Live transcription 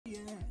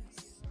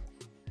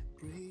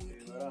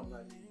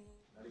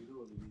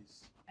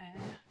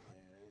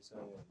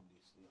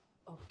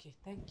Okay,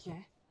 thank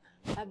you.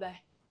 Bye-bye.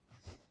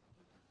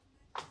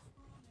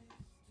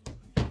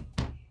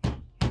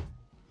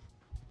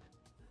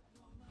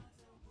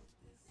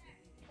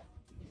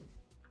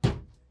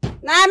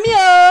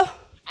 Namio,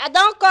 I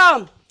don't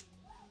come.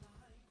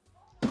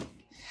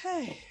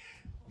 Hey.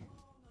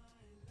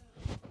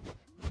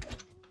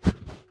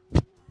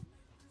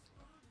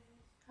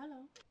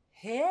 Hello.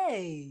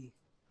 Hey,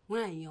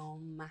 where are you,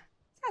 ma?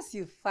 That's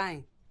you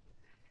fine.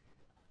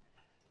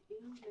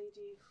 Young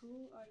lady,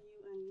 who are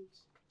you and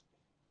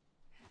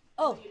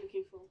Oh, what are you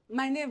looking for?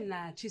 My name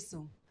na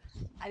Chisom.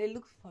 I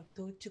look for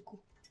Tochukwu.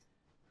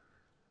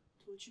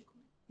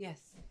 Tochukwu? Yes,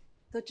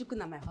 Tochukwu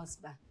na my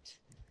husband.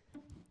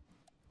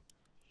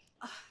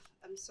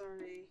 I'm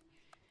sorry.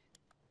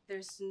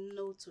 There's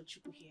no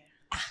Tochukwu here.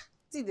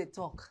 See the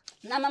talk.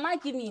 Now mama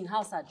give me in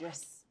house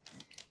address.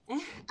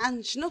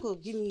 And she no go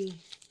give me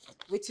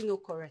waiting no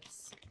correct.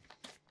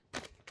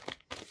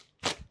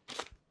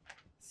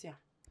 See.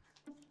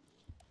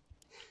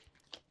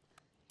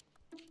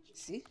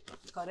 See?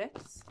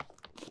 Correct?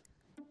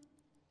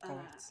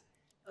 Correct.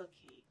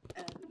 Okay.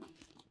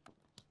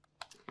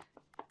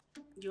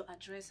 Your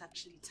address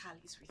actually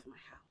tallies with my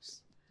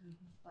house.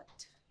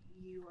 But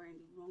you are in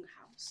the wrong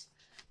house.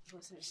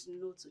 Because there's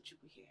no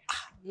Tochukwu here.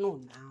 No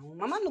now.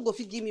 Mama no go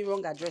fit give me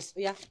wrong address. Oh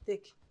yeah,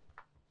 take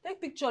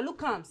picture.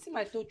 Look am. See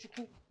my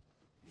Tochukwu.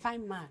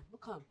 Fine man.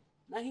 Look am.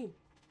 Na him.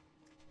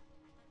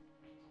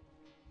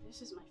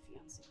 This is my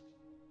fiancé.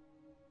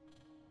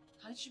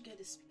 How did you get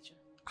this picture?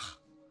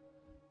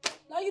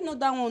 Now you know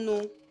that one,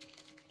 no.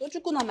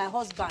 Tochukwu na my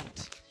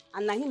husband.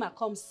 And na him I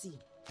come see.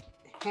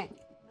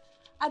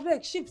 I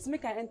beg, shift,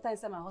 make I enter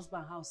inside my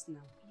husband's house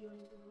now. You're in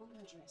the wrong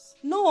address.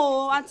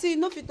 No, auntie,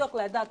 no fit talk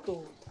like that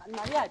though. And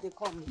Maria, they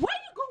come. Where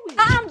are you going?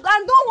 I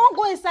don't want to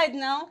go inside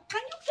now.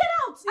 Can you get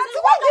out? Auntie,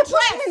 why you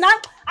push me now?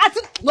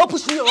 Auntie, no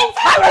push me. Oh.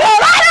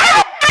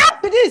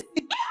 This.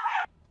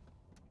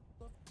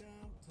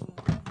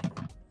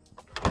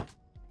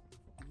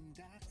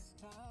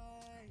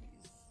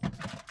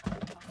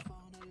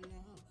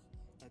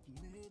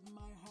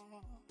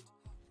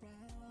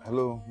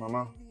 Hello,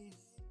 Mama.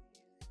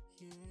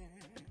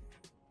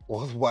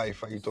 What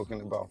wife are you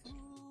talking about?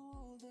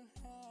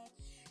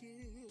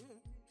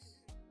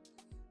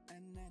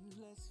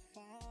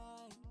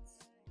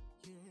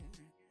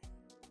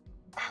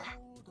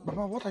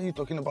 Mama, what are you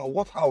talking about?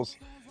 What house?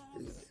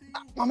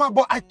 Mama,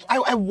 but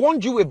I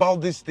warned you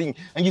about this thing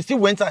and you still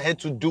went ahead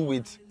to do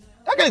it.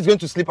 That guy is going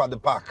to sleep at the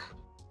park.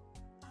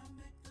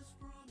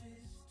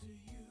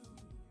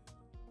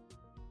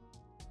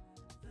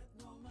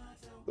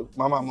 Look,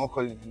 Mama, I'm not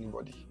calling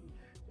anybody.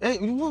 Hey,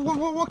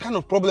 what kind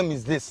of problem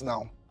is this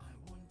now?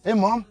 Hey,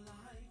 Mom.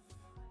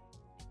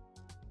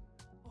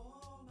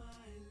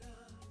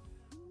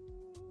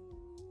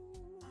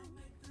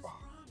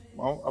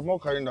 Mom, I'm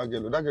not carrying that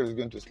girl. That girl is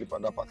going to sleep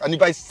at that park. And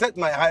if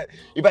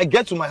I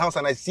get to my house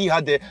and I see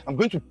her there, I'm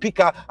going to pick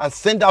her and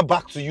send her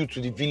back to you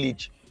to the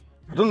village.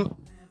 I don't.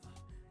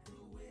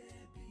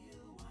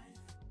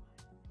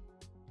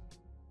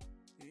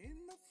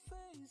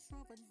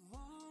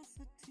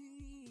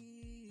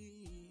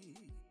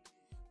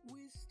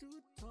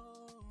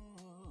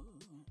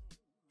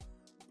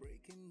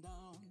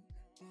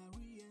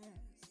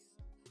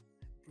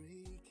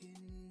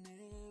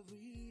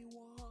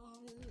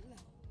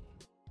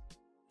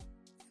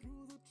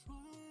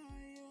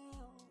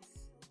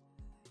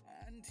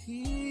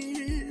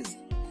 Tears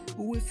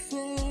we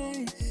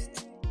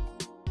faced,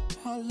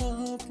 our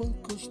love will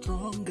go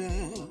stronger.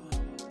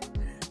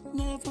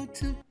 Never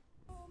to.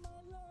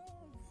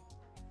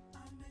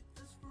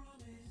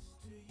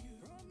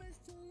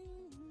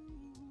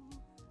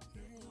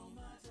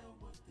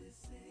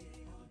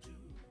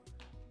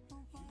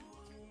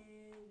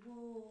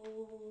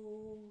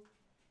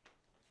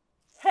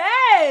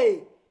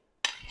 Hey!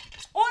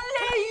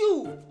 Only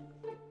you!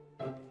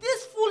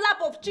 This full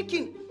lap of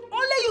chicken.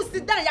 Only you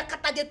sit down,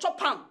 yakata dey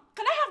chop am.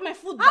 Can I have my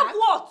food back? Have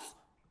what?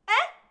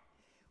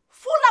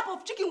 Full lap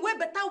of chicken wey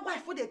better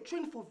wife wey dey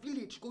train for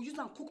village go use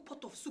am cook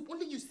pot of soup.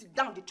 Only you sit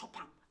down dey chop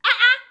am.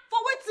 For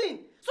wetin?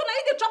 So now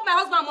you dey chop my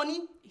husband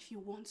money? If you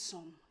want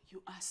some,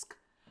 you ask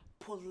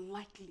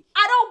politely.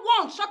 I don't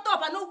want. Shut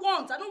up. I don't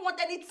want. I don't want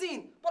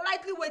anything.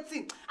 Politely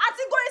waiting.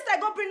 Auntie, go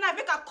inside, go bring knife,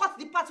 make I cut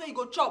the part where you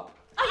go chop.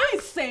 Are you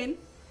insane?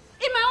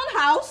 In my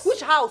own house?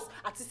 Which house?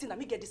 Auntie, see, na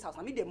me get this house.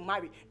 Na me they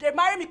marry. They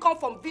marry me come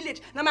from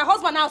village. Now my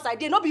husband house I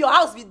did. No be your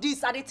house with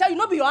this. I dey tell you,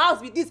 no be your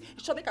house with this.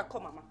 You should make her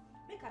come, mama.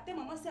 Make her tell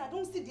mama say I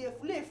don't see the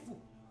efulefu.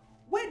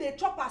 Where they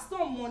chop her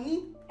some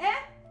money.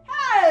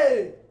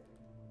 Hey!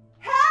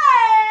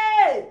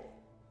 Hey!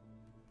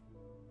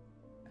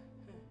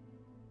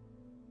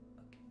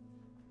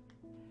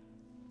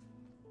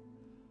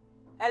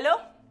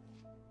 Hello?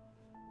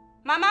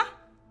 Mama?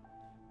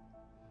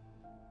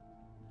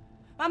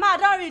 Mama, I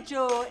don't reach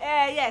you.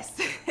 Yes.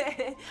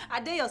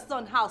 I did your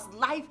son's house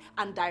live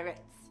and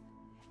direct.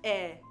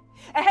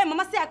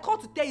 Mama say I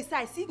called to tell you, say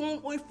I see one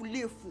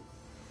full.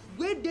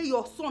 where dey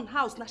your son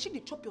house, now she dey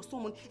chop your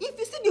son money. If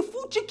you see the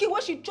food Chike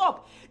where she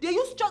chop, they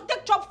use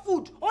take chop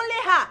food,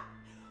 only her.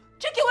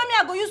 Chike when me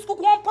I go use cook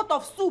one pot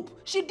of soup,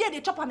 she dey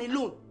chop am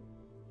alone.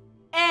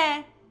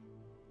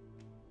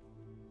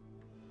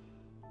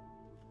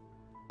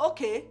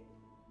 Okay,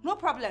 no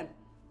problem.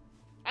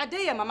 I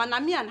dey here, mama, na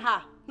me and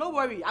her. No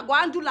worry, I go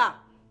handle her.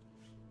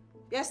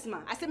 Yes,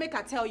 ma. I say make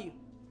her tell you.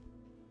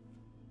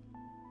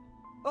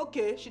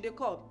 Okay, she dey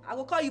call. I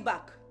will call you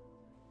back.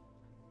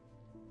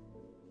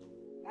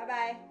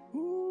 Bye-bye.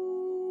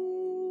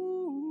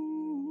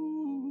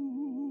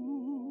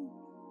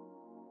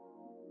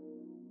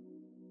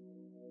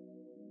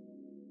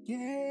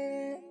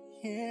 Yeah,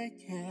 yeah,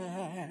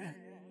 yeah.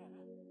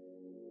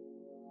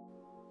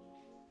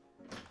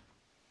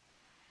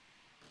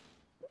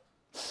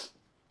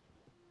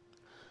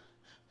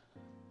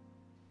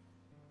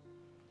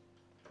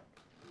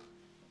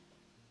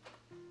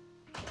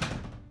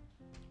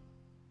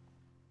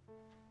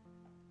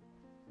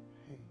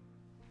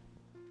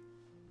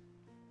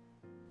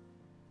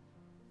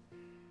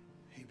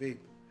 Babe,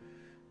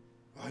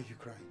 why are you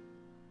crying?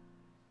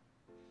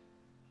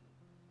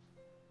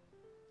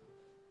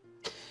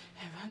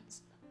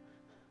 Evans,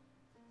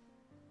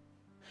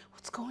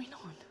 what's going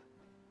on?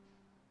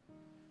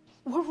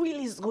 What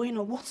really is going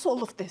on? What's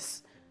all of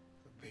this?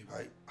 Babe,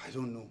 I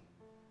don't know.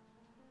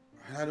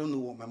 I don't know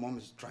what my mom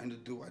is trying to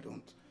do. I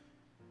don't.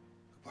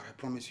 But I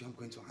promise you I'm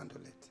going to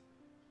handle it.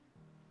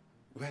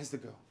 Where's the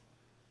girl?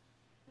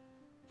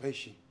 Where is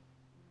she?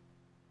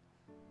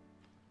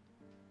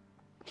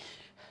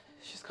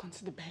 She's gone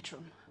to the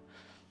bedroom.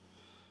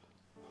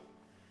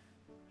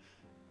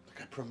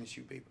 Look, I promise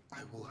you, babe,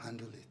 I will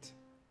handle it.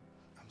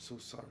 I'm so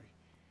sorry.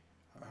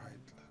 All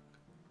right, look.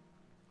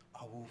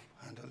 I will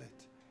handle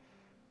it.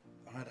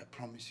 All right, I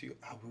promise you,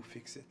 I will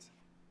fix it.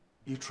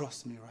 You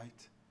trust me,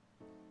 right?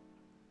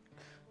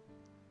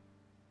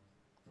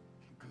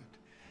 Good.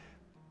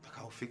 Look,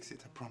 I'll fix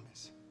it, I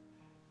promise.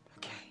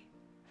 Okay.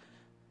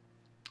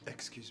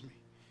 Excuse me.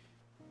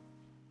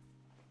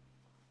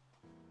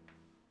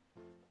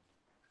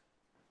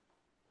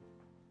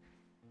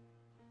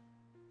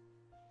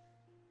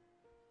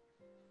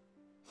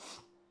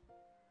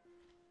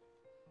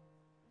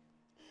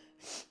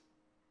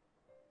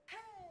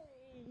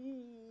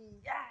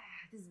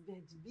 This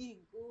bed big,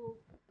 oh.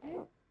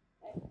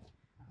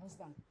 My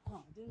husband,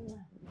 oh,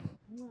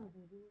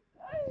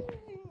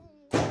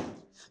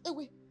 Hey,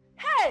 wait.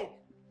 Hey!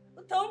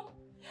 Utom!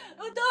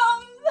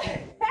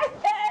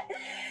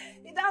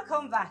 You don't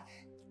come back.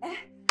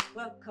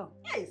 Welcome.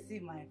 Hey, see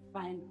my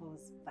fine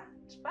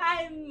husband.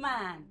 Fine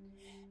man.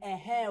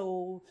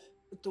 Oh,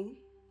 Utom.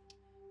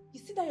 You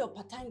see that your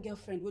part-time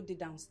girlfriend will be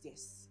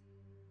downstairs.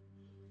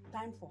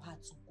 Time for her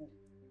to go.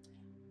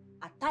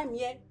 A time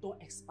here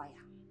don't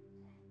expire.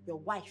 Your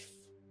wife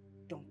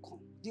don't come.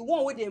 The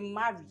one where they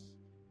marry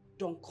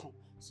don't come.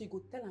 So you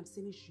go tell am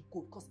say she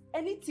go, because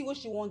anything what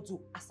she want to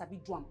do, as I be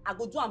do am, I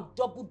go do am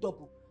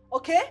double.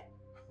 Okay?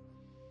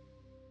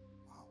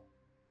 Wow.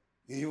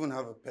 You even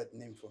have a pet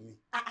name for me.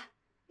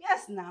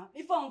 Yes now.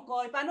 If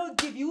I don't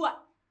give you a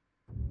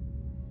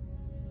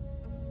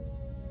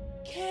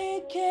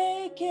K.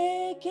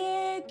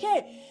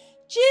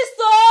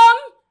 Chisom!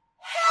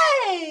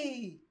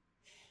 Hey!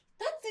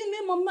 That thing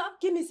my mama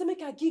gave me, say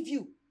make I give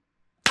you.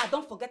 I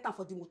don't forget that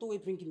for the motor way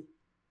bringing me.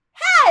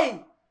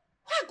 Hey!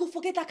 Why I go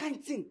forget that kind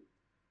of thing?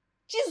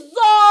 Jesus!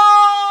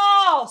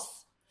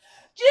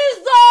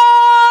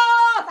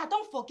 I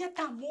don't forget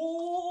that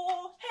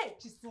more. Hey,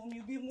 Chisom,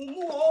 you be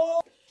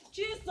mumu.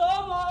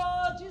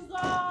 Chisom, Jesus!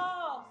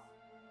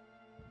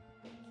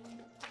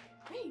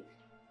 Babe,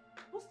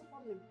 what's the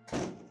problem?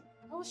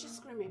 Why was she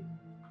screaming?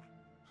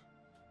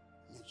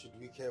 I mean, should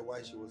we care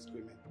why she was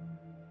screaming?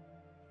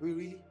 We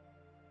really?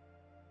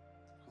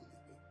 Come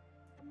here, babe.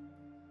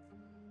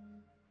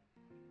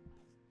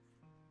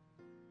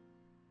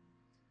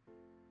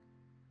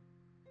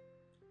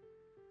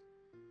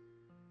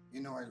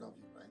 You know I love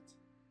you, right?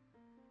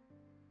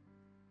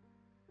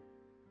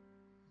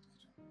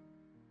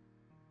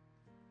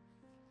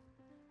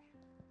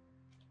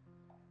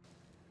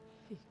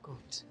 Hey God,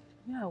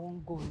 where I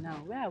won't go now?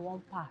 Where I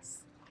won't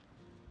pass?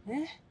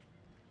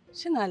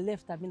 She not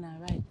left, I mean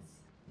right.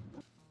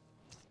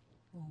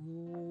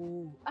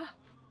 Oh,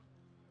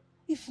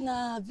 if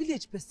na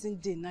village person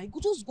dey now, you go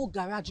just go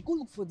garage, go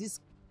look for this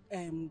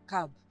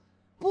cab.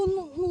 But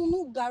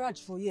no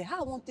garage for here.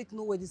 How I won't take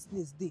know where this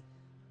place dey?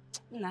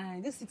 Nah,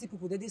 this city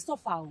people they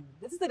suffer.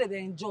 They say that they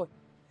enjoy.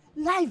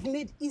 Life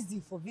made easy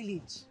for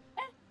village.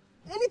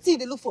 Anything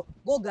they look for,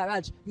 go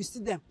garage. You see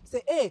them.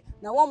 Say, hey,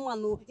 now one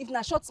man, no. If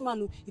na short man,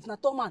 no. If na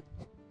tall man,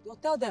 you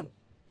tell them.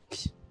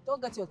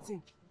 Don't get your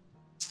thing.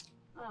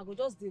 Go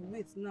just dey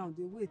wait now.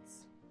 They wait.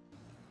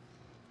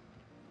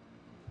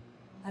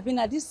 I been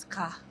at this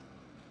car.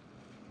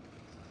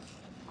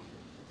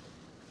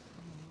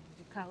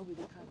 The car will be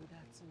the car with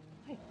that.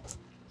 Hey,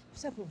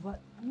 except for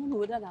I don't know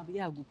whether I'll be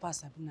here. I go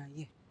pass. I been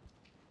here.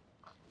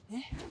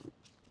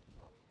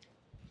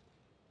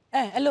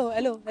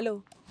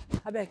 Hello.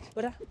 Abeg,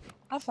 brother.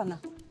 How far now?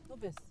 No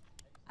vex.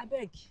 I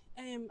beg.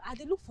 I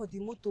dey look for the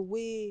motor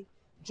wey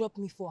drop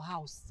me for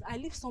house. I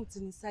leave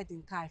something inside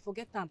the car. I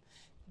forget them.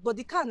 But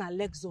the car na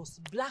Lexus,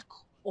 black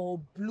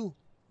or blue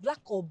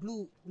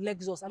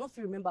Lexus. I don't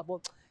feel remember,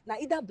 but na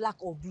either black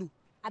or blue.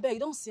 I beg, you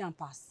don't see am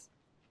pass.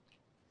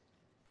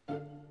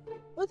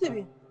 What it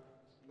be?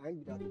 Nine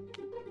be that.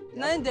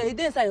 Nine there, it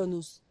dey inside your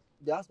nose.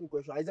 They ask me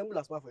question. I resemble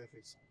last man for your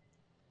face.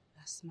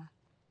 Last man.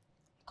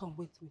 Come,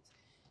 wait.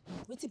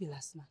 Wait be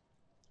last man.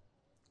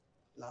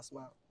 Last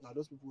man, now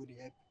those people who they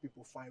help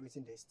people find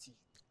waiting they steal,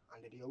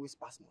 and they always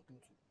pass motor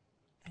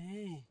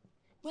too.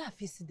 Where I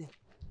fit see them?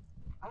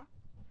 Huh?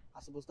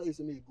 I suppose tell you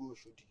say me go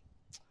should,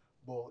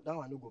 but that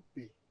one no go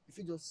pay. If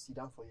you just sit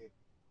down for here,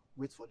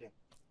 wait for them.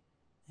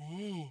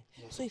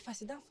 Yes. So if I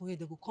sit down for here,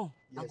 they go come.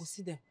 Yes. I go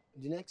see them.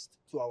 In the next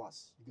 2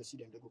 hours, you go see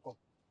them. They go come.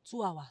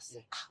 2 hours?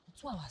 Yeah.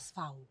 2 hours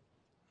far.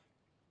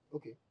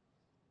 Okay.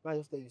 I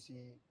just tell you, see,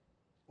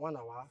 1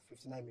 hour,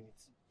 59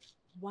 minutes.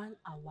 1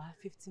 hour,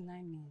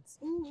 59 minutes.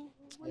 1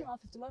 hour,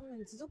 59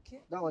 minutes is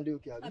okay. That one day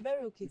okay. I'm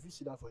very okay. If you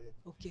sit down for here.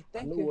 Okay,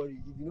 thank you. you. No worry,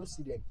 if you don't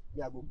see them,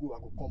 I go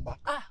come back.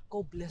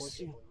 God bless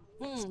you.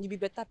 You be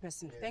better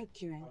person. Yeah.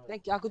 Thank you. Right.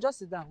 Thank you. I could just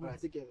sit down. All right,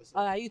 take care of yourself.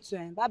 All right, you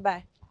too.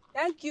 Bye-bye.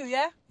 Thank you,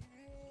 yeah?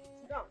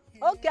 Sit down.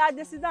 Okay, I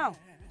just sit down.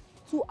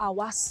 2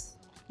 hours,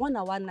 1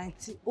 hour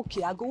 90.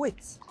 Okay, I go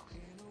wait.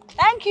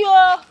 Thank you.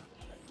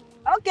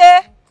 Okay.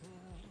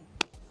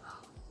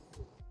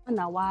 1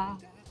 hour.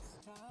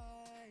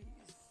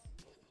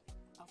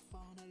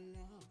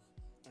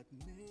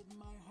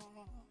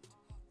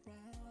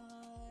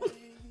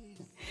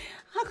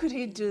 How could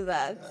he do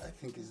that? I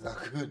think it's that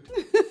good.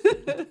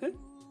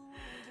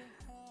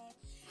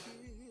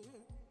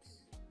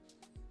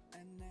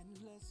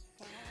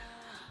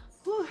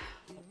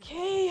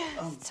 Okay,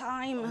 it's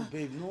time. Oh,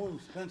 babe, no,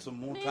 spend some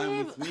more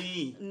time with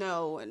me.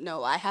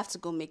 No, I have to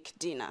go make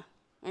dinner.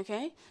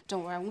 Okay?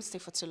 Don't worry, I won't stay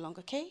for too long,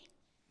 okay?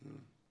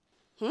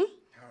 All right.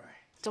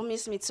 Don't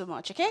miss me too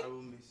much, okay? I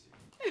will miss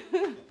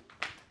you.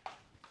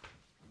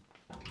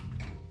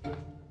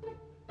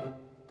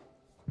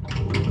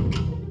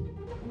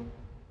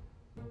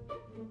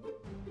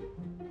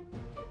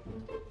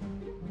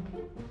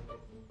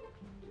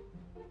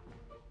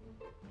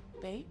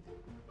 Babe,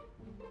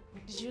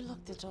 did you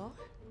lock the door?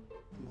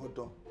 What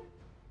door?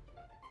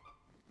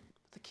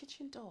 The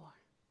kitchen door.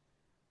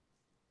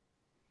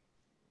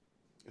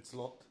 It's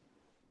locked.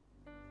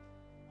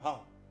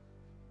 How?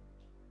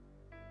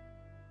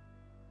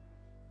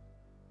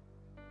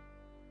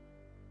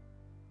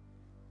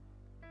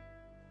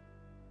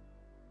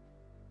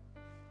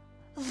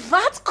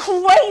 That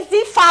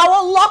crazy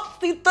fowl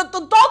locked the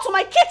door to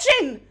my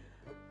kitchen!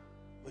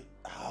 Wait,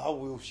 how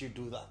will she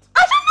do that?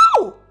 I don't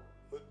know!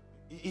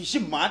 Is she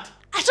mad?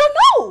 I don't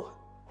know!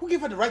 Who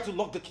gave her the right to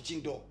lock the kitchen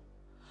door?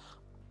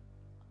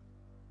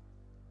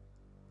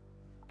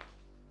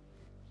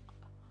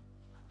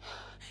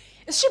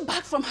 Is she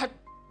back from her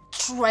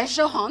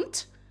treasure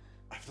hunt?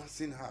 I've not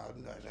seen her.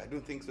 I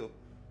don't think so.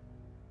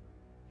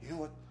 You know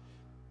what?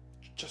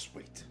 Just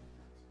wait.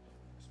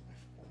 Where's my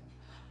phone?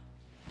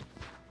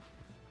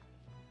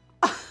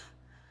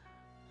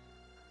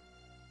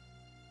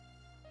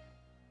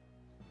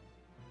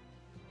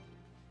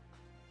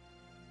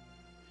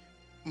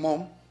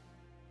 Mom,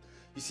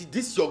 you see,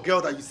 this is your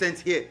girl that you sent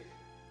here.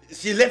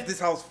 She left this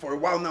house for a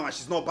while now and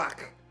she's not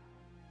back.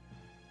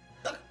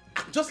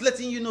 I'm just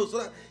letting you know so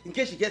that in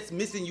case she gets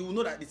missing, you will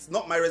know that it's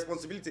not my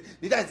responsibility.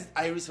 Neither is it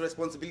Iris'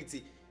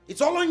 responsibility. It's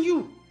all on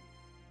you.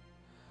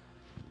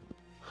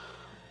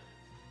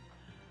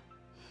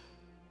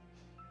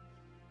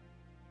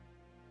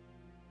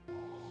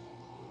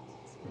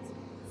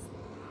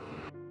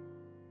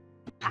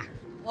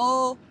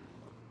 Oh.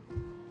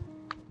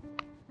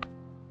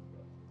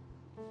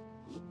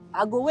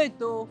 I go wait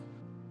though.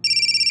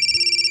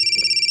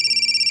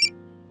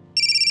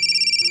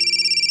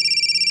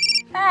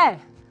 Hey,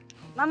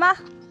 Mama.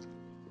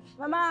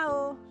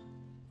 Oh.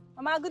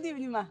 Mama, good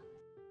evening, ma.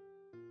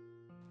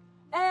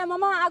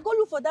 Mama, I go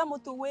look for that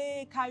motor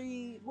where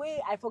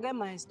I forget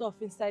my stuff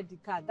inside the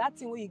car. That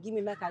thing where you give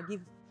me, make I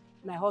give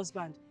my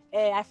husband.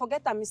 I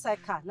forget I'm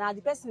inside car. Now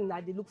the person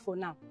that they look for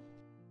now.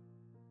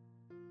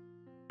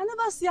 I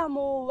never see him.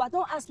 I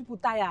don't ask people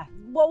tire.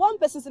 But one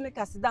person say make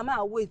I sit down,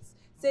 I wait.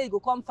 Say you go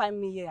come find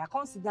me here. I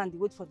can't sit down. They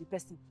wait for the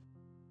person.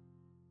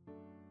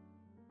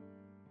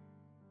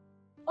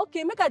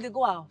 Okay, make I dey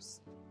go house.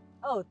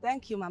 Oh,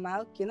 thank you, Mama.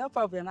 Okay, no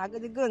problem. I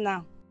gotta go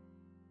now.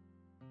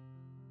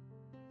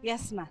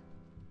 Yes, ma.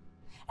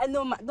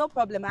 No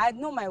problem. I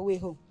know my way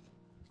home.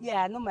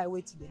 Yeah, I know my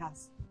way to the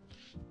house.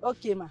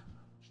 Okay, ma.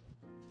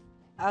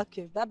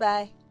 Okay,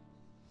 bye-bye.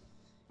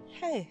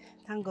 Hey,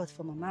 thank God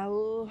for Mama.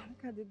 Oh,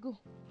 I gotta go.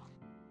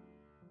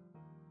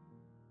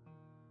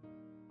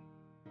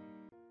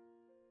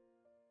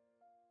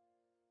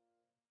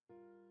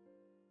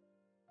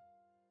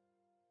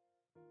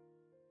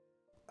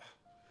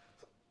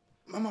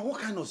 Mama,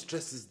 what kind of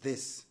stress is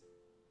this?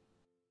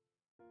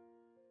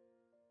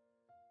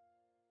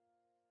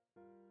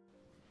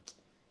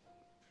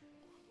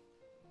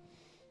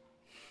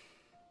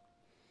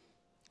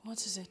 What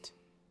is it?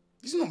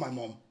 This is not my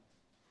mom.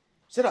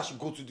 Said I should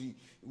go to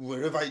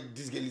wherever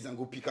this girl is and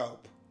go pick her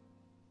up.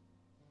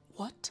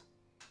 What?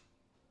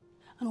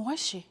 And why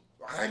is she?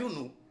 I don't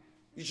know.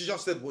 She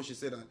just said what she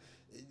said and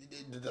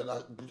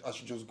that I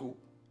should just go.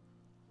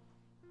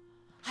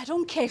 I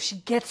don't care if she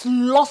gets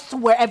lost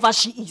wherever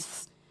she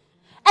is.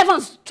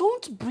 Evans,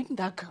 don't bring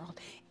that girl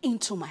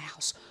into my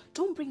house.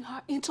 Don't bring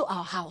her into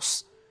our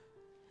house.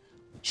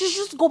 She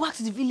should just go back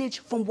to the village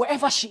from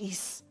wherever she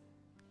is.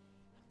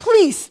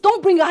 Please,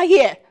 don't bring her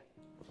here.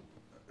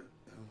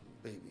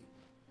 Baby,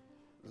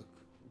 look,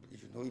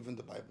 you know, even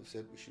the Bible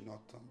said we should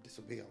not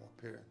disobey our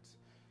parents.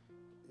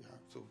 Yeah,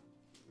 so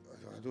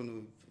I don't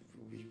know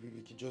if we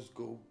could just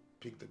go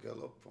pick the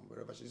girl up from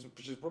wherever she is.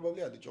 She's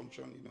probably at the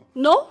junction, you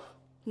know.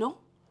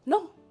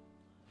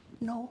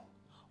 No,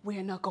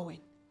 we're not going.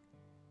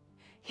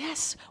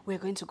 Yes, we're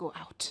going to go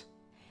out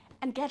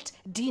and get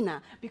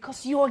dinner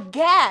because your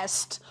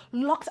guest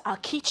locked our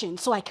kitchen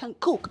so I can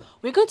cook.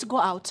 We're going to go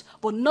out,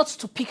 but not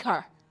to pick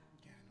her.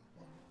 Yeah,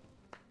 no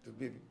problem.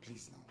 Baby,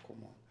 please now,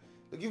 come on.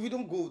 Look, if we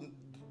don't go,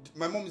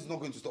 my mom is not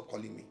going to stop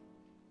calling me.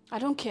 I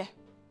don't care.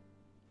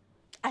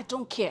 I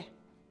don't care.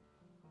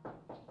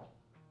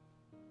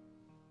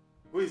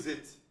 Who is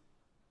it?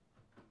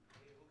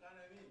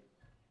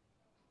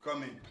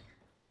 Come in.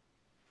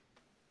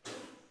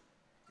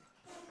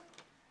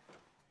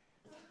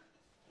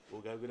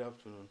 Oga, good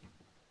afternoon.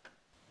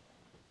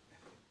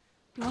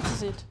 What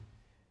is it?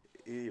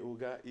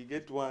 Oga, you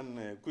get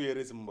one,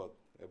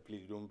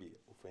 please don't be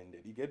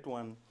offended. You get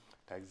one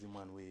taxi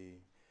man we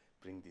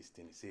bring this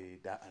thing. Say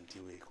that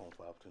until we come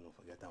for afternoon,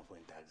 forget them for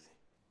in taxi.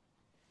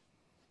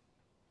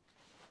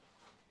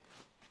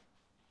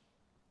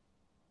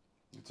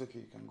 It's okay,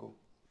 you can go.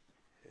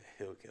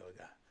 Okay,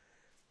 Oga.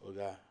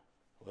 Oga,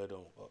 well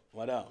done.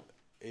 Madam,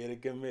 you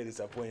can make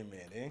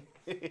disappointment, eh?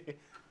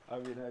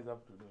 Have a nice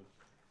afternoon.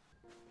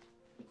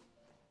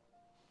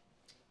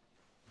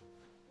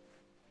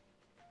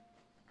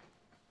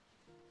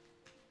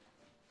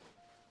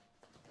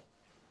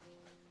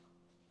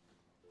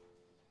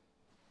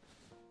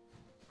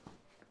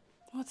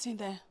 What's in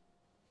there?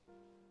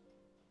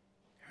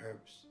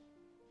 Herbs.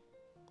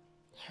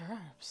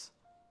 Herbs?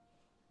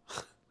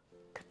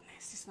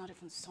 Goodness, it's not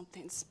even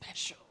something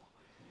special.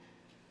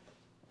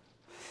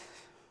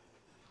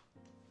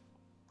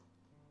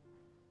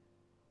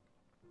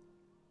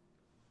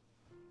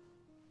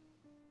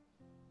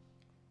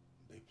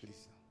 Babe,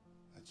 please,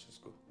 let's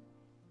just go.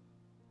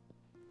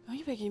 Are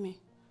you begging me?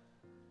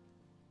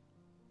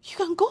 You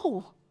can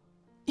go.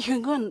 You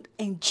can go and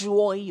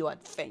enjoy your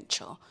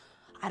adventure.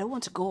 I don't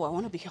want to go. I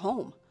want to be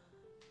home.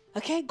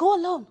 Okay? Go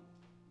alone.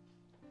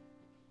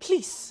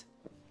 Please.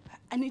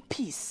 I need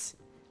peace.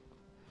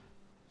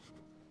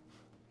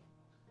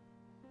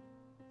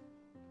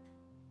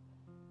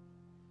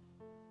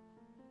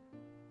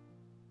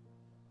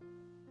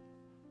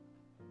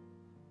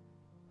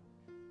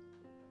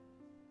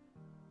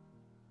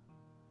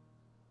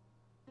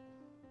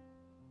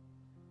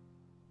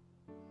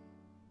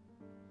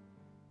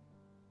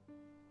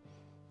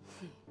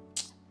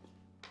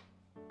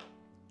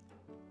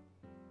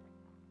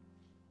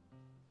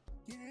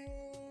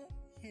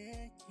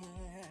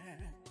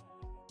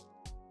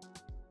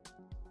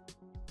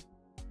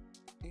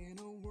 In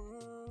a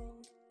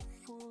world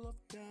full of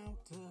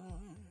doubters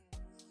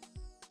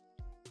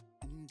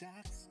and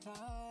dark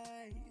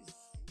skies,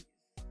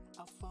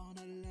 I found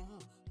a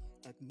love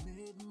that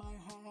made my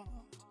heart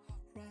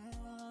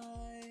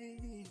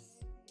rise.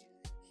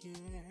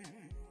 Yeah.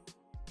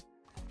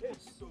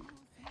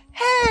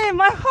 Hey,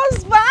 my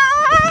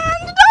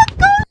husband! Don't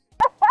go!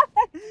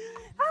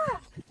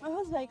 My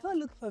husband, you can't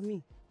look for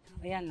me.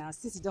 Oh, yeah, now,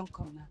 since you don't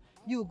come now,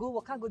 you go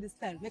walk, go this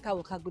time, make her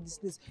walk, go this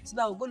place. So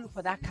that I will go look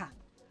for that car.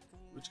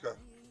 Which car?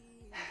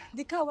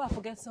 The car where I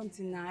forget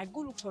something now. I go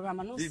look for him.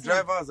 The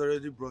driver has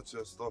already brought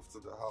your stuff to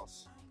the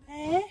house.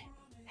 Eh?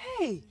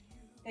 Hey,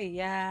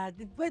 yeah,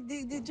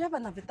 the driver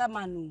na better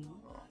man.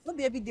 Not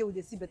be every day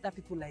we see better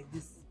people like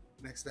this.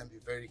 Next time, be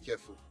very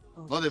careful.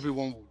 Okay. Not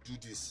everyone will do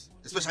this,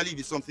 especially if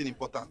it's something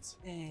important.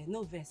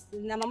 No vest.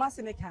 Na mama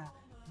say make her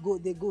go.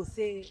 They go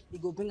say he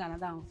go bring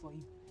another one for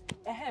you.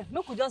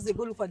 Make we just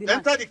go look for the man.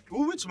 Enter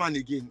which man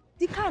again?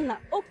 The car now.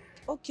 Oh,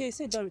 okay.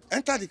 Say Dorit.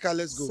 Enter the car.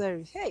 Let's go.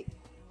 Sorry. Hey,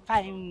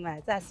 fine,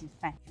 man. That's it.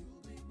 Fine.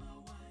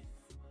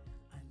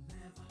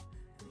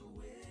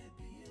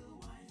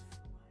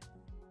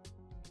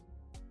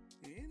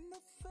 In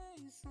the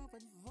face of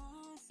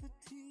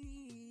adversity,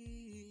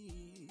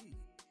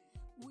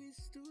 we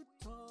stood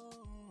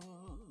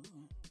tall,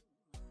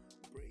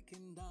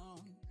 breaking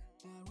down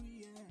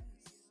barriers,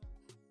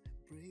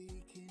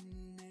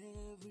 breaking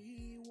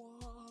every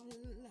wall.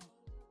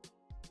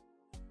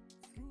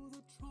 Through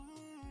the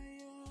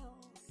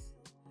trials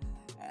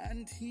and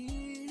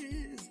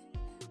tears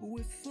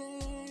we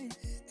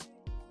faced,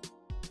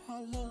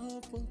 our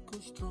love will go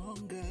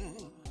stronger,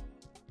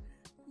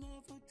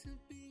 never to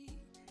be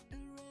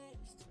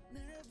erased,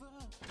 never.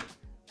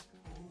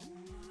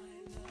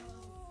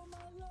 Oh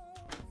my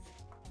love,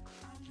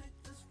 I make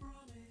this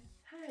promise.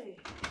 Hey.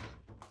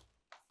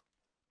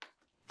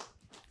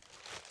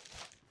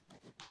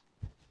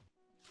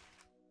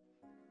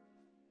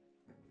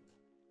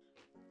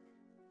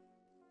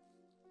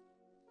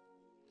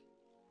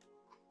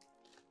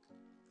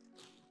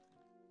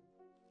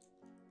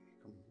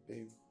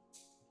 Babe.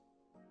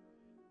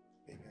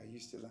 Baby, are you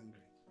still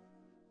angry?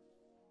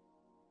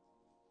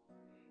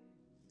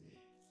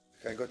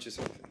 Okay, I got you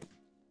something.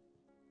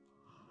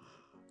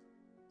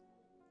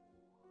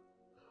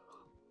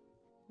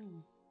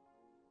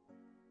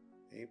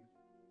 Babe.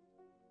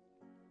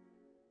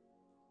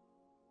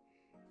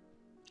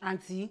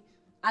 Auntie,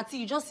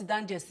 you just sit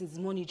down there since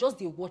morning. You just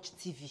dey watch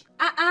TV.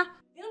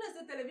 You know they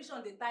say television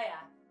they tire.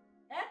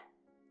 Eh?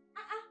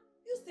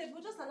 You said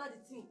we just allow the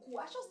thing cool.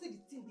 I just say the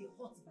thing they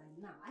hot by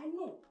now. I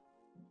know.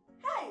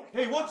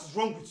 Hey, what's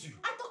wrong with you?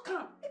 I don't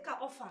come. Take her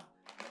off.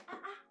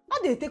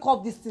 How they take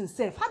off this thing,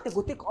 self? How they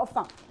go take off?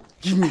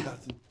 Give me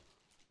that thing.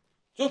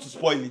 You want to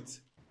spoil it?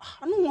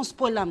 I don't want to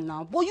spoil them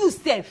now. But you,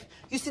 self,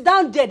 you sit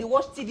down there, they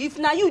watch TV. If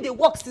now you, they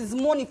work since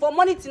morning, from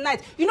morning to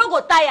night, you not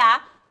go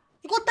tire.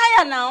 You go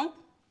tire now.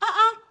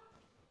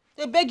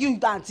 They beg you,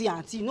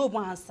 auntie, no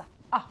one answer.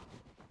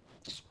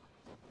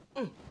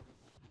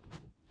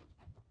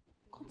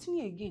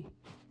 Continue again.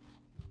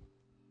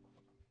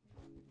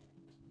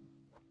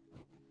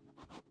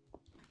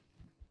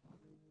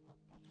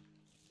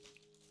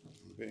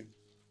 Babe,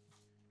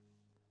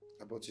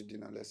 I bought you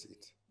dinner, let's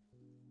eat.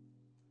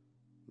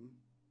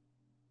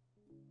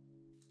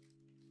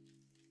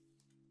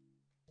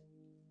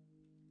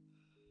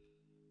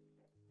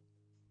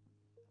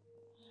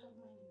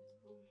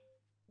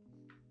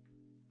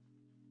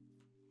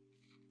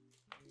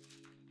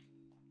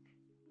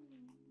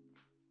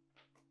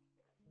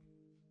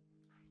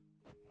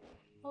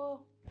 Oh.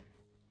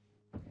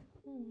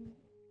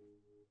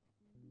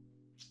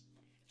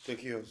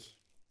 Take yours.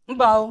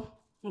 Mbao.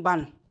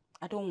 Mbano.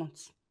 I don't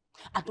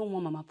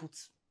want mama put.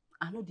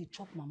 I know they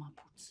chop mama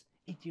put.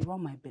 It dey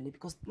run my belly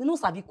because you know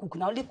sabi cook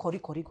now only curry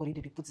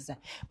they put inside.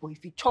 But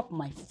if you chop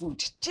my food,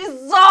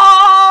 Jesus!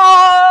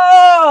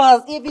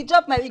 If you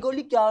chop my, you go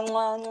lick your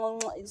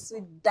it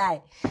sweet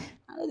die.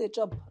 I know they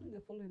chop. I know they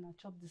follow and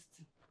chop this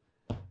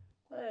thing.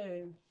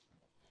 Hey.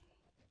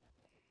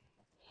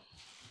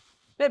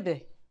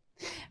 Baby.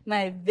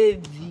 My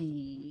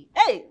baby.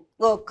 Hey,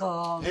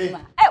 welcome. Hey,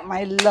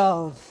 my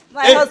love.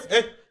 My husband.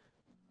 Hey.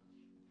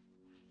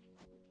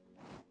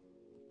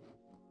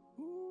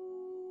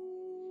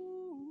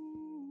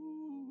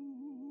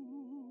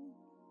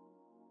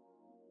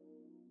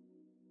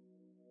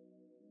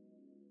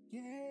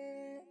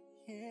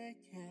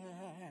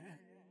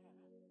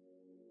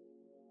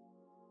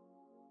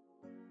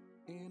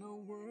 In a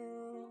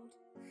world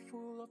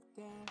full of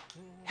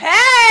darkness.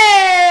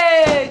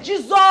 Hey,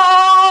 Jesus!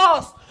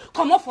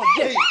 Come on for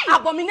there.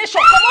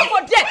 Abomination. Come on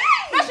for there.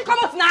 Make she come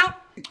out now.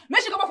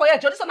 Make she come out for here.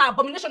 This is an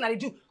abomination that they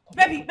do.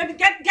 Baby,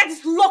 get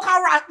this local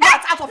rat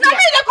out of here. No,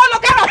 they call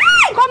local rat.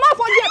 Come on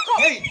for there.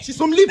 Come. Hey, she's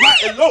some leave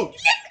her alone.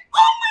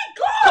 Oh my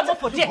God! Come on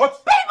for there.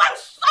 What? Babe, I'm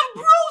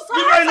bruised.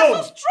 Leave her alone.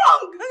 I'm so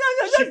strong.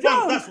 She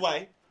found, that's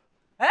why.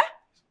 Eh?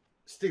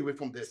 Stay away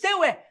from this. Stay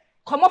away.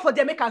 Come on for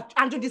there. Make her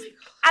and do this.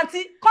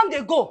 Auntie, come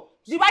they go.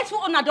 The rightful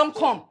owner don't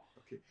come.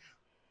 Okay.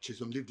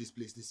 Chisom, leave this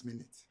place this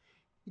minute.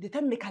 They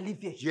tell me make her leave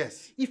here.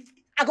 Yes. If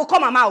I go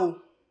call mama,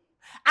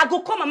 I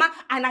go call mama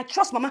and I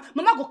trust mama.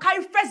 Mama go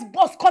carry first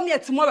bus come here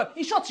tomorrow.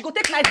 In short, she go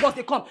take night bus,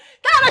 they come.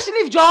 Tell her she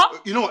leave, Joe.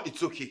 You know what?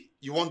 It's okay.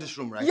 You want this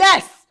room, right?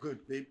 Yes.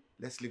 Good, babe.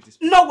 Let's leave this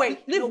place. No way.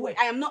 Leave No way. way.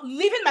 I am not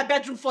leaving my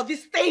bedroom for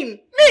this thing.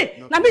 Me.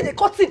 No. Now me they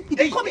cut it.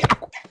 They come here.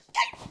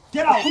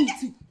 Get out. Baby.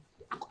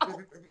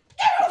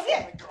 Get out of here!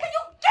 Can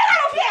you get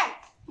out of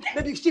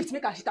here? Baby, shift,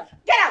 make her shit out.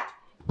 Get out!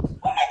 Oh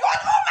my God!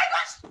 Oh my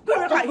gosh! Go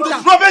make her hit This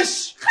am.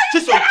 rubbish!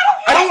 Chisom, get out of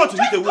here! I don't want to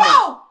hit a woman.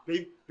 Go!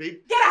 Babe.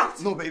 Get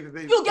out! No, baby.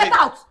 You get babe.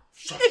 out.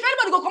 Shush. If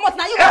anybody go come out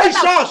now, you Hey, get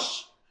out.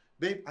 shush!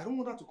 Babe, I don't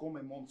want her to call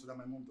my mom so that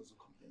my mom doesn't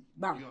come here.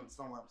 Bam. You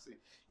understand what I'm saying?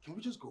 Can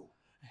we just go?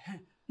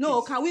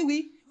 No, Please. can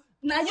we?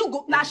 Now you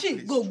go. Now she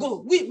Please,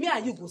 go. Me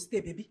and you go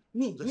stay, baby.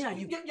 Me and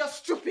you. You're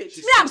stupid.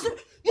 Me, I'm so,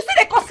 you see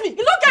they cost me. You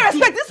don't get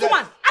respect. This Yes.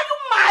 woman. Are you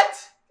mad?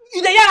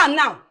 You dey hear am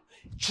now.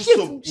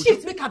 Chisom,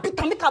 Shift, make her beat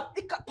her, make her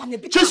pan a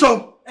beat.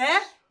 Chisom! Eh?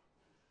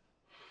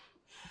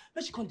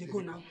 Where she come, they go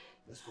now.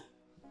 Let's go.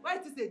 Why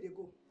did you say they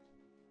go?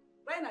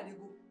 Where now they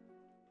go?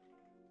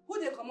 Who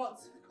they come out?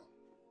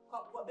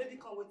 Baby,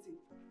 come waiting.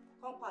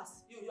 Come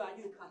pass. You and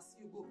you pass.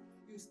 You go.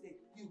 You stay.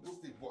 You go.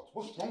 Stay what?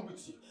 What's wrong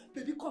with you?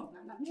 Baby, come.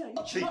 Now, me and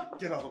you. Hey,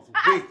 get out of the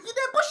You way.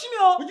 dey push me,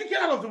 oh. Would you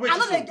get out of the way, I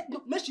know Chisom? they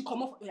no, make she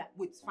come off. Yeah,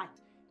 wait, fine.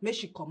 Make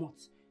she come out.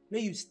 May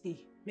you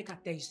stay. Make her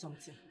tell you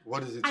something.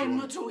 What is it I you am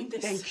want? not doing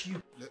this. Thank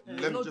you. Let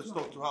me no, just no.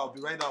 talk to her. I'll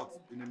be right out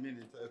in a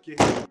minute, okay?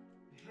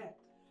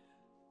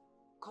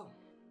 Come.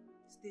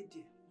 Stay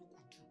there. No go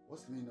do.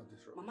 What's the meaning of this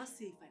rubbish? Mama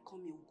say if I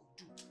come here, we go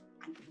do.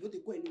 And you know they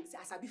go anywhere. Say,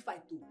 as I be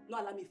fight too.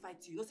 No allow me fight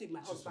you. You know say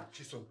my husband.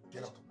 Chisom,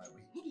 get out of my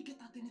way. No, you get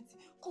out anything.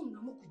 Come now,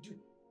 what we do?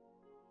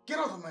 Get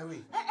out of my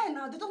way.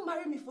 Now they don't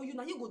marry me for you.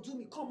 Now you go do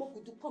me. Come, what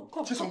we do? Come.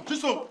 Chisom,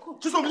 come.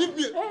 Chisom, leave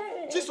me.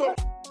 Hey. Chisom.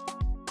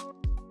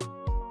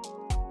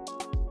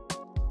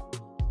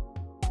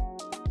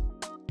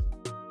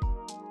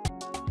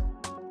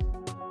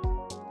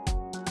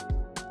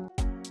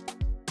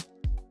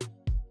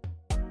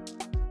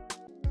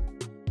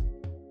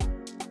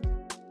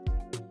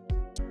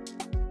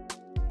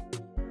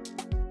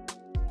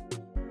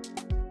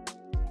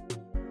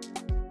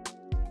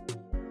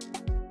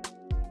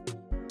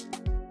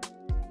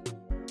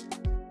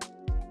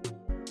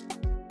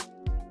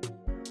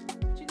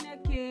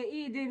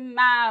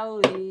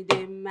 oh,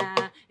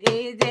 Idima,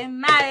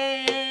 Idima,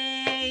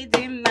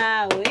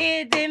 Idima, oh,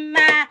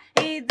 Idima,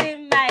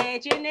 Idima,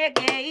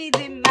 Chineke,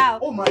 Idima.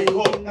 Oh my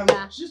God,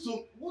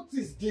 Shiso, what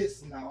is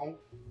this now?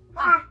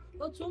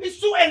 It's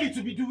too early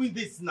to be doing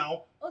this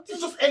now. It's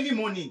just early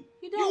morning.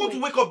 You want to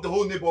wake up the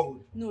whole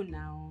neighborhood? No,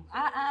 now.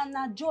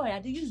 Now joy. I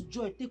dey use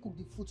joy take cook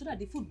the food so that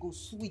the food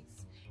goes sweet.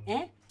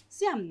 Eh?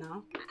 See am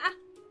now.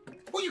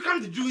 But you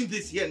can't be doing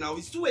this here now.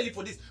 It's too early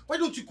for this. Why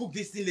don't you cook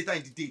this thing later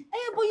in the day?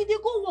 Eh, but you dey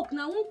go work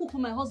now. I won't cook for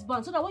my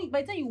husband so that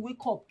by the time you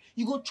wake up,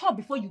 you go chop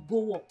before you go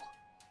work.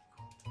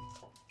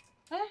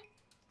 Eh?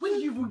 When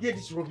did you even get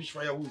this rubbish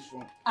firewood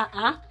from?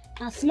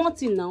 Na small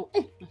thing now.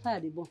 Eh, my fire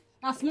dey burn.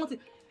 Na small thing.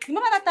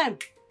 Remember that time?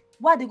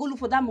 Why they go look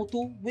for that motor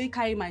where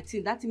carry my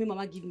thing? That thing my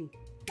mama give me.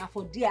 Now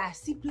for there, I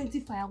see plenty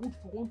firewood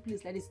for one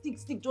place. Like the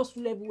stick just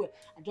full everywhere.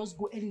 I just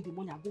go early in the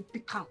morning. I go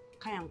pick am,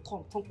 carry and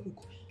come cook.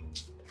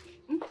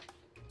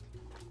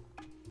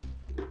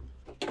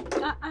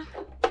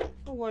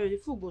 Don't worry, the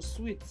food goes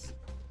sweet.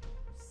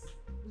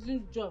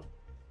 Isn't job?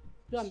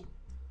 Dum.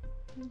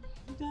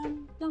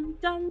 Dum dum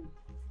dum.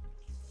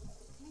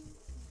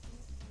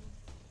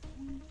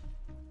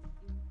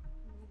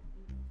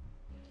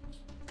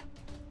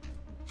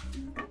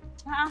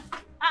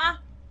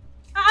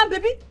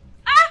 Baby.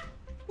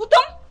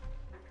 Udom.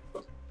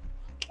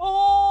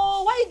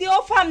 Oh, why you dey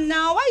off am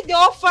now? Why you dey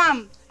off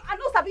am? I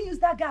no sabi use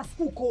that gas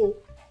cook oh.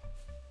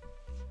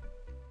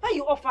 Why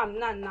you off am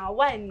now?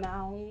 Why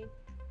now?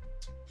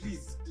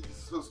 Please,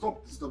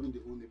 stop disturbing the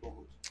whole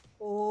neighborhood.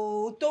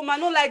 Oh, Tom, I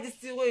no like this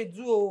thing wey you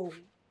do oh.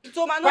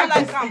 Tom, I no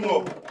like am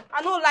oh.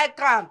 I no like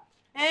am.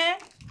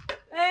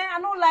 I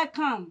no like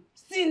am.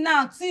 See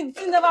now, tea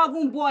never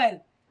even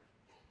boil.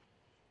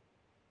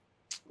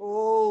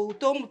 Oh,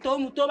 Tom,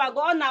 I go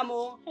on am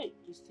oh. Hey,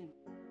 this thing.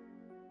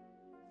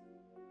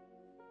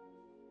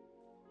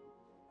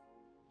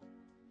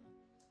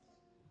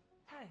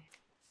 Hi.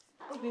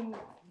 Okay,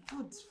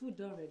 food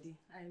already.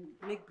 I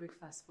make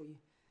breakfast for you.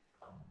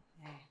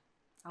 Yeah.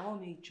 I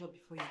won't make chop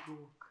before you go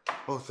work.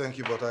 Oh, thank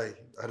you, but I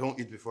don't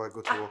eat before I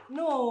go to work.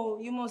 No,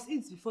 you must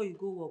eat before you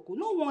go work.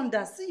 No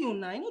wonder, see you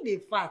now, you know they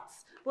fat.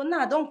 But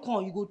now don't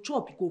come, you go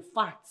chop, you go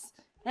fat.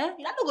 Eh?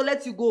 I'm not gonna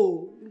let you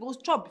go. You go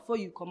chop before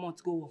you come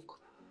out, go work.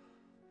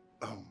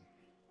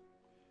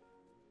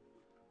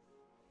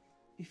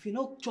 If you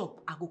no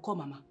chop, I go call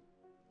Mama.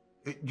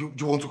 You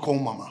want to call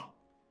Mama?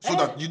 So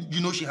that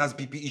you know she has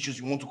BP issues,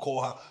 you want to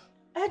call her?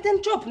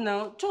 Then chop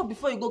now. Chop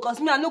before you go, because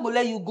me, I no go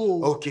let you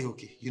go. Okay.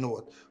 You know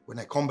what? When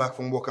I come back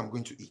from work, I'm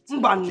going to eat.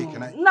 Okay,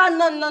 can I?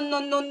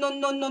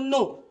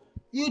 No.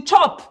 You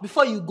chop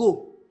before you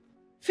go.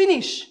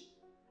 Finish.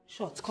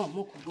 Short, come,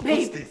 Moko.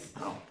 What's this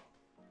now?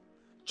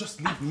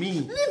 Just leave me.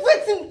 Leave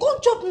waiting. Go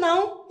chop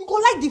now. You go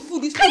like the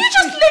food. Can you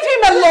just leave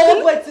him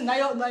alone? Waiting,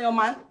 now your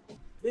man.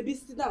 Baby,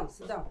 sit down.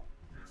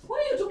 What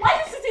are you doing? Why are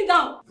you sitting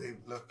down? Babe,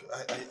 look,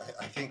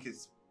 I think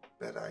it's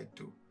better I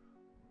do.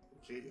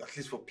 Okay, at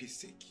least for peace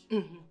sake.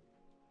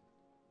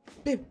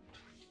 Babe,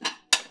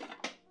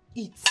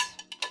 eat.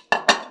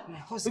 My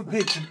husband.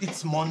 Babe,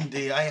 it's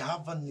Monday. I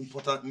have an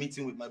important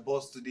meeting with my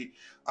boss today.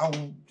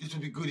 It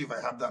would be good if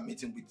I have that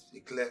meeting with a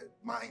clear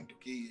mind,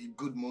 okay? A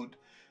good mood.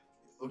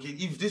 Okay,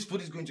 if this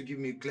food is going to give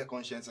me a clear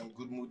conscience and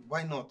good mood,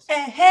 why not?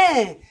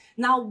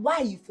 Now why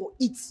you for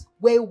eat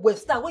well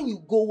start when you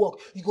go work,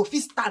 you go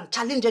fit stand,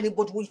 challenge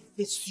anybody who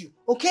face you,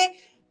 okay?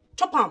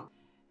 Chop am.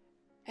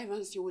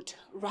 Evans, you would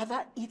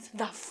rather eat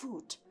that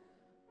food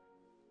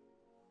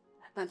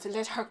than to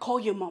let her call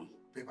you mom.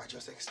 Babe, I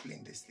just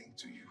explained this thing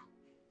to you.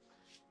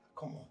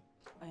 Come on.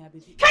 Oh, yeah,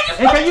 baby.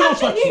 Can you not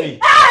touch me? Hey,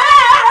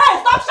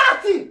 stop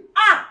shouting!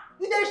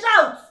 You dey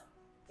shout.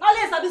 Now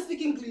let's have you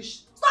speak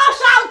English. Stop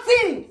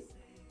shouting!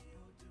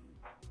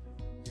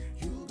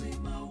 You'll be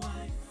my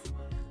wife.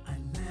 I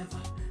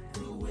never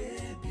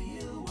will be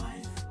your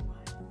wife.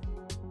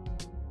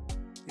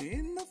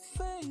 In the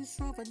face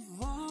of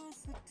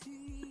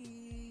adversity,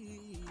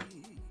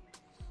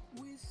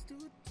 we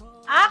stood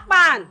tall.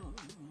 Akpan!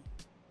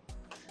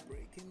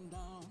 Breaking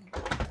down.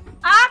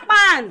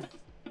 Akpan!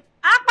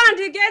 Akpan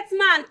the gate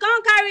man,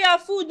 come carry your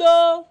food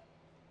oh.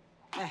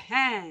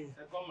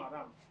 Come,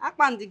 madam.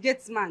 Akpan the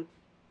gate man.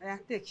 Yeah,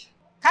 take.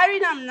 Carry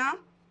them now.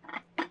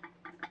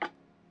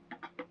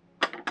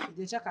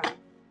 You check am.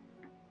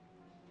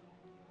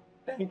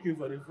 Thank you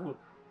for the food.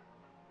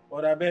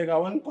 But I beg, I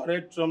want to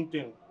correct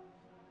something.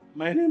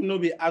 My name no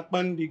be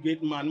Akpan the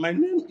gate man. My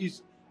name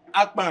is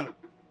Akpan.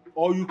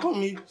 Or you call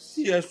me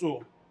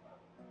CSO.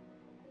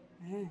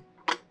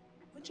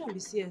 Which one be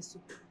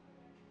CSO?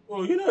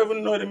 Oh, you don't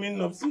even know the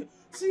meaning of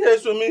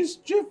CSO means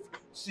Chief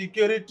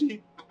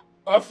Security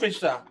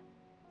Officer.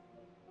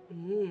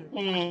 No,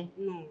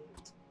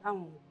 that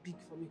one big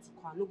for me to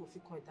call. I no go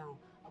fit call it down.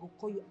 I will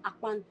call you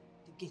Akpan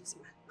the gate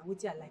man. And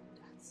what I like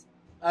that.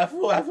 I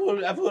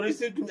feel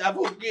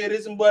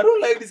reason, but I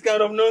don't like this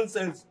kind of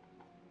nonsense.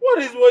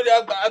 What is what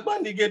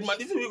Akpan the gate man?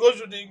 This is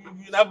because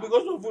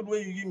of food where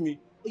you give me.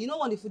 You know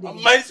what the food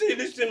is?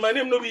 My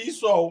name no be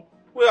Esau.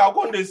 Where I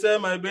can't sell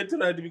my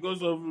birthright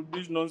because of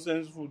this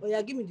nonsense food. Oh yeah,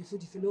 give me the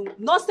food if you know.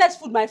 Nonsense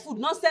food, my food.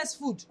 Nonsense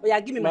food. Oh yeah,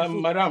 give me my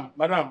food.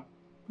 Madam,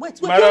 Wait.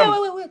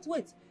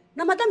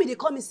 Now, madam, they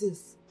call me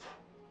since.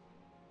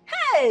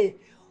 Hey!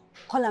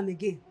 Call him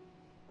again.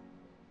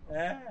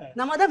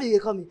 Now, madam, they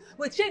call me.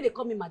 Wait, shey they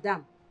call me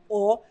madam?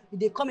 Or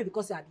they call me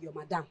because I be your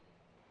madam?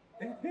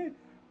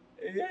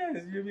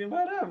 Yes, you be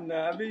madam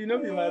now. You know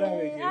be madam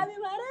again. I be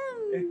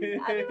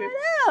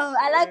madam.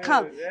 I like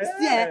her.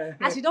 See,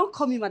 as you don't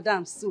call me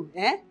madam soon,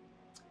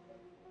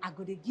 I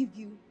go to give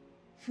you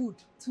food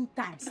 2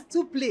 times,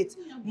 2 plates,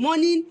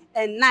 morning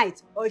and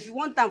night. Or if you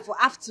want time for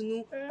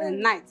afternoon and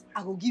night,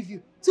 I will give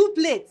you 2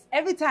 plates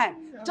every time.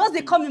 Just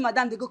they call me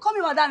madam, they go call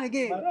me madam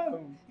again.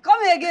 Madam. Call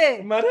me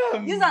again.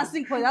 Madam. Use and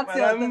sing for that.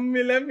 Madam,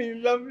 me let me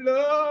love you.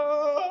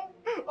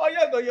 Oh,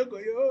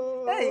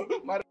 yo. Hey.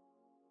 Madam.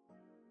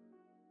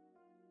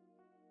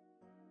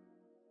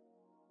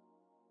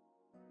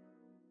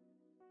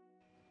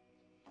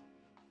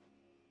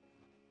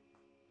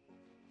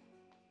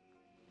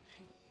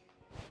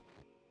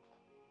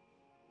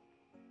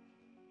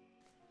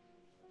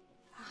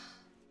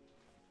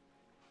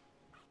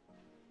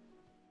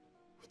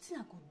 What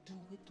I could do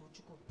with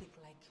Uche go take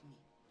like me?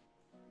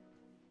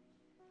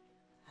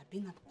 I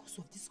been at because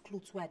of this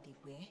clothes where they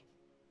wear.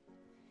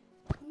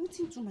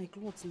 Nothing to my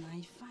clothes now,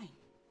 I fine.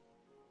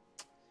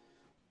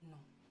 No.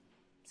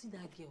 See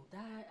that girl,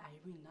 that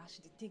Irene, now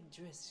she did take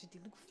dress, she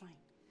did look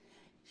fine.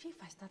 She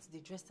if I start the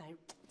dress, I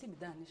take me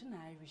down. She's not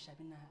Irish, I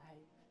mean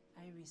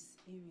Iris.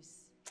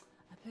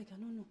 I beg, I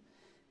don't know.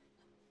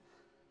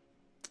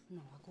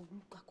 No, I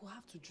go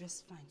have to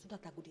dress fine so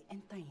that I go to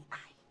enter in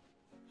eye.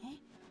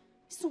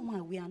 This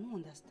one way I don't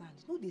understand.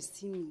 You know they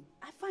see me.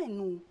 I fine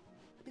no.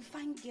 I be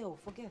fine girl,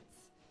 forget.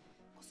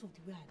 Because of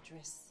the way I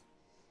dress.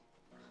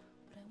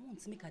 But I want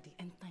to make her the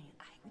enter in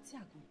eye. What's I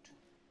go do?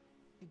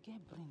 You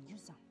get brain,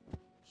 use them.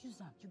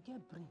 You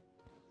get brain.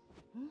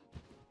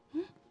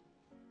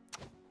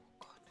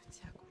 God, what's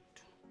I go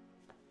do?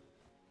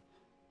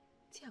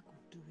 What's I go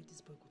do with this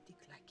boy go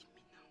take like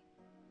me now?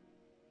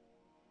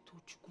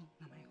 Tochukwu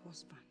na my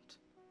husband.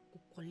 Go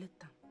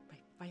collect him by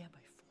fire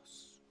by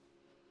force.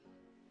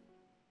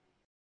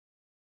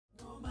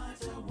 No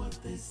matter what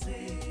they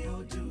say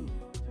or do,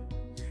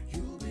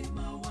 you'll be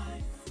my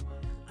wife.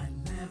 I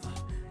never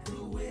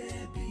will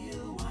be a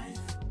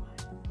wife.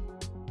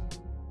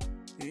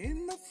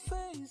 In the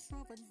face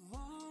of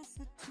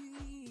adversity.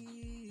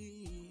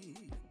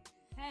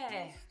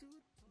 Hey,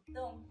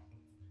 Tom,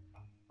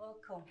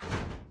 welcome.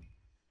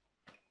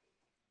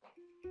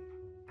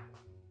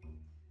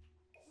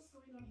 What's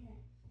going on here?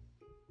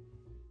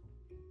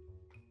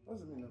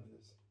 What's the meaning of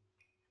this?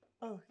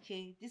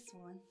 Okay, this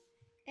one.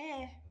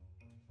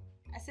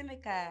 I say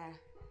make her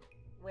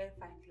wear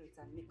fine clothes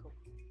and makeup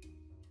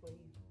for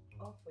you.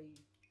 All for you.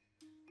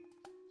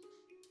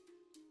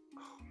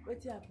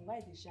 Wait till happen.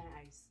 Why they shine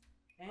eyes?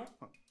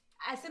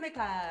 I say make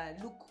her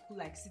look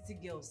like city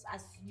girls.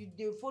 As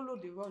they follow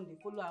the run, they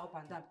follow her up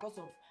and down because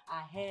of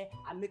her hair,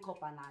 her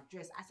makeup and her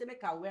dress. I say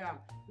make her wear them,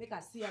 make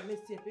her see her,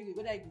 make her figure.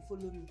 Whether you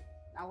follow me.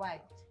 Now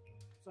why?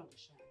 So they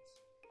shine eyes.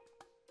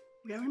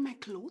 Wearing my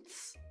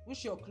clothes?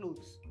 Which your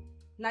clothes?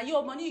 Now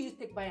your money you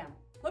take buy am.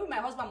 Maybe my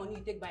husband money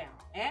you take buy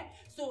am.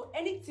 So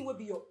anything will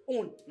be your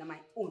own, na my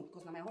own,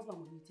 because na my husband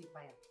money you take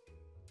buy am.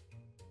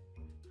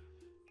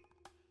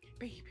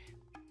 Babe,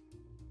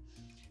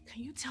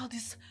 can you tell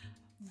this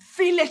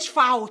village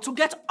fowl to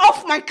get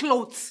off my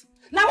clothes?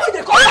 Now what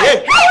they call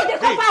fowl? How they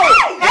call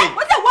fowl?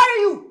 What they worry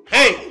you?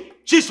 Hey,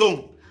 Chisom!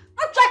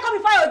 Don't try call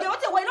me fowl again.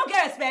 What they worry? Don't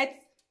get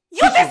respect.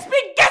 You just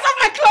speak, get off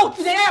my clothes!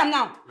 You dey am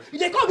now. You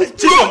dey call me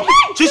Chisom!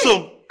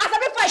 Chisom!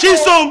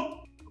 Chisom!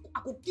 I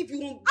could give you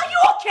one. Are you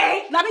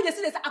okay? Now me they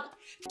see this.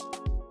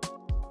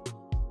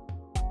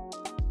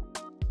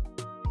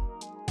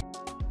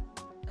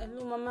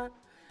 Hello, Mama.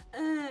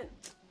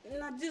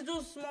 Na this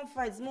just small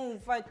fight, small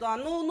fight.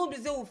 No be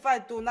say we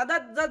fight. Now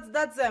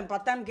that's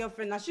part-time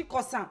girlfriend. Now she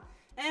cause am.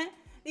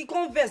 He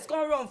come vex,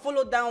 come run,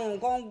 follow down,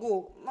 come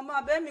go.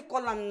 Mama, let me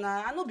call him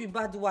now. I no be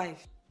bad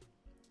wife.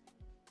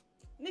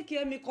 Make you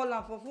hear me call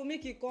him for food.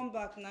 Make you come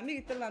back now. Make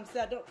you tell him say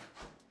I don't.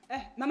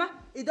 Mama,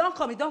 he don't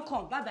come.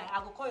 Bye bye.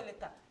 I go call you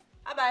later.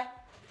 Bye bye.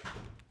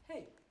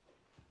 Hey,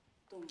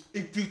 Tom.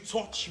 If you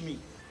touch me.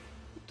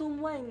 Tom,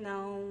 why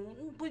now?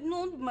 But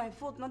not my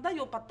fault. Now that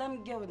your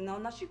part-time girl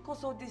now she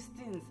cause all these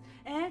things.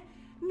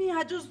 Me,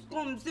 I just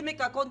come say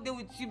make I come deal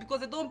with you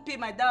because they don't pay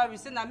my dowry.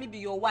 Say na me be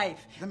your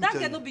wife. That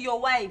girl no be your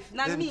wife.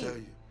 Na me. Let me tell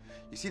you.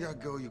 You see that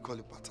girl you call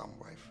a part-time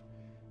wife?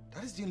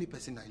 That is the only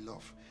person I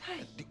love.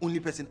 The only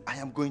person I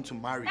am going to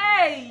marry.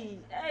 Hey,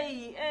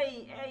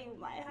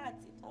 my heart,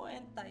 it don't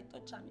enter, it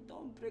touch me,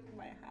 don't break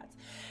my heart.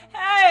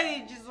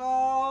 Hey,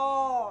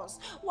 Jesus,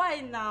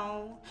 why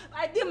now?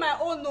 I did my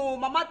own, no.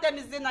 Mama tell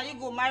me, say, now you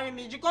go marry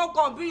me. You can't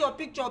come, bring your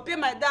picture, pay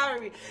my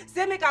dowry.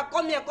 Say, make I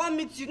come here, come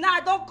meet you. Now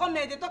I don't come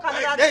here, they talk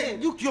another thing.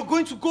 Hey, look, you're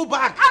going to go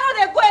back. I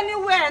know they go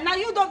anywhere. Now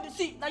you don't,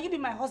 see, now you be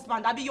my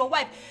husband, I be your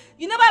wife.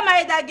 You never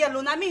married that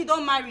girl, now me you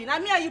don't marry. Now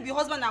me and you be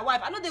husband and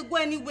wife. I know they go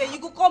anywhere, you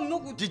go come, no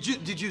good.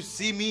 Did you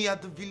see me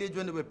at the village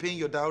when they were paying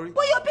your dowry?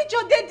 But your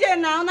picture dead there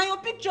now. Now your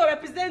picture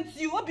represents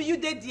you. What be you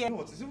dead there? You know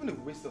what? It's even a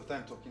waste of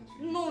time talking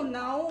to you. No,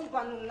 now,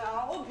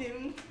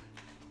 Obi.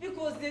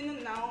 Because they know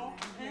now.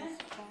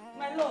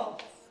 My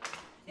love.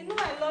 You know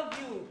I love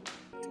you.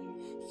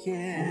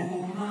 Yeah.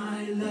 Oh,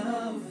 my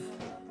love.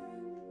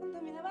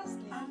 Don't me never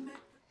sleep.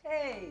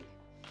 Hey.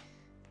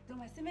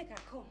 Don't I say make her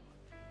come.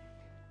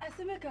 I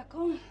say make her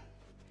come.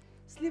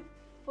 Sleep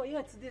for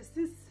you today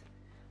since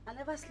I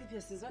never sleep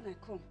here since when I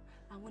come.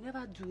 I will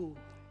never do.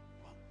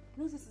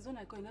 No, this is when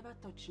I come, you never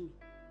touch me.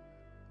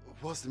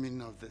 What's the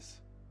meaning of this?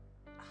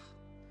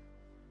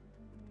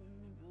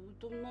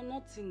 No,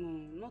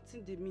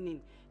 nothing the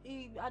meaning.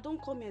 I don't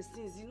come here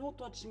since, you don't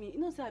touch me. You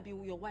know say I be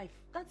your wife.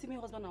 That's me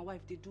husband and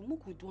wife, they do.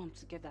 Mook we do them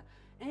together.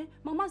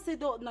 Mama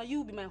said, oh, now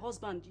you be my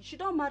husband. She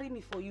don't marry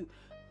me for you.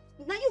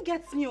 Now you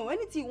get me,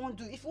 anything you want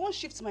to do. If you want to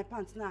shift my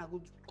pants now, I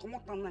go come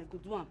out and I go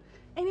do them.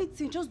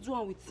 Anything, just do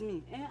them with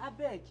me. I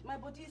beg. My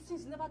body,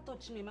 since you never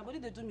touch me, my body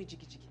they do me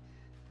jiggy jiggy.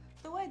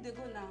 So where they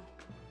go now?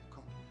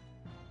 Come.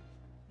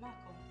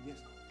 Marco. Yes,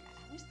 come.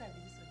 Which style is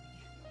this one?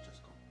 No,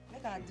 just come.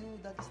 Make I do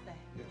that style.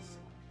 Yes.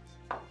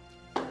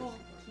 No.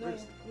 I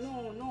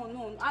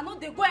know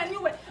they go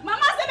anywhere.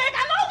 Mama say make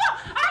I no go.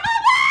 I no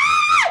go.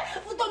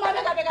 Uto my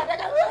bega.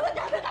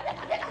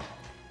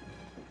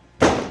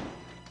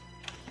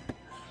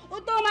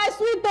 Uto my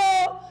sweet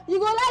you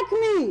go like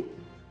me.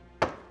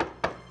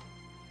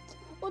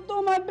 Uto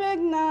my beg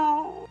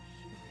now.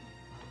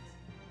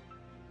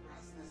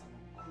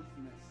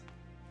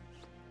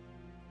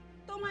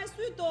 Uto my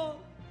sweet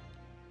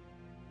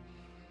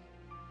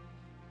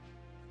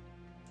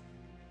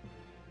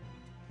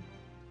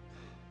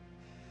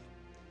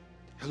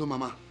Hello,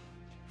 Mama.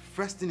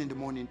 First thing in the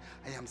morning,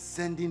 I am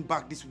sending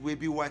back this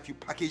baby wife you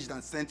packaged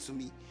and sent to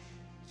me.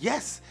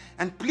 Yes,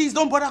 and please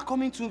don't bother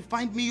coming to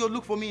find me or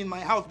look for me in my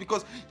house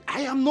because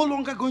I am no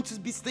longer going to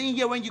be staying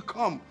here when you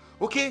come.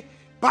 Okay?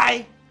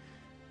 Bye.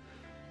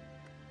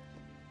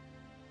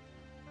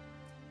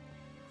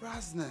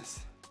 Rasness.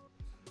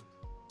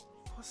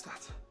 What's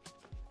that?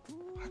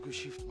 I go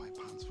shift my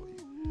pants for you.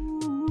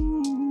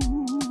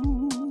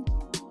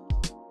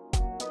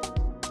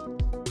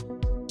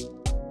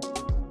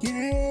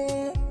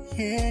 Yeah.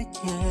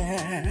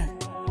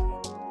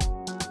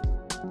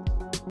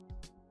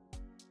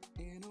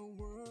 In a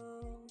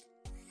world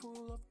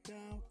full of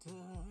doubters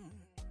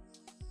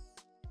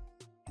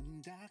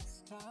and dark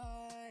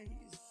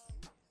skies,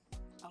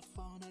 I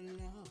found a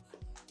love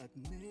that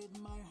made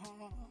my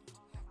heart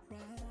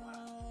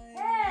rise.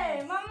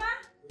 Hey, Mama.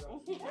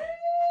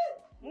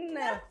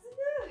 No.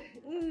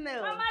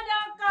 Mama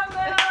don't come.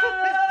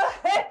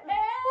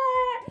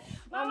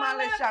 Mama,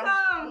 let's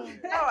welcome.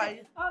 How are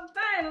you? I'm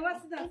fine. Mama,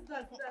 sit down.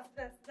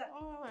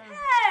 Oh,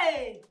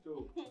 Hey.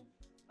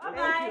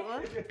 Bye-bye.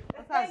 Thank you.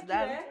 What's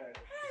that?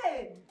 Hey,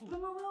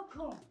 Mama,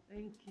 welcome.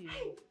 Thank you.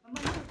 Mama,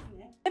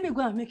 listen, let me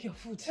go and make your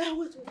food.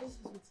 Wait.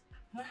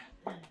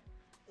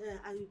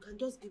 You can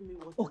just give me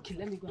water. Okay,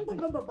 let me go and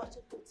make Remember,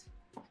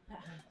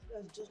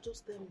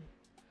 just tell me.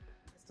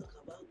 Let's talk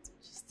about it.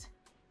 Just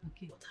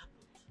Okay. what happened?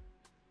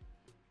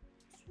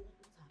 What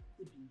have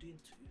they been doing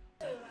to you?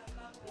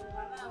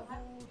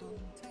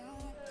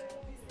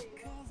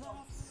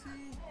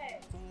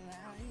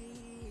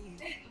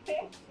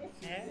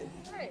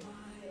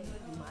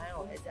 My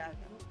own dad.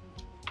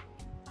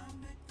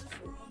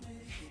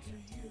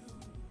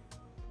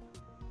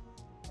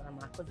 I'm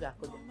a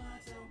good.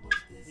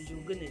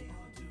 You're gonna.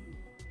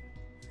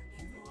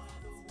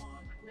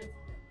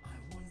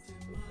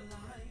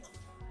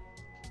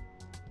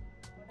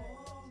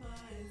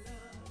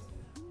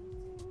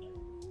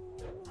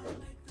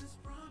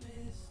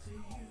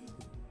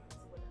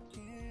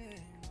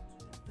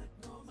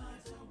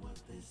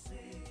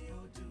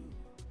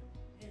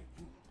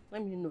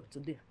 Let me know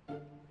today.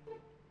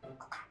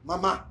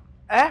 Mama.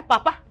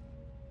 Papa?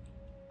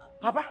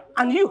 Papa?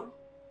 And you?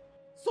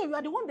 So you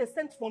are the one they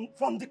sent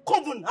from the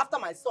coven after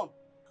my son,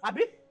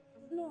 Abi?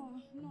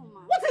 No, ma.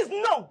 What is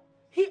no?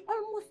 He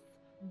almost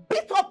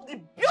beat up the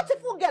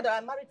beautiful girl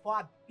that I married for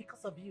her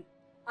because of you.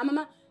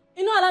 Mama,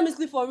 you know allow me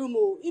sleep for room,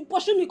 oh. He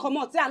pursue me come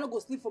out, say I no go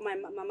sleep for my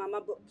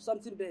mama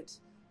something bed.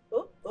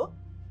 Oh?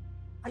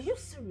 Are you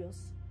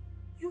serious?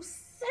 You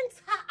sent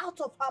her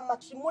out of her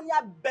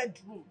matrimonial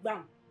bedroom.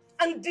 Bam.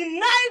 And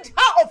denied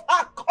her of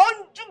her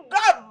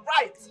conjugal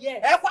rights.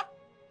 Yes. What?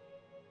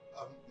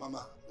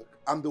 Mama, look,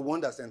 I'm the one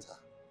that sent her.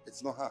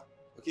 It's not her,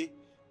 okay?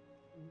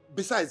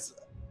 Besides,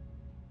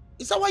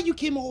 is that why you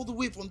came all the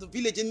way from the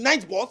village in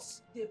night,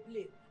 boss? They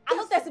play. I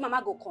no tell say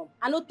mama go come.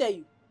 I no tell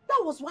you.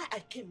 That was why I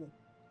came home.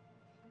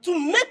 To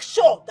make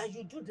sure that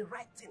you do the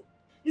right thing.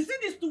 You see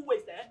these two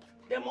ways,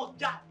 they must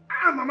die.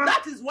 Mama.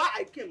 That is why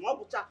I came.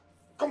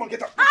 Come on,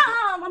 get up.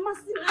 Mama,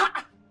 see me.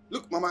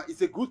 Look, Mama,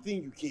 it's a good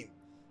thing you came.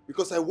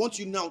 Because I want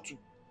you now to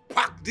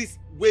pack this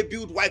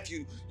way-built wife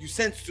you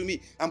sent to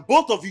me. And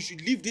both of you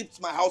should leave this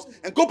my house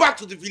and go back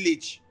to the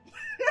village.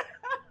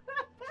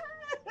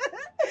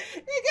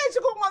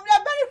 They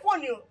are very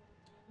funny.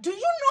 Do you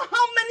know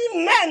how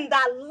many men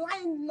that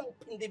line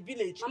up in the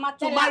village Mama,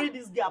 to marry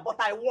this girl? But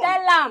I won.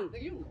 Tell him. Do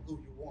you know? Oh,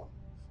 you won.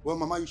 Well,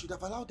 Mama, you should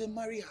have allowed them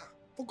marry her.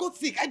 For God's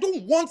sake, I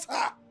don't want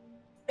her.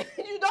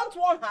 You don't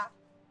want her.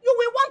 You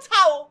will want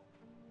her.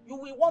 You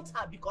will want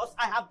her because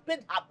I have paid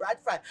her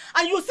bride price.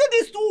 And you see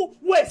these two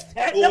wastes,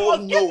 eh? Oh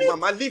no,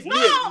 Mama, leave me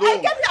alone. I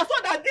came here so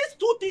that these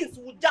two things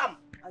will jam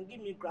and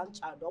give me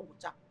grandchild.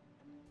 Obucha.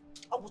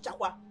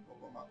 Obuchakwa.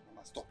 Mama,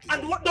 stop this.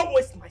 And don't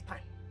waste my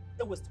time.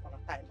 Don't waste my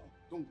time.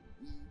 Don't.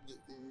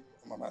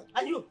 Mama.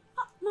 And you?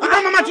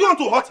 Mama, do you want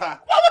to hurt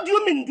her? What do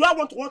you mean? Do I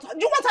want to hurt her?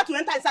 Do you want her to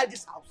enter inside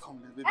this house? Come,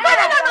 baby.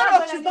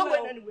 No. She's not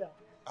going anywhere.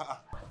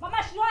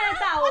 Mama, she won't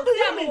enter. What do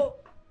you mean?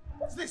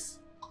 What's this?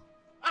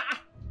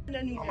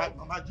 Anywhere.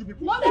 Mama, you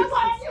people. No, they're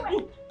going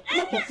anywhere.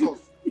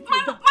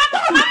 Mama,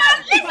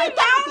 leave me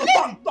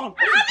down. Don't.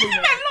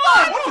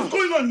 What is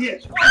going on here?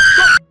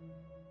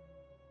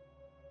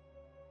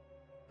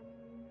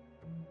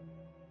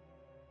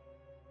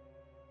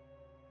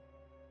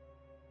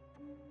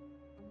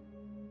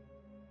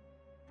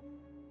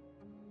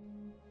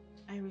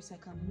 Iris, I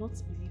cannot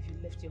believe you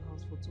left your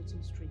house for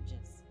total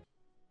strangers.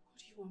 What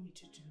do you want me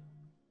to do?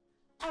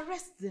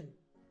 Arrest them.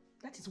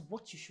 That is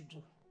what you should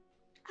do.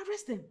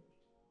 Arrest them.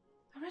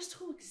 Arrest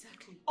who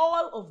exactly?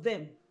 All of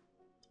them.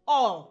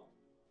 All.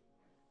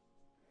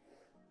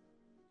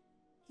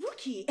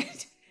 Rookie,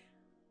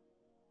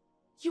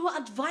 you are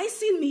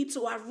advising me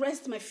to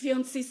arrest my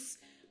fiancé's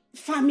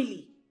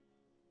family.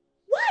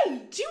 Why?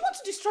 Do you want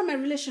to destroy my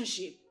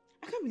relationship?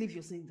 I can't believe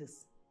you're saying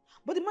this.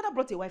 But the mother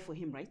brought a wife for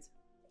him, right?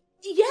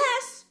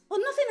 Yes, but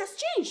nothing has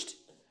changed.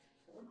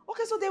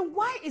 Okay, so then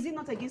why is it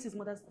not against his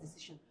mother's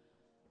decision?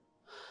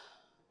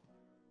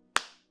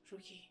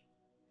 Rookie,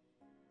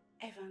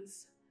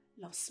 Evans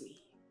loves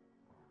me.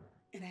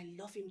 And I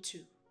love him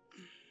too.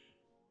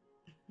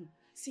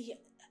 See,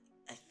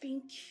 I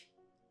think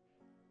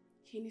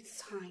he needs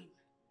time.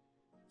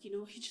 You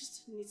know, he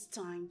just needs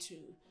time to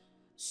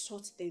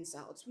sort things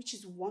out, which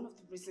is one of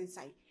the reasons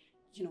I,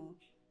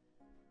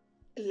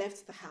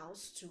 left the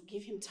house, to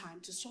give him time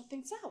to sort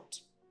things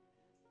out.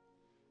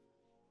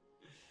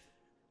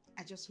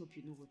 I just hope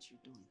you know what you're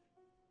doing.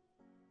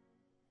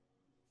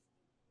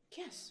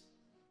 Yes,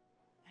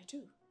 I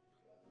do.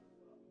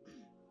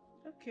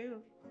 Okay.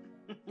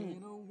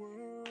 In a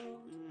world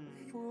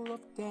full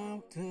of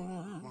doubt.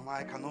 Mama,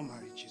 I cannot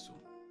marry Chisom.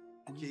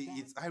 Okay,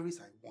 it's Iris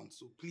I want,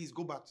 so please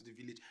go back to the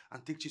village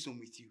and take Chisom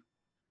with you.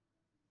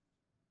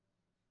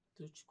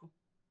 Tochukwu,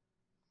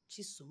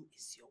 Chisom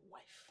is your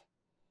wife.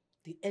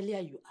 The earlier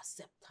you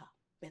accept her,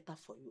 better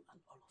for you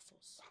and all of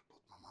us. But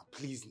Mama,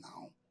 please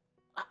now.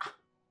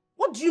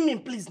 What do you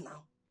mean, please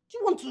now? Do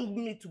you want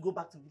me to go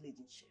back to village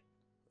in shape?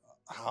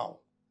 How?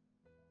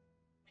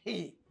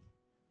 Hey,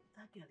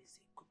 that girl is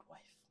a good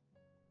wife.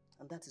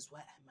 And that is why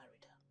I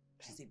married her.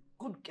 She's a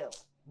good girl.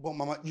 But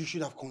Mama, you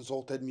should have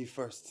consulted me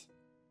first.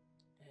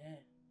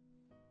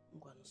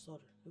 I'm sorry.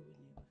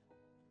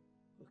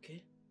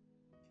 Okay?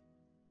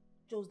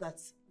 Just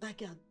that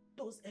girl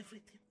does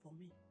everything for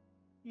me.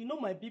 You know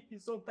my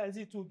BP sometimes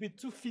it will be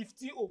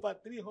 250 over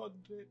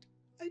 300.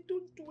 I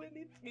don't do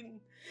anything.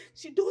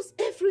 She does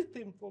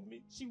everything for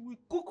me. She will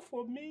cook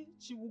for me.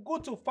 She will go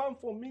to farm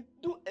for me.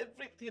 Do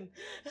everything.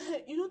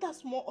 You know that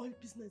small oil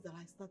business that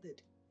I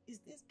started? Is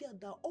this girl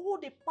that all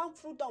the palm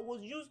fruit that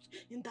was used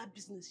in that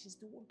business, she's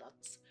the one that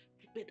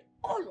prepared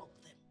all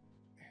of them.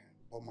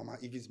 But Mama,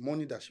 if it's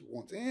money that she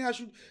wants,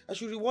 I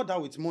should reward her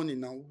with money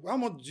now. How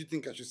much do you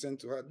think I should send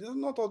to her?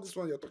 Not all this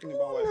one you're talking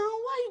about. Now, why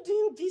are you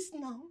doing this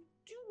now?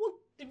 Do you want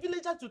the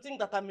villagers to think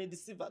that I'm a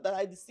deceiver, that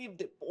I deceived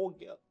the poor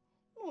girl?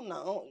 No,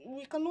 now,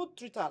 we cannot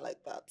treat her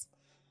like that.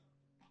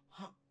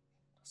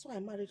 That's why I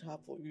married her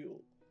for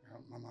you.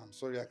 Mama, I'm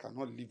sorry, I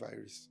cannot leave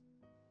Iris.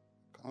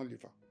 I cannot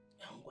leave her.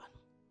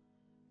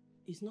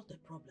 It's not a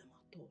problem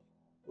at all.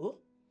 Oh,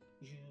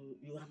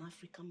 you're an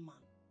African man.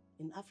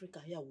 In Africa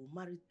here, we'll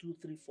marry 2,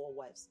 3, 4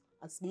 wives.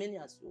 As many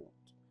as you want.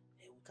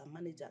 We can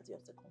manage as your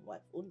second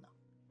wife. Oh, now.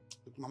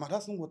 Look, Mama,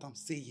 that's not what I'm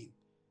saying.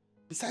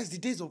 Besides, the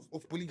days of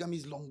polygamy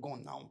is long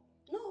gone now.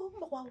 No,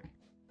 wow.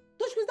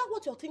 Is that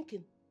what you're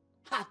thinking?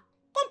 Come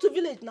to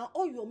village now.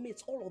 All your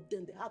mates, all of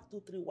them, they have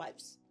 2, 3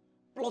 wives.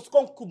 Plus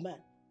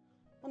concubine.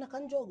 And I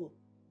can jogo.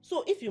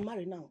 So if you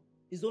marry now,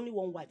 it's only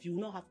one wife. You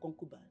will not have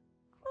concubine.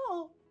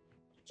 Oh.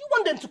 Do you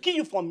want them to kill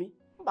you for me?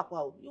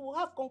 You will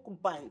have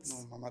concubines.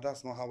 No, Mama,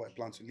 that's not how I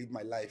plan to live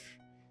my life.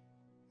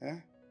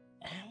 Eh?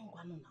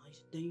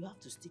 Then you have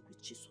to stick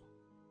with Chisom.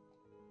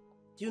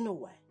 Do you know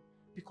why?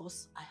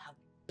 Because I have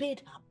paid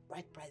her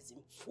bride price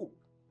in full.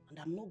 And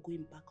I'm not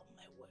going back on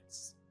my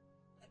words.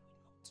 I will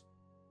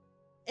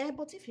not.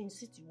 But if you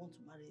insist you want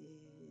to marry,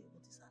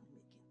 what is her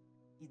name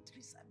again?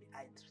 Idris.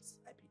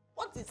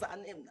 What is her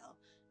name now?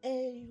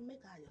 You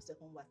make her your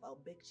second wife. I'll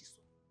beg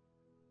Chisom.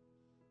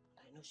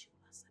 And I know she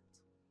will accept.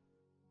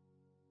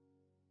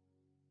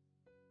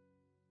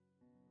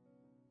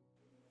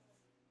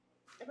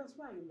 Evans,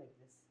 why are you like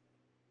this?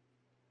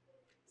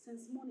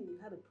 Since morning you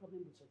had a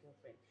problem with your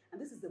girlfriend,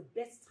 and this is the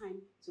best time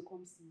to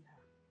come see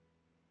her.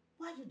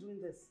 Why are you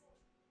doing this?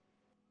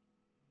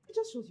 It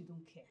just shows you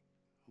don't care.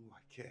 Oh,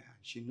 I care,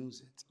 and she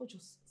knows it. Oh,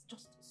 just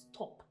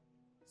stop.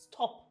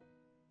 Stop.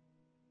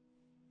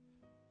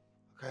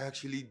 I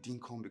actually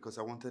didn't come because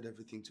I wanted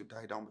everything to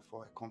die down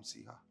before I come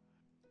see her.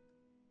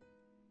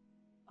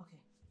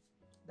 Okay,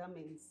 That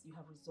means you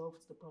have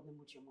resolved the problem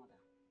with your mother.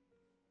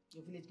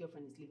 Your village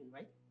girlfriend is leaving,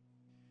 right?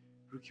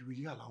 Ruki, will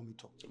you allow me to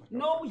talk to my No,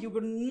 girlfriend? you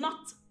will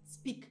not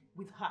speak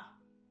with her.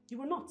 You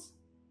will not.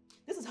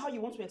 This is how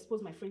you want to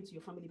expose my friend to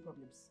your family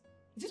problems.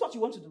 Is this what you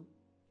want to do?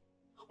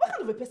 What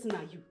kind of a person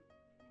are you?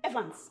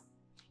 Evans,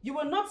 you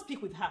will not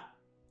speak with her.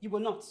 You will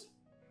not.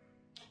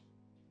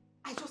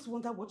 I just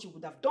wonder what you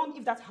would have done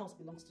if that house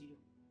belongs to you.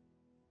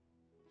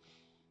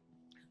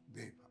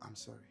 Babe, I'm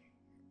sorry.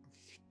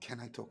 Can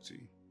I talk to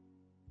you?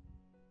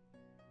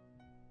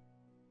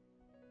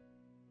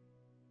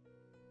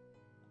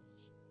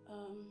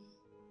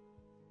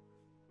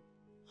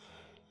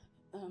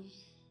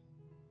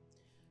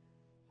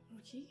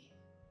 Ruki,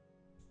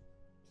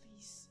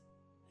 please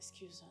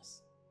excuse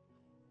us.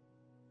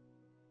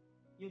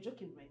 You're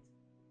joking, right?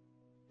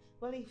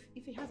 Well,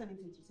 if he has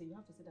anything to say, you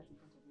have to say that in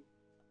front of me.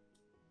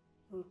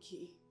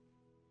 Ruki,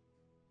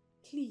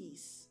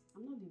 please.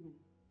 I'm not leaving.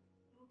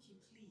 Ruki,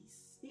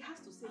 please. He has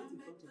to say it in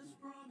front of me.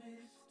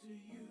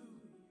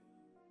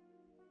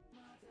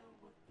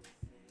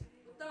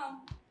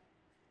 Tom.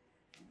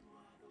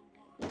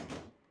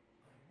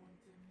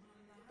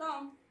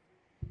 Tom.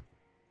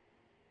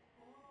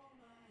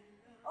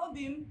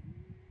 Obim.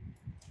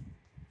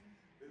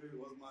 Baby, it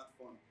was mad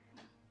fun.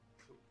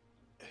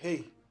 Hey,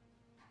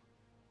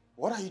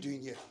 what are you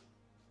doing here?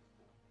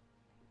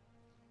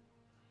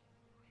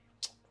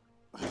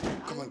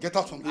 Come on, get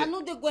out from here. I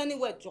know they go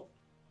anywhere, Joe.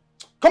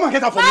 Come on,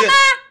 get out from here.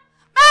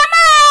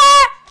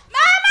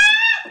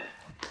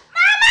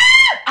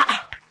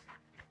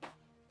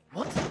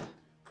 What?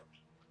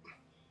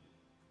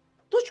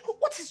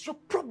 What is your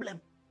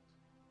problem?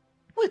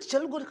 Wait,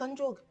 Chelugo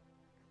Kanjog.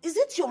 Is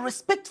it your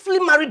respectfully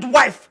married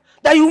wife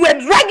that you were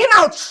dragging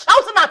out,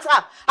 shouting at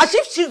her, as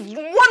if she's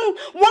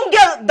one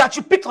girl that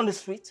you picked on the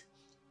street?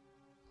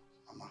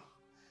 Mama,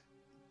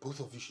 both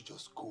of you should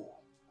just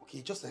go.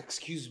 Okay, just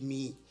excuse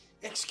me.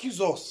 Excuse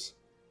us.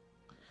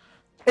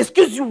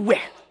 Excuse you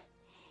where?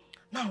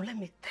 Now let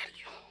me tell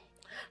you.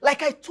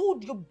 Like I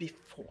told you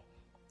before,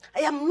 I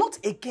am not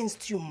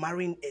against you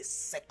marrying a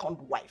second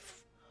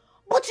wife.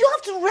 But you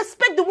have to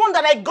respect the one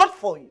that I got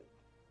for you.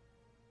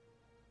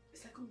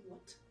 Second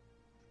what?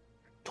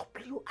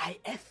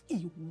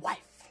 W-I-F-E,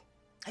 wife.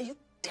 Are you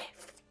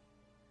deaf?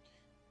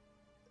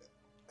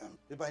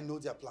 Babe, I know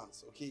their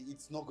plans, okay?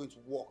 It's not going to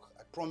work.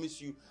 I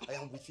promise you, I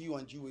am with you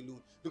and you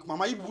alone. Look,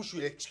 Mama, you people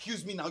should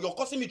excuse me now. You're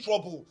causing me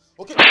trouble,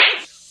 okay?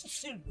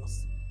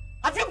 Serious?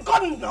 Have you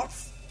gone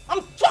nuts?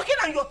 I'm talking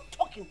and you're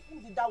talking.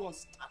 When did that one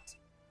start?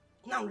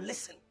 Now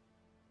listen.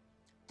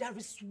 There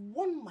is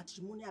one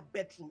matrimonial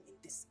bedroom in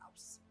this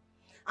house.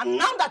 And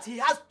now that he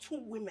has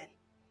 2 women,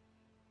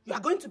 you are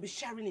going to be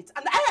sharing it.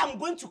 And I am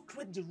going to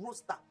create the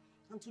roster.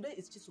 And today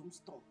is Chisom's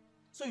turn.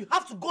 So you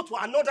have to go to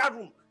another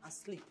room and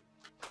sleep.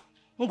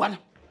 Ngwana.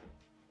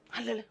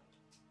 Halele.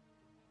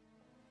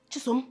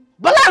 Chisom,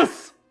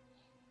 balance!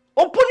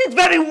 Open it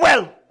very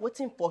well.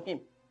 Waiting for him.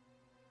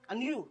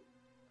 And you,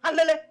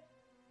 Halele,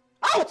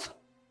 out!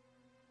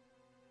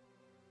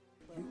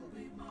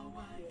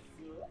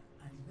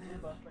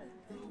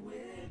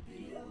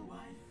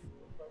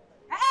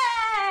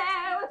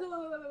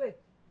 Wait.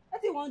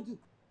 What do you want to do?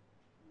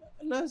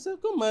 Now, so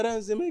come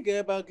around and make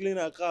her clean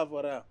a car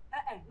for her.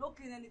 No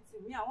clean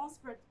anything. Me, I won't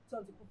spread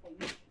something for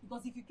you.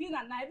 Because if you clean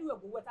at night, everywhere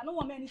go wet. I don't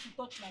want me to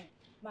touch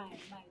my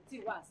tea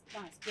was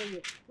dance.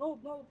 No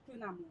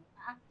clean am.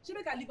 She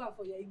make her leave am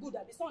for you. It good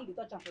that the sun dey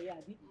touch am for you,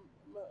 abi.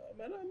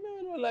 Man, I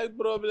don't like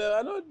problem.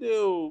 I don't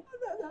do.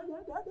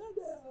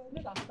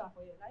 Make her put am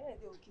for you. Now here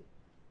dey okay.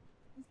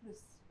 This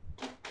place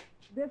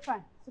dey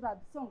fine so that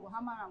the sun go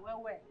hammer am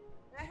well.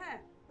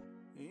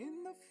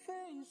 In the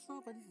face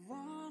of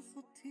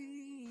adversity,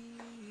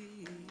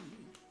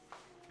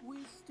 we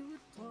stood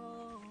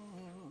tall,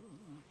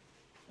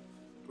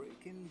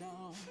 breaking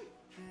down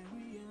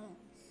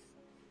barriers.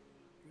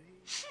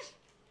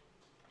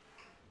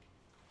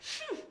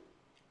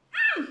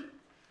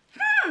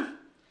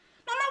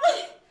 Mama,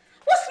 wait.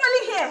 What's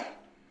smelling here?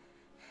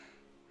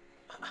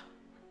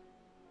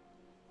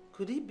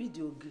 Could it be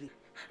the ogiri?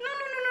 No,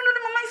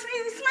 Mama.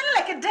 It's smelling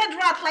like a dead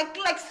rat,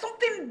 like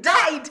something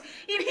died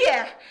in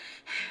here.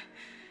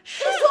 It's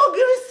the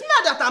ogiri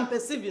smell that I'm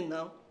perceiving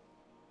now.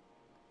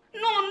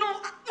 No,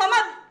 Mama.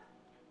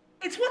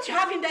 It's what you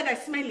have in there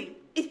that's smelling.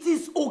 It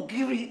is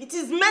ogiri. It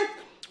is meant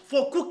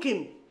for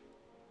cooking.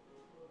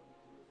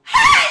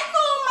 Hey,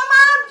 no, Mama.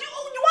 You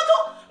want to?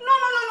 No,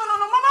 Mama.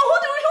 Who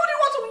do you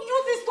want to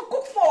use this to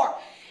cook for?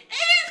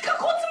 It can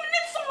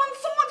contaminate someone's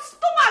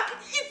stomach.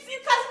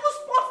 It has no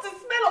spots and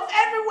smell of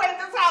everywhere in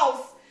this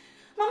house.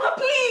 Mama,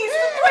 please,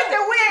 throw it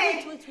away.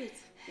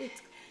 Wait.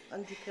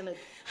 Auntie Kenneth.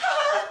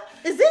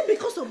 Is it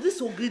because of this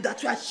ogiri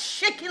that you are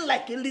shaking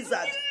like a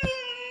lizard?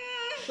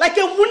 Like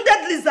a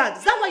wounded lizard?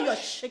 Is that why you are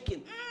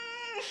shaking?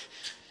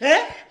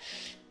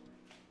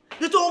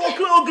 Little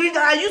ogiri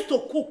that I used to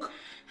cook.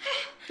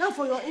 Now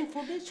for your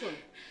information,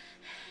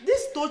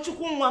 this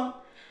Tochukwumwam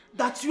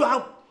that you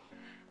are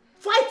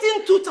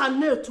fighting tooth and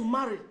nail to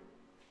marry,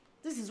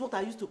 this is what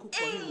I used to cook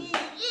for him.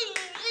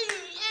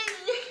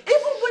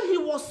 Even when he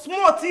was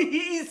smart,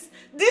 he is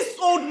This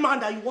old man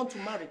that you want to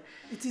marry,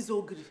 it is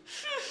Ogri.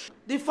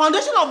 The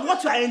foundation of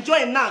what you are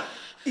enjoying now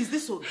is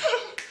this Ogri.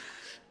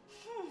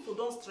 So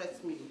don't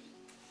stress me.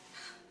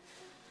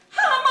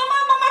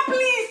 Mama,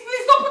 please,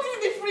 don't put it in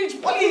the fridge,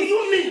 please. What do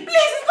you mean? Please,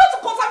 it's going to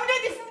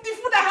contaminate the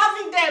food I have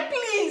in there,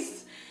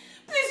 please.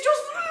 Please,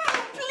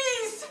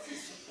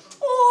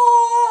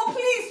 oh,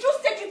 please,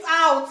 just take it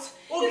out.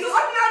 Okay,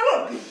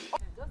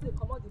 Just they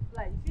come out the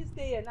fly. If you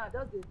stay here now,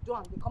 just they do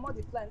am. They come out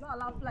the fly. No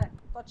allow fly.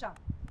 Touch am.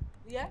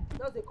 Yeah?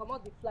 Just they come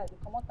out the fly. They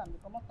come out them.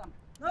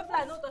 No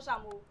fly, no touch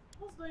am.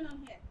 What's going on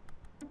here?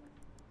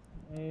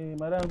 Hey,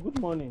 madam, good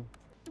morning.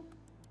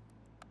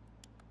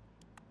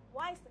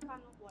 Why is the car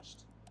not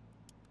washed?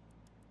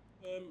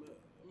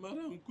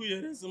 Madam,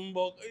 kuyere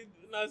simbok.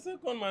 Na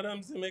second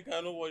madam say make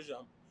I no wash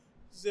am.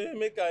 Say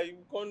make I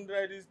come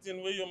dry this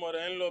thing where your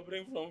mother-in-law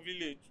bring from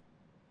village.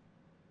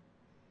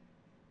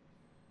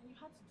 And you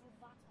had to do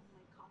that on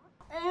my car?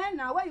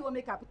 Now where you want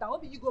make her put am?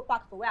 What be you go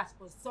park for where I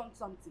supposed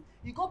something?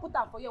 You go put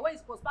am for here where you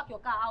supposed park your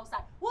car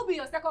outside. Who be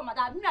your second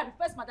madam? Me I be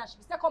first madam. She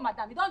be second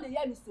madam. You don't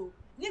hear me so.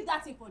 Leave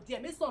that thing for there.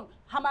 Make son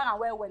hammer and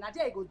well. Now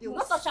there you go deal.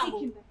 No touch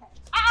am.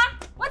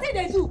 What did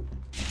they do?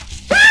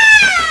 Hey!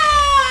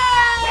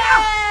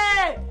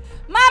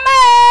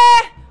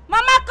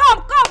 Mama,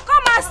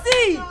 come and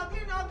see.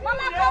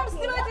 Mama, come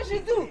see what she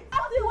do.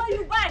 See what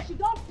you buy. She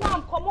don't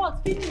plan, come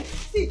out, finish.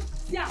 See,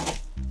 yeah.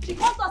 She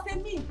comes to say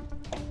me.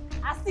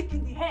 I sick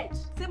in the head.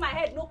 Say my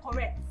head no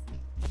correct.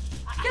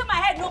 Say my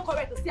head no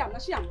correct to see am. Now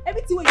she am.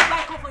 Everything when you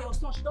buy come for your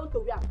son, she don't to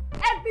wear.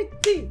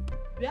 Everything.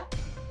 Yeah.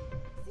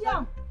 See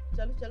am.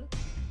 Chalu.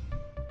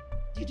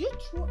 Did you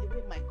throw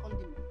away my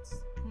condiments?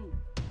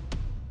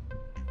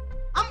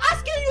 I'm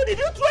asking you, did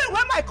you throw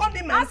away my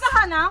condiments? Answer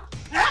her now.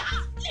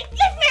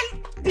 Leave me.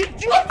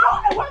 Did you throw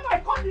away my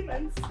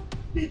condiments?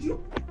 Did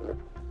you?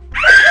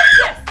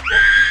 Yes. Did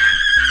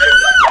you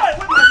throw away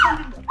my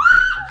condiments?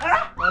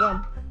 Madam.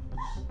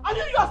 And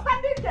you are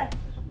standing there.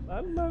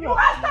 Madam. You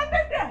are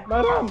standing there.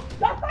 Madam.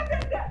 You are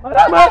standing there.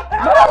 Madam,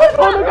 what's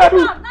wrong with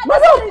you?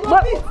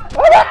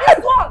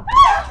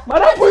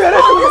 Madam,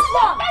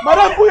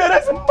 kuyere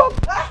simbok.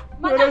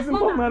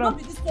 Madam, not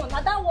be this one.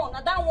 Now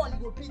that one you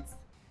go beat.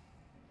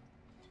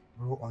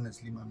 Bro,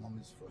 honestly, my mom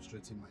is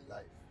frustrating my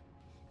life.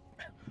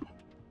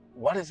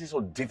 What is it so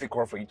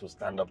difficult for you to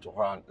stand up to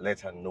her and let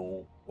her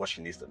know what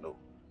she needs to know?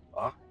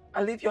 Huh?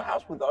 And leave your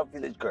house with our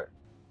village girl.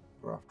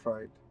 Bro, I've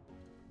tried.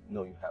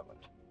 No, you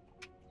haven't.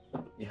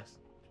 Yes,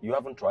 you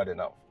haven't tried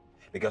enough.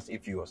 Because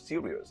if you are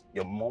serious,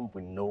 your mom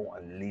will know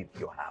and leave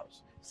your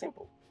house.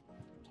 Simple.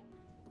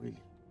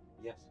 Really?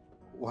 Yes.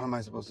 What am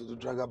I supposed to do?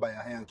 Drag her by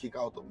her hair and kick her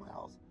out of my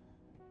house?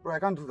 Bro, I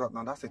can't do that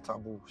now. That's a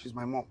taboo. She's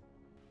my mom.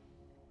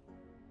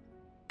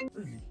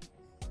 Really?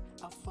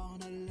 I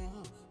found a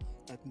love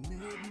that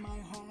made my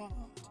heart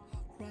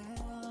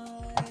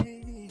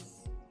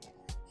rise.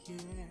 Yeah.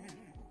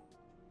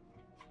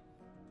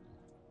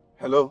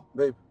 Hello,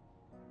 babe.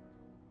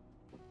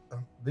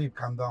 Babe,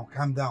 calm down.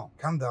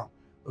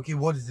 Okay,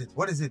 what is it?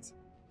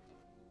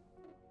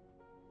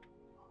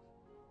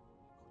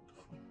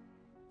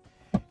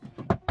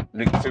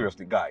 Look,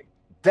 seriously, guy.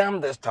 Damn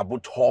this taboo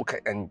talk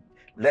and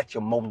let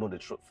your mom know the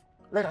truth.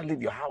 Let her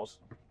leave your house.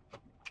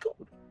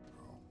 Good.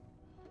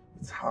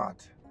 It's hard.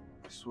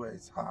 I swear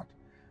it's hard.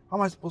 How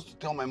am I supposed to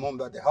tell my mom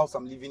that the house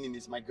I'm living in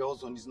is my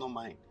girl's own, it's not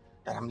mine?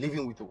 That I'm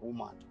living with a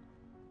woman?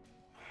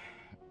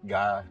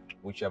 Guy,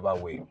 whichever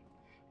way.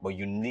 But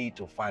you need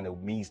to find a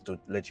means to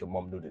let your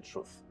mom know the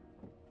truth.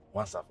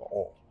 Once and for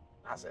all.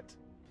 That's it.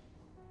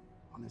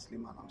 Honestly,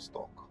 man, I'm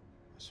stuck. I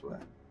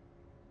swear.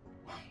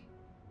 But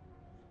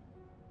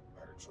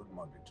the truth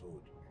must be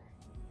told.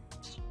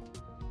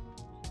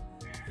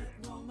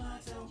 No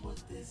matter what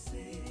they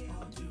say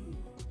or do,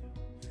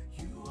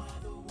 you are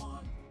the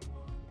one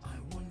I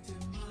want in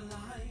my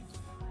life.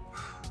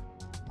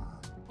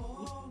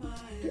 Oh,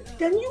 my love.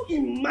 Can you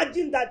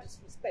imagine that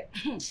disrespect?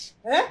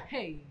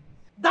 Hey.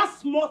 That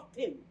small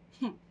thing.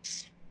 I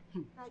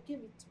gave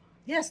it to her.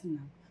 Yes,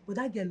 now. But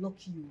that girl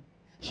lucky you.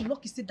 She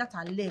lucky say that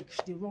her leg,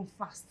 they run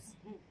fast.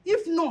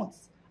 If not,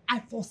 I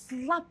for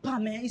slap her,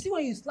 man. You see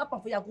when you slap her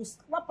for you, I go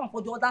slap her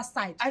for the other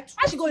side. How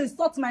she go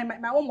insult my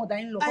own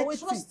mother-in-law? I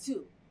trust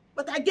you.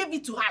 But I gave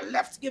it to her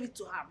left, gave it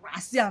to her right. I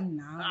see him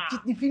now.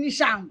 The finish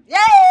him. Yeah!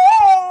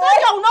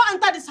 That girl will not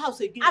enter this house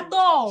again. At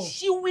all.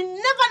 She will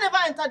never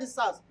enter this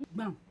house.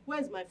 Bam.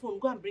 Where's my phone?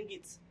 Go and bring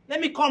it. Let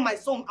me call my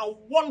son and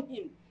warn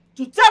him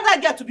to tell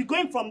that girl to be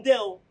going from there.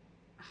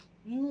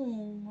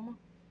 No, Mama.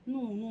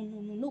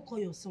 No call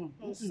your son.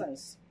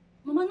 Nonsense.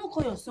 Mama, no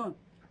call your son.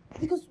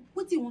 Because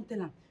what do you want to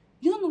tell him?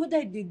 You don't know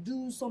whether they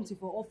do something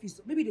for office.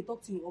 Maybe they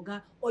talk to your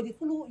oga or they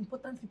follow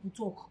important people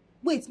talk.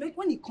 Wait,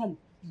 when he come,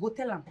 you go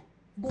tell him.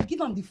 Go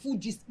give him the full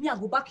gist. Me, I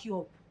go back you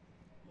up.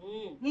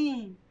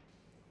 Hey,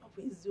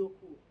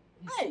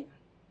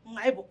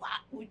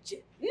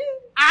 Uche.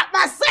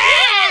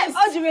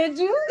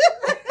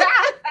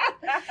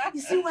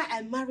 You see why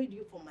I married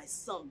you for my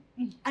son?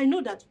 I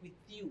know that with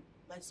you,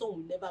 my son will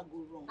never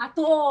go wrong. At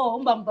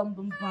all.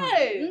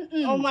 Hey,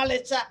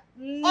 Omalecha.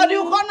 Or do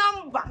you call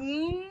number?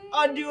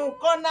 Or do you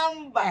call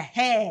number?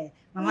 Hey,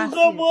 Mama.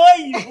 Go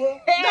boy,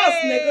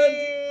 just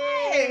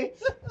Hey.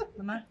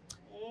 Mama.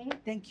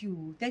 Thank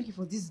you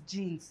for these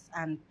jeans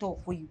and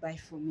top what you buy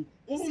for me.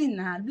 See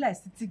now, I be like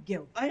city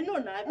girl. I know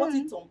now. I bought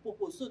it on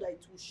purpose so that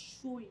it will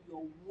show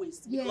your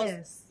waist. Yes.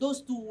 Because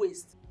those two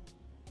waists.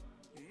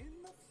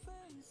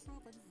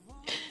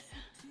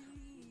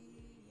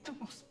 The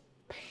most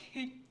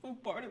painful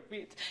part of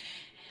it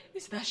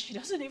is that she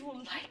doesn't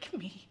even like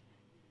me.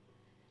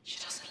 She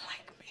doesn't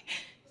like me.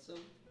 So,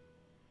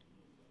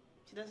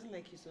 she doesn't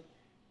like you, so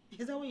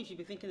is that what you should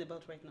be thinking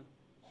about right now?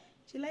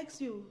 She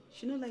likes you.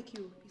 She don't like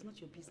you. It's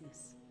not your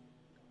business.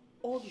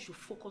 All you should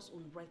focus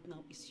on right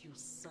now is your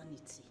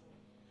sanity.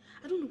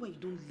 I don't know why you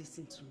don't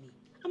listen to me.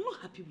 I'm not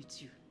happy with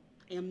you.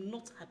 I am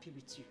not happy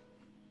with you.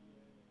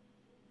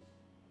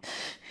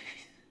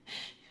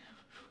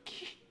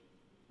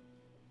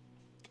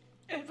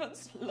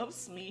 Evans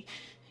loves me.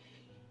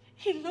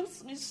 He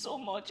loves me so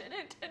much,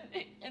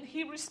 and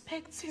he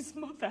respects his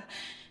mother.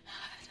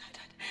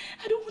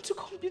 I don't want to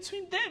come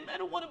between them. I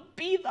don't want to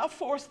be that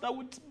force that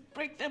would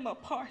break them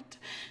apart.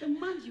 The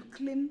man you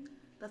claim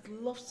that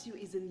loves you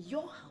is in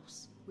your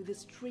house with a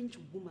strange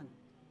woman,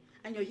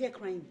 and you're here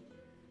crying.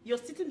 You're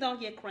sitting down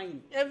here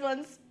crying.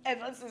 Evans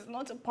is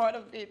not a part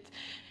of it.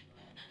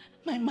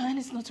 My man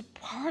is not a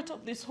part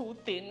of this whole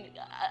thing.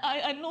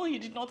 I know he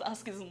did not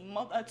ask his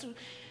mother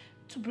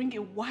to bring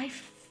a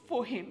wife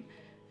for him.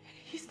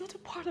 He's not a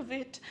part of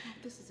it. Now,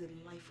 this is a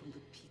lie from the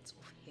pit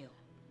of hell.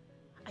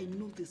 I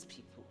know these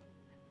people.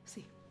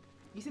 See,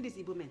 you see these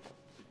Igbo men?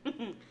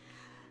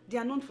 They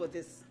are known for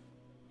this.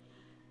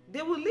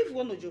 They will leave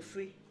one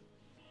Ojofri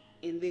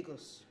in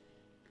Lagos.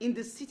 In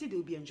the city, they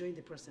will be enjoying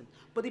the person.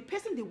 But the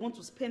person they want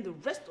to spend the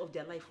rest of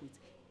their life with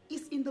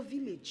is in the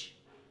village.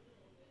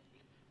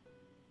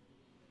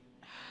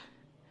 Are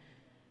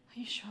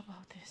you sure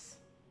about this?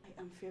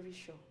 I am very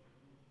sure.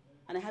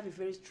 And I have a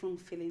very strong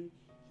feeling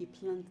he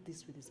planned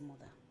this with his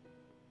mother.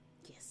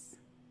 Yes.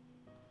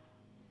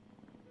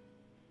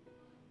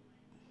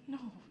 No.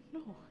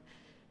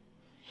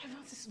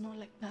 Evans is not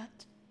like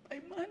that. My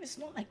man is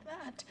not like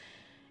that.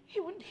 He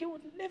would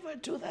never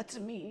do that to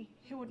me.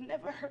 He would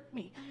never hurt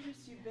me.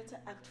 Maurice, you better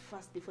act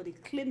fast before they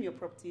claim your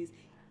properties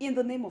in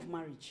the name of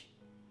marriage.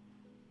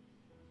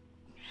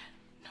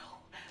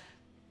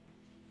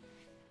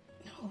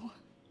 No.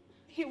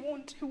 He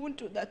won't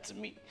do that to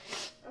me.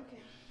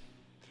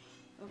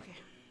 Okay.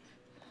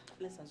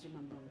 Let's assume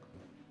I'm wrong.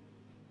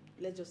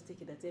 Let's just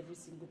take it that every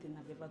single thing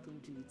I've ever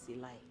told you it's a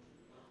lie.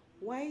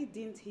 Why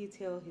didn't he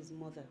tell his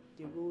mother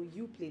the role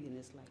you played in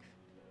his life?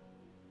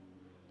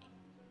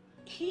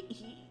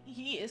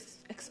 He has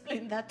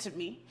explained that to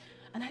me,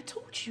 and I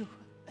told you.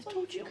 I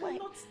told you why. You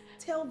cannot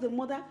tell the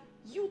mother.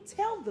 You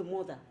tell the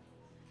mother.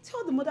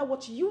 Tell the mother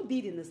what you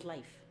did in his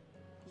life.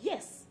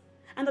 Yes.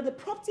 And that the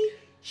property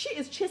she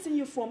is chasing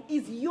you from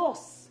is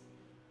yours.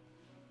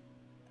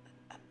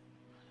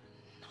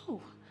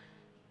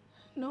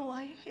 No,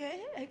 I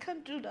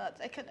can't do that.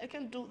 I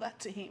can't do that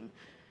to him.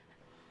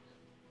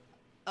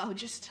 I'll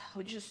just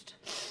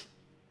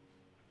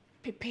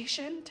be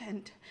patient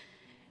and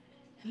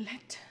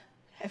let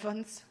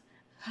Evans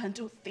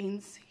handle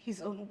things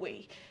his own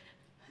way.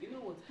 You know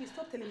what? Please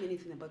stop telling me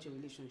anything about your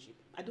relationship.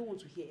 I don't want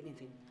to hear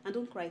anything. And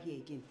don't cry here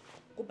again.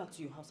 Go back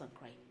to your house and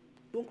cry.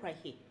 Don't cry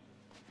here.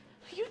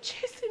 Are you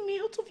chasing me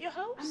out of your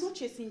house? I'm not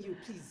chasing you,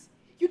 please.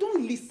 You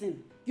don't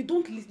listen. You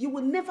don't listen. You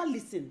will never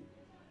listen.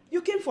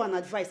 You came for an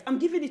advice. I'm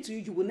giving it to you.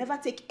 You will never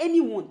take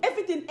anyone.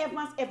 Everything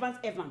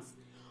Evans.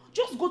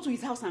 Just go to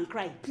his house and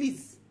cry,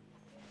 please.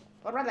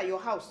 Or rather, your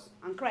house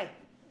and cry.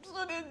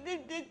 So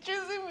they're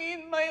chasing me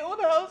in my own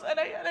house, and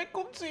I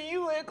come to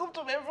you, I come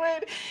to my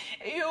friend,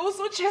 and you're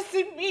also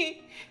chasing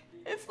me.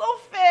 It's not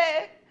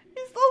fair.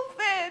 It's not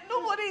fair.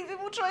 Nobody is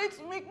even trying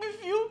to make me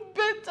feel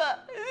better.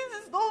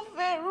 This is not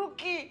fair,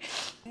 Rookie.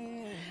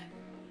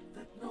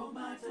 That no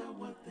matter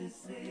what they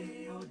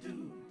say or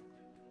do,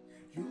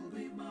 you'll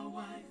be my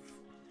wife.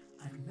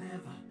 I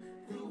never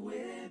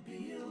will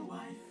be a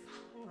wife.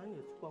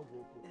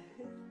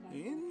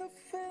 In the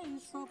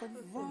face of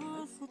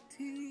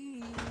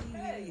adversity,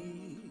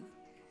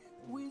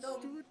 we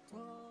stood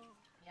tall.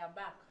 You're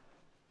back.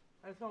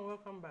 I said,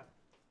 welcome back.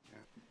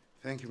 Yeah.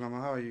 Thank you, Mama.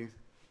 How are you?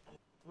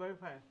 Very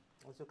fine.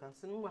 As you can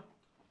see,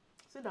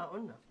 sit down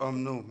on now.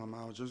 No, Mama.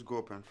 I'll just go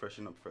up and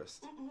freshen up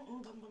first.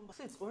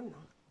 Sit on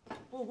now.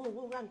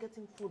 Go and get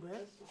him food,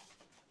 right?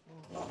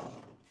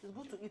 It's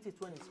good to eat it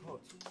when it's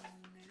hot.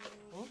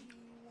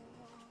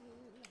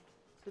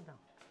 Sit down.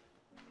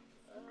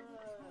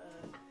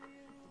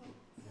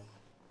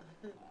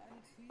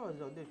 How was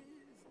your day?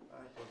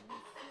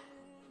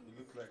 You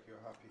look like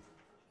you're happy.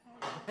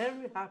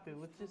 Very happy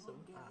with you, sir.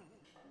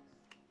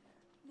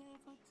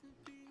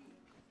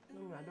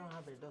 No, I don't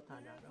have a daughter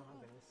and I don't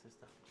have any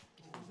sister.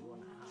 This is the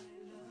one I have.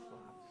 I'm so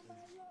happy.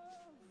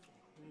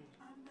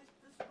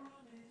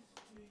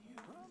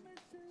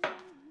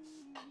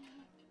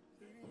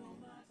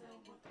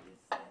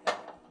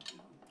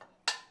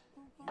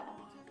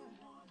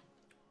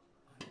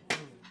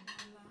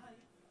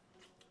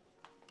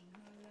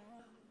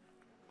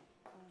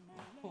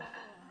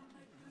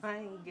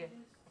 Fine girl.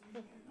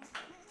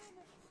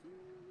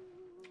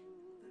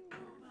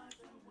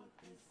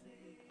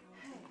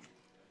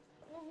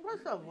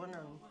 What's up, one?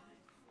 Come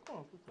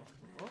on, put it.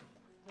 Oh.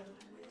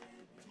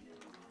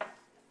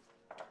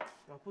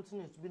 You're putting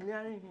it to be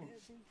nearing him.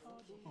 That's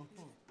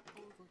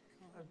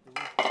the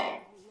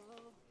way.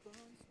 Love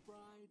burns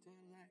brighter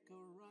like a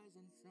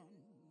rising sun.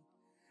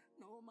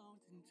 No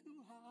mountain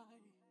too high,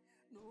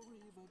 no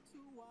river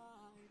too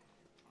wide.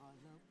 Our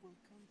love will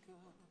conquer.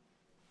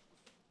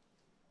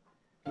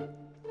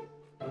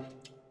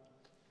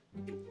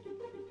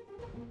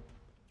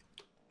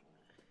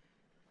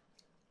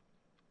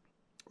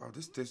 Wow,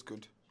 this tastes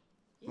good.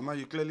 Yeah. Mama,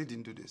 you clearly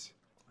didn't do this.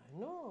 I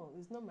know.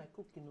 It's not my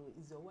cooking.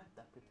 It's your wife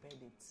that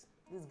prepared it.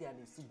 This girl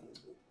is so good.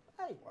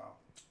 Hey. Wow.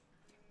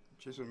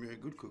 Jason, you're a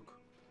good cook.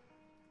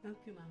 Thank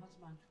you, my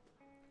husband.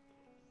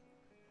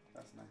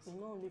 That's nice. It's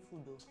not only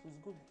food, though. It's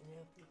good in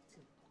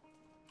everything.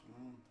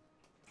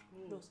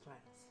 Those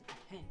tries.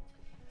 Hey,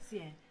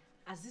 see,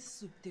 as this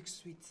soup takes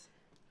sweet,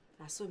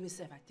 I saw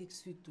myself, I take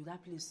sweet to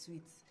that place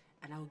sweet,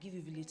 and I will give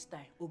you village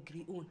style,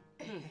 ogri own.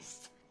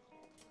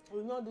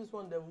 You know this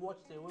one, they've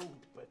watched away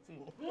with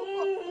perfume.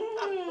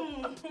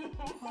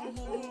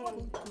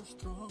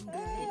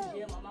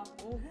 Yeah, Mama.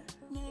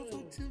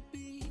 Never to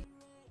be.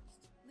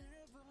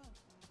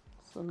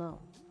 So now.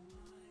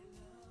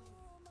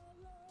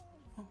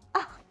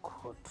 Ah,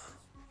 God.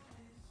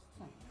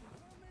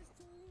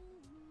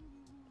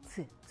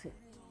 See.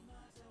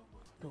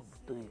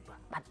 Don't do it,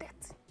 but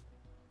that.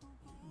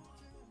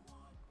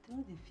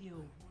 Don't you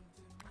feel?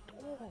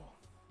 Oh.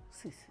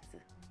 See.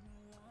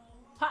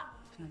 Ha!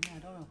 Finally, I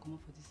don't want to come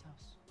up for this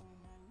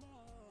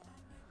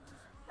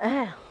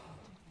house.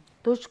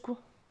 Tochku,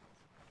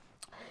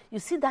 you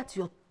see that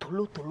your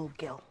tolo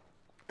girl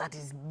that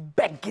is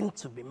begging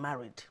to be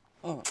married?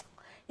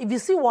 If you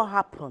see what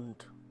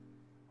happened,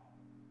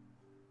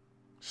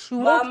 she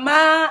won't...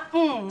 Mama!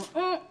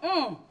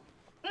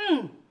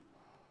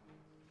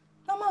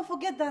 Mama,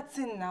 forget that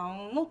thing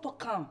now. No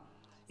talk am.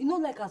 You know,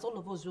 like as all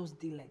of us just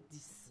did like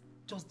this,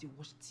 just they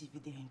watch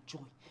TV, they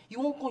enjoy. You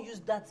won't go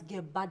use that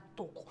girl bad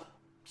talk,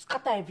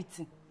 scatter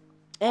everything.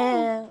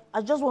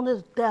 I just wanted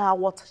to tell her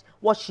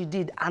what she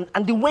did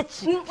and the way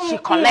she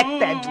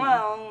collected.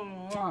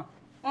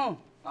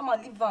 Mama,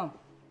 leave am.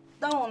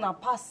 That one na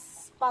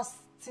past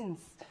things.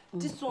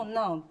 This one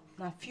now,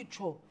 na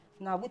future.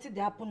 Now, what did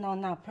happen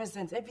now,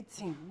 present,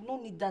 everything. We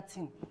don't need that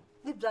thing.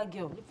 Leave that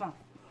girl, leave am.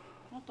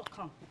 No talk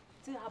am.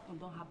 Till happen,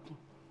 don't happen.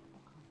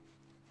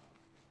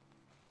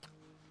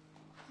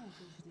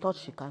 Thought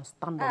she can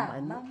stand on my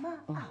neck.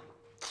 Mama.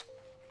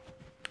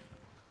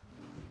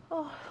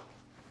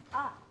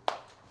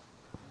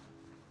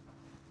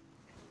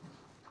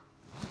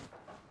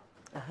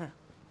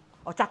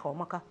 Ochaka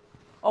Omaka.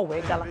 Oh,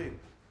 wait, Gala.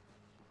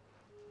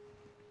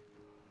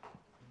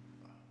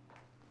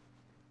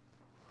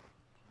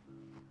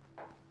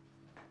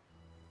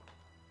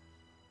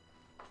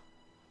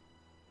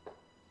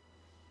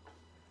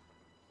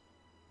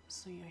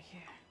 So you're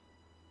here.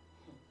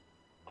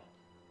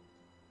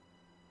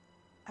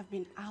 I've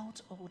been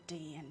out all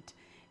day and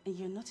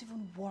you're not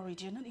even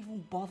worried. You're not even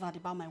bothered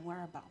about my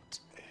whereabouts.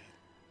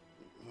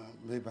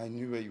 Babe, I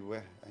knew where you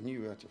were. I knew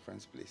you were at your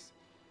friend's place.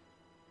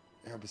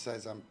 Yeah,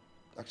 besides, I'm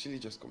actually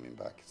just coming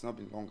back. It's not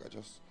been long. I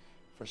just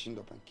freshened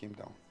up and came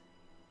down.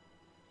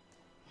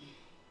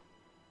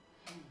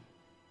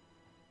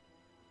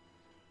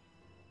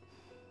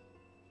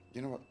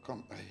 You know what?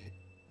 Come,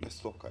 let's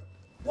talk.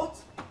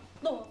 What?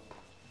 No.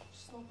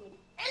 She's not going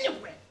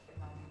anywhere.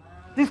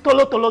 Mama. This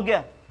tolo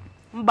girl.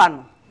 Mbano.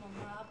 Mama,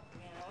 Mama,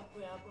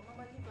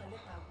 leave her, let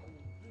her go.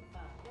 Leave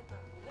her,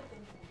 let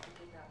them go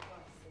together.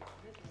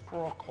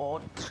 Oh,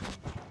 God.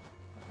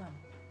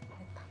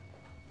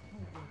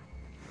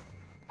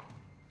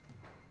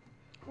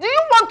 Do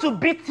you want to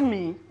beat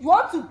me? You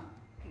want to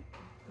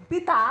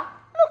beat her?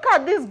 Look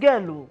at this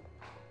girl.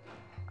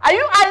 Are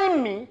you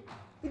eyeing me?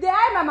 They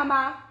eye my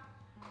mama.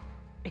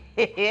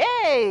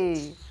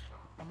 Hey.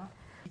 Mama,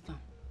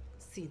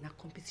 see, now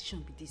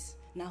competition be this.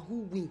 Now who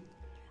win?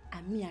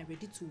 And me, I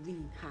ready to win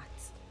in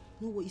heart.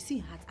 No, what you see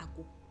in heart, I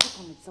go put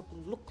on example,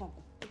 look on,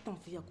 put on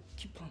for you, I go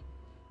keep on.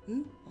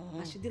 And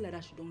she did like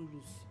that, she don't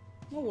lose.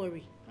 No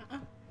worry.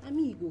 I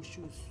mean, you go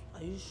shoes.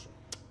 Are you sure?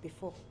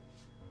 Before.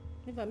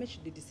 If I make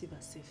sure they deceive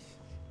herself,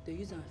 they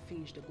use her and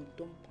finish, they go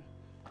dump her.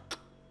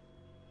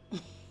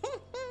 This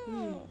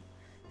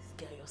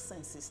girl, your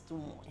sense is too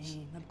much.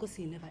 Now because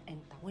he never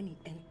enter. When he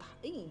enter,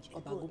 He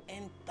go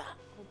enter.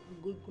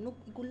 He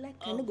go like,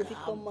 I no go fit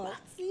come out.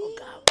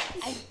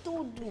 I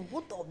told you,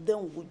 both of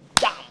them go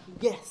down.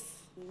 Yes.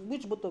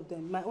 Which both of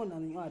them? My own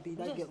and your Abi,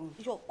 that girl own.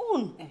 Your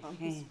own. And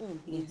his own.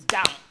 He's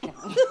down. Babe,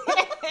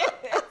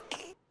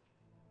 please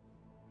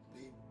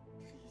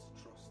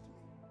trust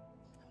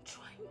me. I'm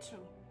trying to.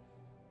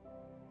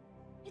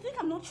 You think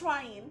I'm not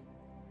trying?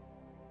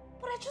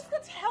 But I just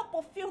can't help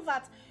but feel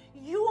that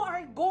you are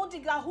a gold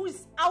digger who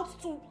is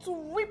out to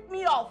rip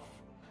me off.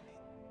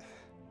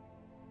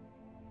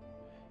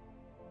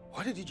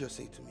 What did you just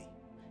say to me?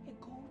 A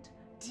gold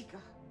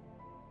digger?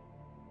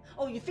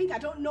 Oh, you think I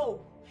don't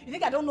know? You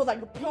think I don't know that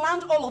you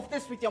planned all of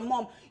this with your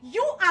mom?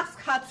 You asked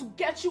her to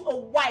get you a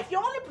wife.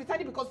 You're only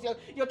pretending because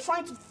you're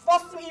trying to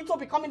force me into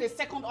becoming a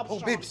second option.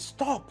 Oh, babe,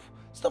 stop.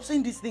 Stop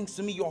saying these things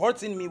to me. You're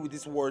hurting me with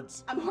these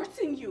words. I'm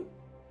hurting you.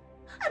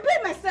 I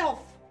blame myself.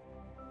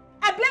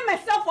 I blame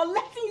myself for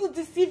letting you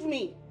deceive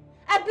me.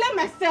 I blame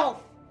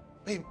myself.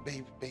 Babe,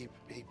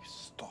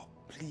 stop.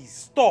 Please,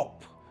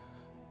 stop.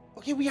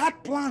 Okay, we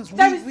had plans.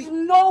 There is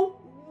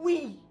no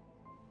we.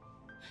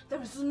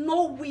 There is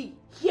no we.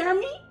 Hear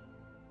me?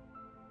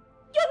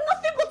 You're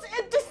nothing but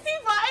a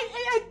deceiver,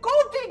 a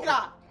gold digger. Oh my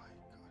God.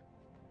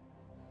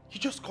 You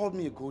just called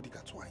me a gold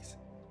digger twice.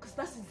 Because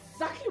that's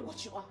exactly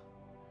what you are.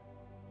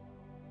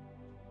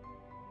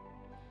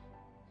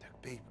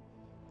 Look, babe,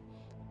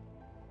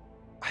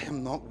 I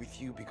am not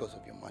with you because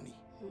of your money.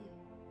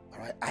 All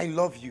right? I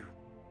love you.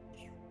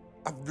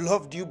 I've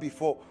loved you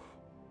before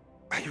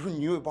I even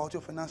knew about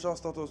your financial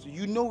status.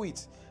 You know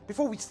it.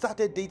 Before we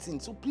started dating.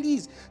 So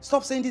please,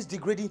 stop saying these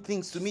degrading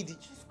things to me.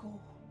 Just go.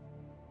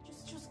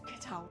 Just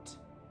get out.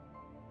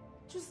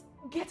 Just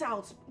get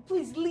out.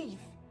 Please leave.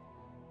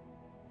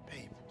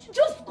 Babe.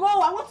 Just go.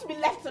 I want to be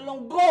left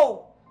alone.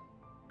 Go.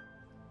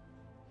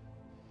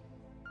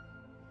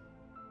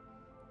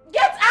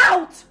 Get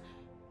out! It's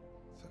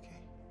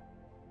okay.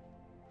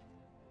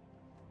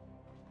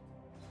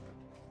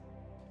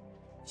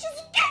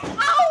 Just get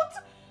out!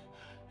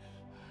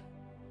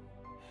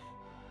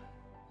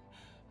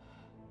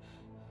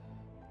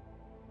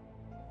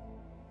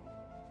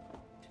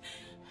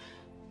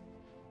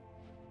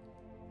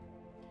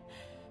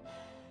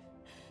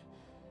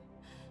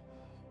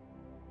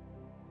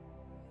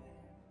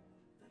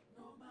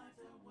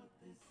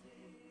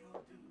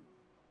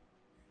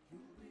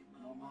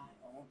 Mama,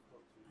 I want to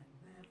talk to you.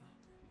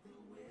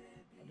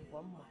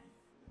 One more.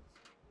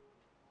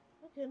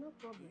 Okay, no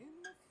problem.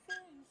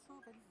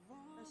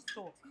 Let's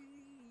talk.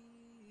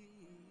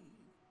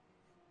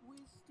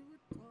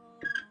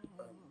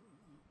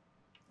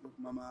 Look,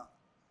 Mama,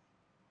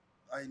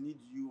 I need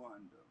you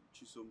and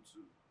Chisom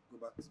to go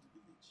back to the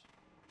village.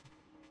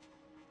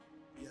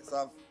 Yes,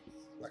 I've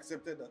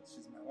accepted that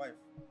she's my wife.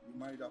 You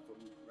married her for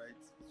me,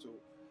 right? So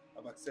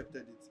I've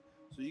accepted it.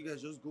 So you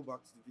guys just go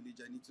back to the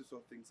village. I need to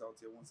sort things out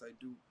here. Once I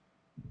do,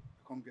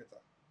 come get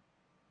her.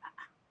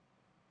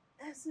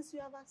 Since you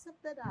have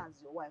accepted her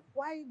as your wife,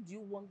 why do you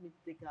want me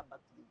to take her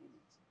back to the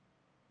village?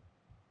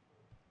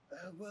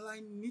 Well, I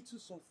need to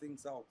sort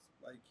things out.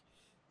 Like,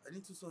 I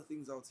need to sort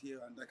things out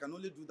here, and I can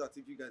only do that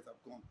if you guys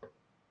have gone.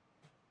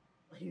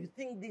 You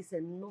think this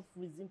is enough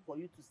reason for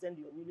you to send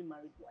your newly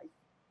married wife?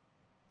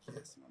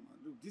 Yes, Mama.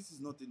 Look, this is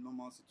not a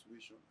normal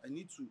situation. I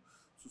need to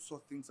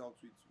sort things out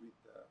with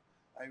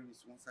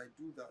Iris. Once I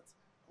do that,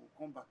 I will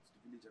come back to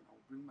the village and I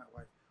will bring my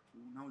wife. We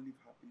will now live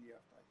happily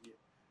after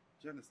here.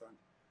 Do you understand?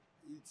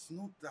 It's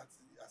not that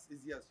as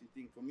easy as you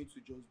think for me to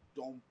just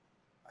dump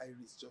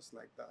Iris just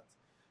like that.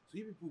 So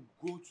you people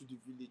go to the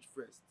village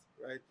first,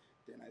 right?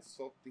 Then I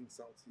sort things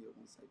out here.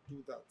 Once I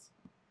do that,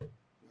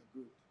 we're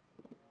good.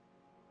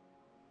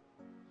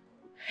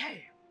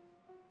 Hey,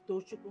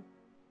 Tochukwu.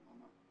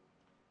 Mama.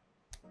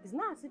 It's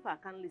not as if I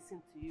can't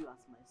listen to you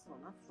as my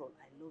son. After all,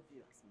 I love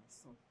you as my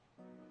son.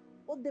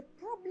 But the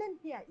problem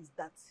here is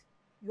that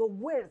your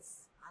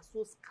words are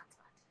so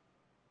scattered.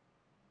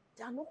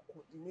 They are not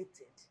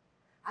coordinated.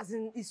 As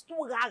in, it's too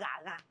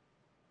rah-rah-rah.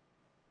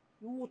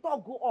 You will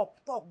talk go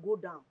up, talk go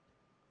down.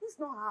 This is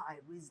not how I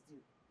raised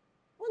you.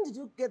 When did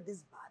you get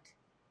this bad?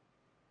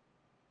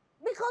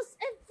 Because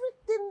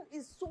everything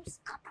is so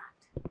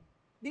scattered.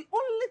 The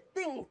only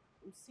thing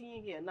I'm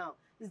seeing here now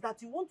is that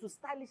you want to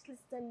stylishly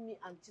send me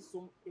and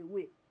Chisom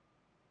away.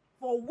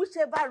 For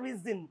whichever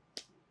reason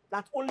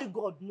that only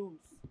God knows.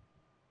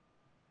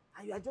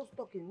 And you are just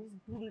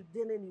talking.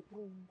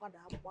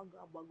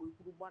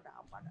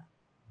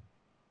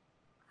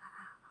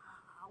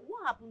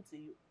 What happened to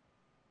you?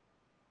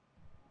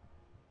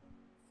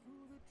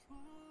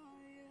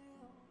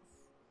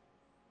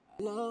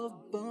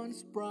 Love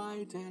burns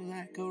brighter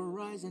like a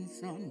rising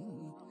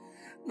sun.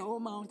 No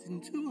mountain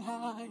too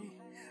high,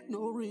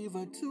 no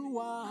river too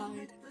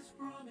wide.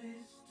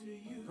 Promise to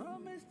you.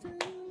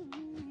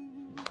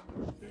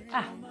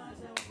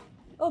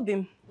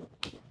 Obim,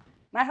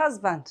 my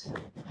husband.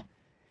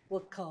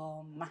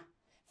 Welcome,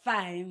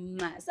 fine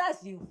man.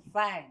 As you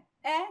fine,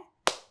 eh?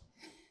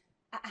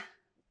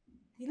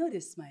 You know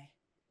this smile.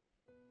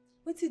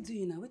 What you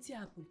doing now? What you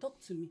happen? Talk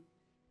to me.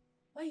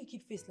 Why you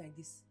keep face like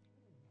this?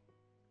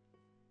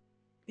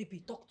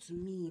 Baby, talk to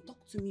me.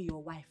 Talk to me,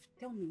 your wife.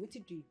 Tell me, what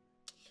you doing?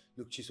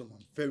 Look, Chisom,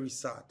 I'm very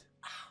sad.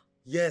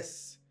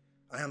 Yes,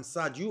 I am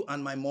sad. You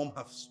and my mom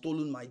have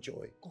stolen my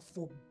joy. God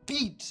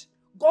forbid.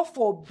 God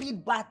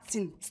forbid bad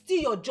thing.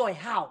 Steal your joy,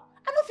 how?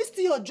 I don't feel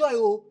steal your joy,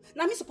 oh.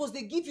 Now me suppose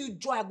they give you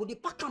joy. I go, they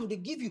pack them, they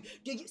give you.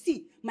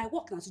 See, my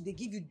work now, so they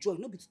give you joy.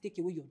 Not be to take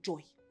away your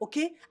joy,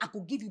 okay? I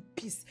could give you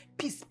peace.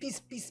 Peace, peace,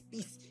 peace,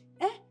 peace.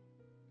 Eh?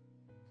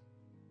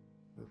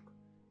 Look,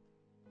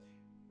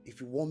 if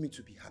you want me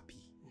to be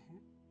happy,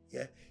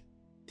 yeah,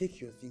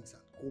 take your things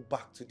and go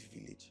back to the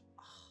village.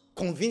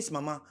 Convince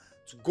Mama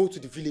to go to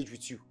the village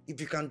with you. If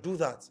you can do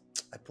that,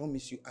 I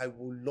promise you, I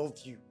will love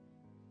you.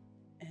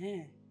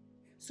 Eh.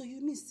 So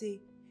you mean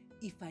say,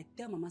 if I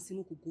tell Mama say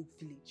we go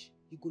village,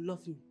 you go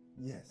love me?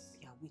 Yes.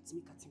 Yeah, wait,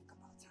 make I think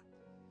about that.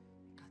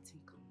 Make I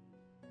think, go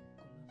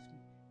love me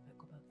if I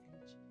go back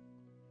village.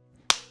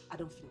 I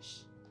don't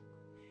finish.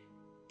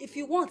 If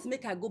you want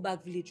make I go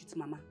back village with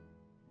Mama,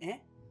 you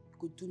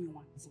go do me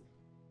one thing.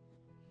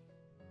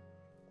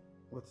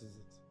 What is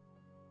it?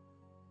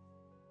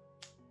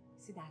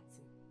 See that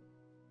thing?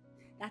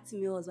 That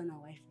thing my husband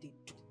and wife they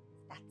do.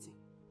 That thing.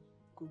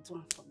 Go do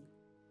one for me.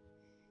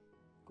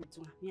 Go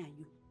do one. Me and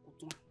you. Go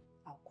do one.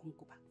 I'll come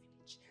go back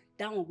village.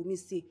 That one go me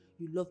say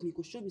you love me.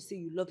 Go show me say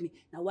you love me.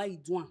 Now why you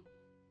do one?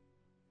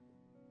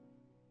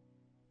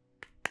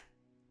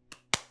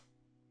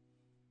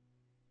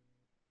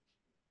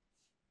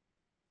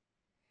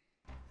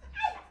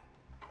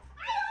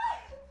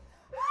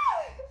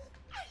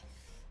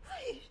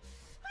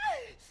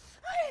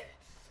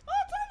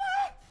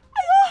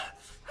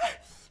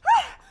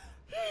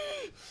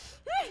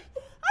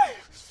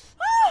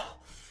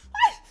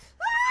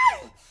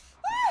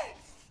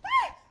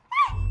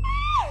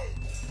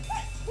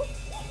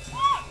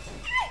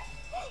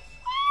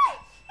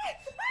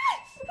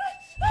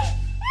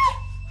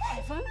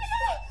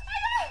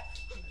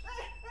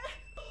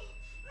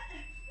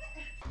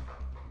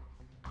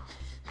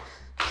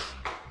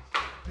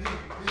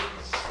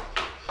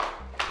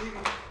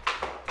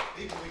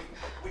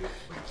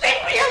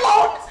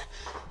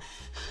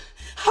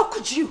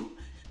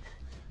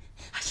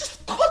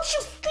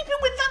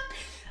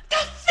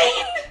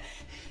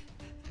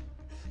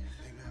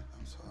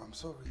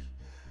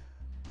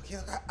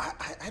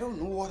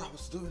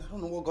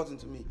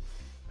 Into me.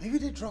 Maybe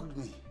they drugged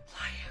me.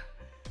 Liar.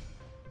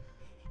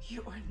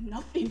 You are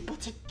nothing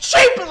but a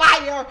cheap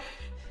liar.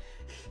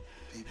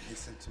 Babe,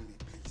 listen to me,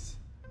 please.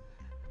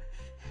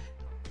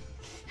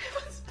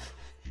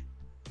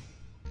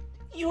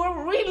 You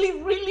are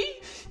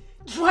really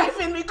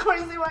driving me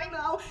crazy right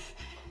now.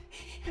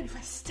 And if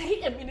I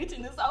stay a minute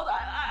in this house,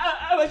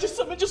 I might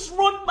just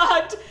run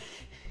mad.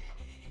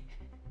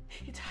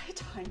 It's high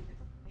time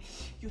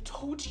you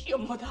told your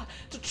mother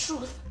the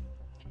truth.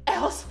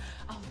 Else,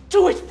 I'll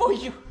do it for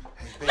you.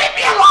 Hey, leave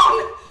me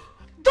alone!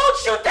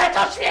 Don't you dare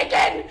touch me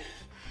again!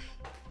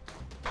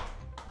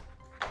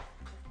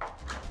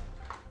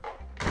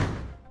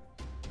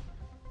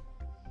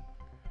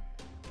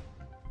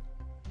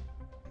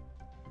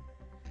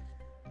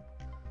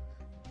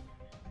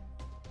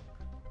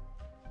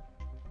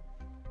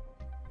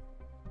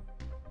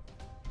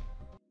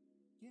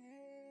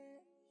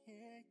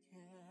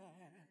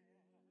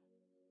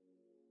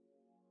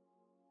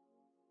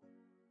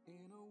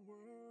 In a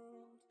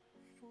world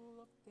full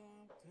of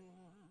doubters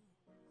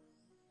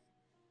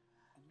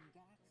and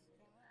dark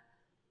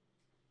skies.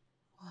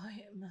 Why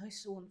am I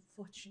so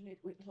unfortunate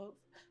with love?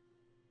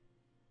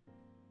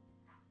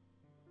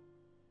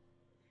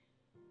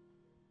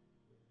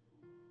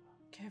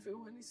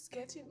 Everyone is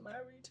getting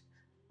married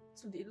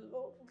to the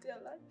love of their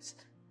lives,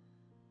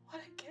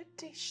 while I get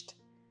dished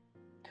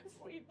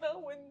every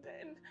now and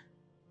then.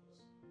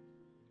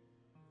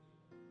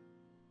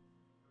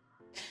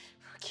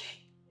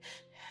 Okay,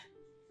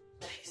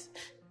 please,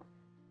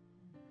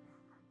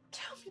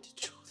 tell me the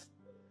truth,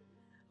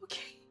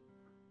 okay?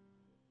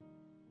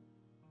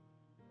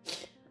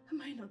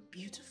 Am I not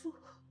beautiful?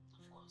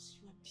 Of course,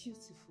 you are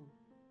beautiful.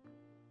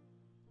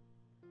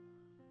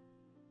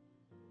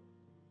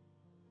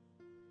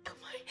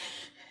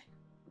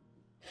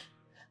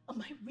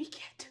 Am I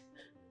wicked?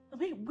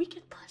 Am I a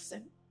wicked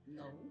person?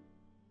 No.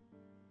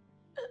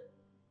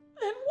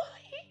 Then why?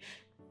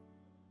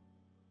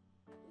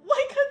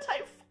 Why can't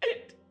I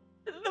find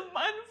the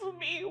man for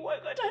me? Why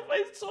can't I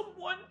find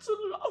someone to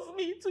love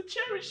me, to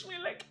cherish me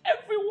like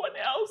everyone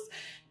else?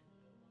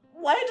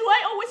 Why do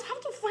I always have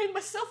to find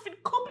myself in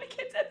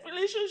complicated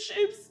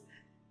relationships?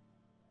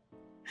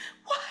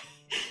 Why?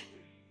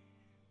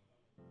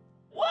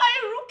 Why,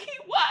 Rookie?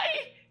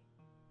 Why?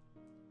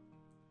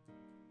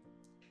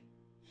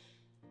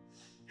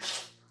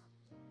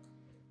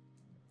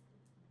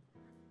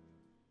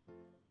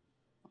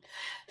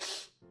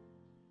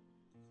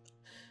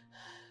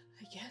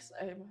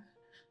 I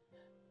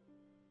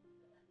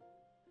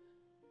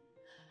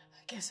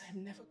guess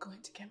I'm never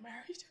going to get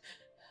married.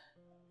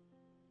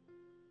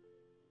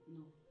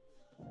 No.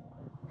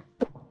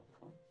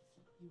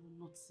 You will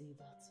not say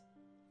that.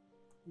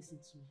 Listen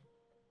to me.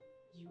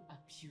 You are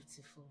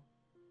beautiful.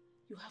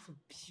 You have a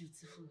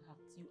beautiful heart.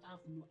 You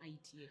have no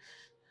idea.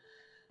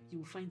 You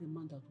will find a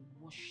man that will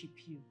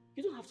worship you.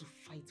 You don't have to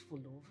fight for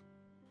love.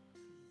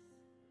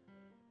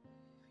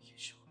 Are you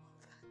sure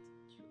about that?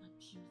 You are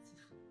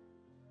beautiful.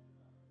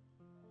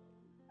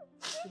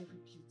 Very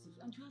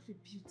beautiful. And you have a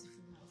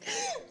beautiful heart.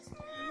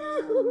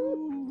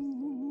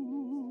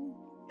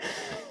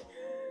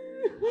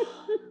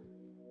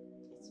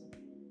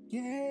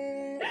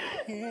 Yeah.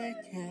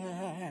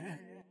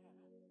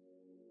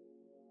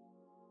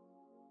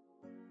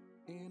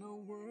 In a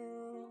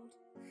world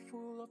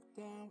full of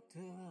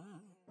doubters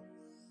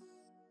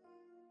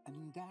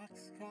and dark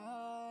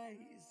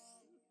skies,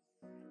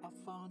 I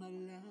found a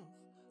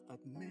love that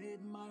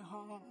made my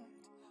heart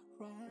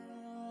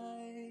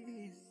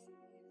rise.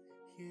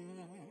 Yeah.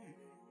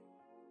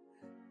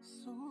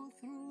 So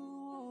through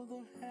all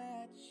the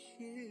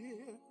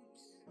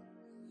hardships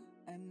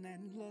and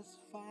endless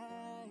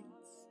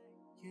fights,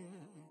 yeah,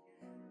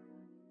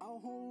 I'll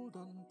hold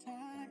on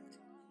tight,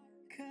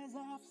 'cause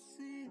I've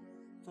seen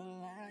the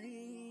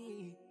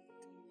light,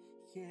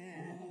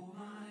 yeah. Oh,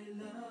 my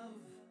love,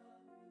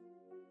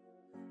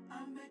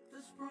 I make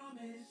this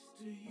promise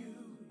to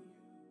you,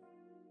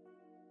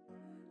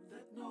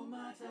 that no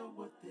matter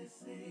what they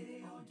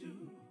say or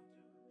do,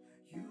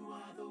 you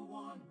are the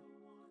one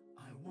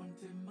I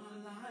want in my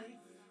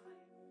life.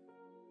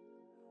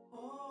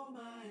 Oh,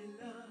 my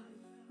love,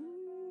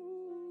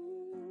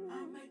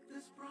 I make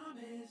this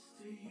promise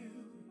to you,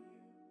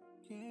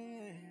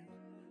 yeah,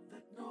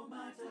 that no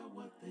matter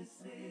what they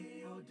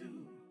say or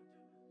do,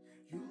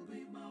 you'll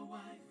be my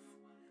wife,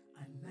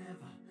 and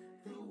never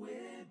the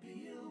way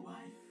be a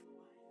wife.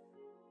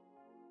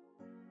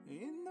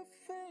 In the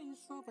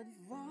face of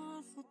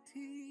adversity,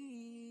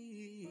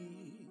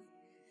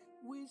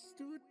 we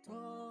stood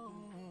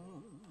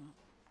tall,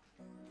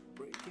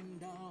 breaking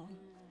down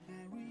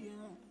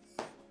barriers,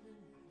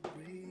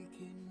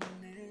 breaking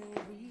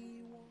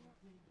every wall.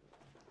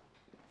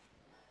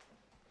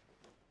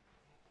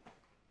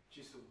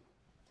 Chisu.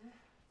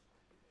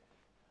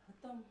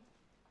 Tom,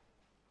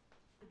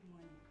 good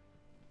morning.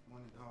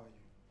 Morning, how are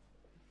you?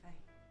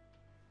 Fine.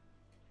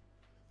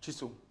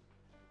 Chisu.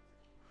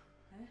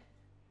 Eh?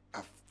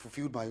 I've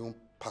fulfilled my own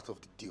part of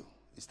the deal.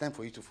 It's time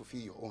for you to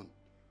fulfill your own.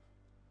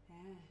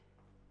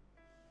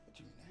 What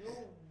do you mean? No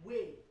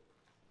way.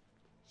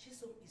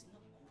 Chisom is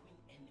not going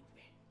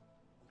anywhere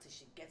until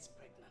she gets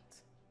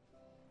pregnant.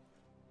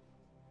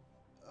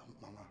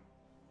 Mama.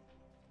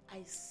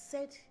 I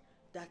said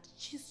that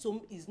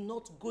Chisom is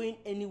not going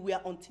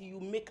anywhere until you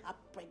make her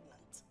pregnant.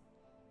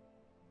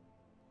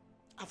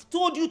 I've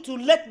told you to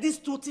let these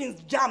two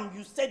things jam.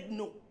 You said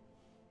no.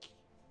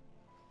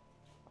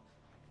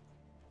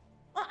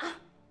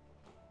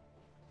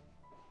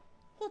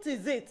 What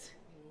is it?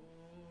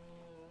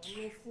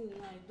 Listen,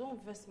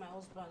 don't vex my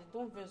husband.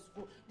 Don't vex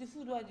go. The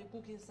food where they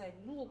cook inside,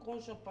 no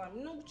come shop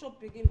am. No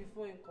chop again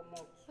before you come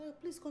out.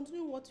 Please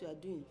continue what you are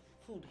doing.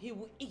 Food, he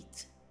will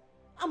eat.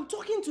 I'm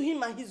talking to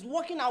him and he's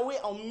walking away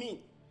on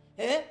me.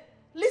 Eh?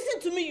 Listen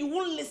to me, you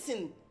won't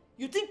listen.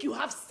 You think you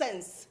have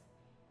sense.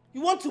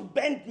 You want to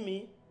bend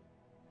me?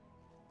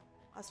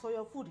 As for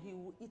your food, he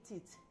will eat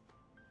it.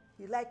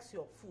 He likes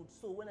your food,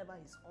 so whenever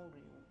he's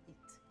hungry, he will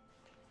eat.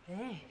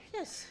 Hey.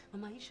 Yes.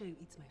 Mama, are you sure you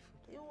eat my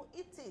food? He will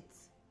eat it.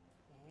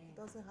 He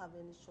doesn't have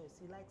any choice.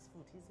 He likes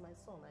food. He's my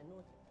son. I know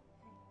him.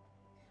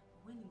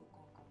 When he will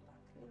come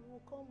back? He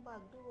will come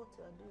back. Do what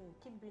you are doing.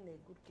 Keep being a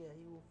good girl.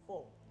 He will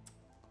fall.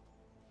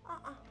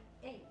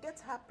 Hey. Get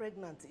her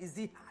pregnant. Is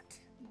it hard?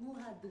 No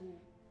hard though.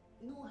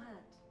 No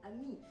hard. I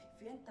mean,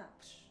 if you enter,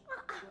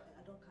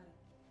 I don't carry.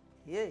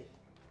 Yeah.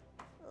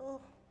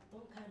 Oh.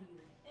 Don't carry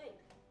you. Hey.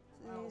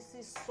 You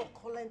see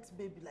succulent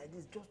baby like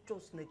this.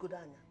 Just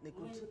negodanya.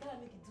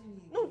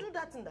 No, do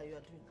that thing that you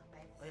are doing now.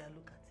 Oh yeah,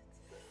 look at it.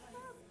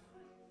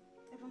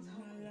 Everyone's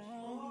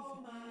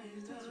Oh, my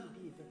love. will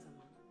be a better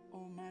man.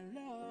 Oh, my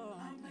love.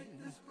 I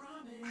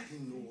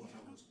didn't know what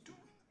I was doing.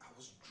 I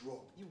was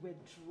drugged. You were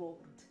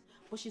drugged.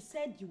 But she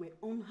said you were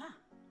on her.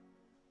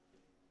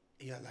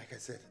 Yeah, like I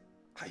said,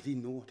 I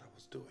didn't know what I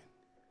was doing.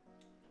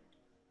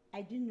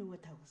 I didn't know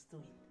what I was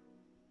doing.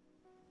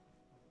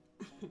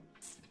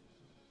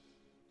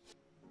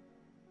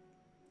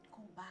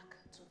 Go back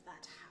to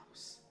that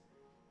house.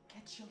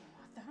 Get your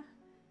mother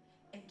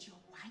and your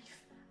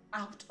wife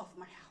out of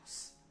my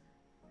house.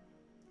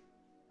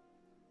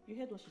 You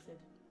heard what she said?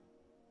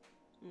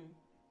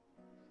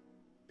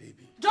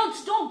 Baby.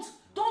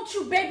 Don't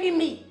you baby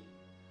me.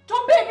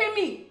 Don't baby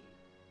me.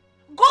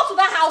 Go to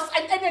the house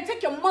and then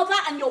take your mother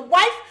and your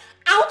wife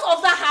out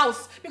of the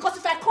house. Because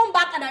if I come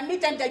back and I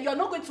meet them, then you're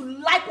not going to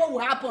like what will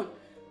happen.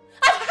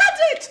 I've had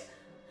it.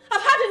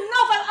 I've had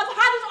enough. I've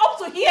had it up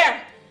to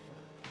here.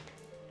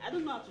 I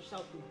don't know how to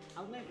shout though.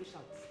 I'll never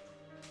shout.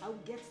 I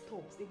will get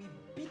thugs. They will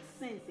beat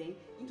sense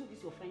into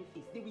this your fine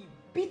face. They will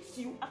beat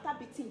you. After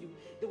beating you,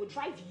 they will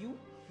drive you,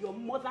 your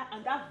mother,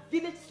 and that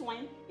village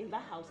swine in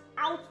that house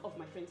out of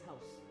my friend's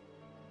house.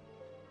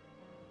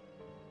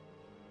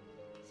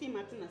 See him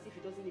acting as if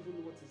he doesn't even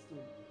know what he's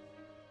doing.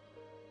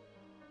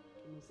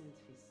 Innocent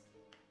face.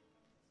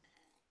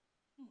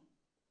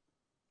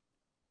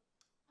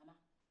 Mama,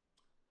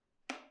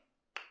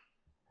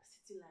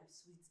 city life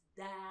sweet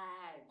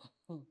die.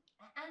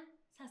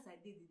 Since I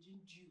did the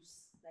drink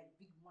juice like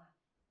big man.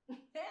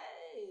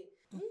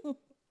 Hey.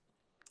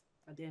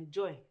 And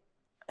enjoy.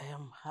 I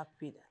am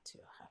happy that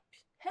you're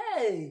happy.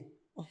 Hey.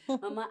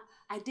 Mama,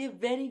 I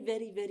did very,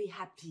 very, very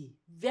happy.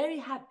 Very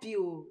happy.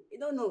 Oh, you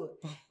don't know.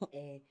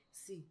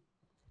 See,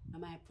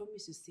 Mama, I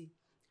promise you, see,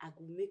 I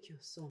will make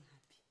your son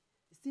happy.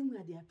 The same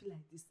way they happy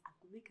like this, I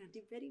will make her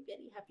very,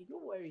 very happy.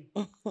 Don't worry.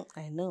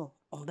 I know.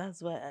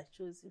 That's why I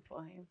chose you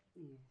for him.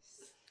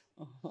 Yes.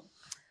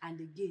 And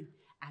again,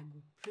 I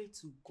will pray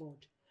to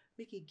God,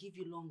 make He give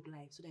you long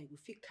life so that you will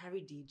feel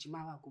carry the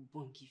Jimawa go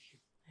born give you.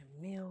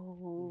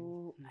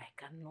 Emil, I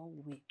cannot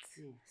wait.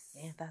 Yes.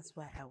 Yeah, that's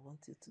why I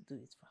want you to do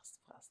it fast.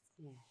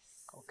 Yes.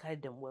 I'll carry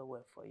them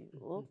well for you.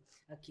 Oh.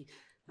 Okay.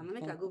 I'm gonna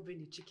make her go bring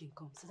the chicken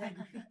come. So that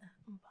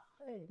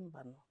Hey,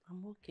 Mbano,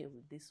 I'm okay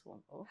with this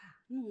one. Oh.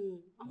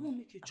 No, I won't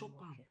make you chop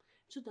I'm am. okay.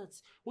 So that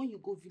when you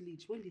go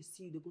village, when they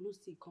see you, they're gonna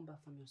say come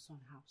back from your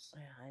son's house.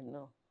 Yeah, I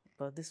know.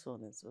 But this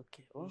one is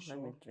okay. Oh, You let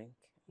me sure? drink.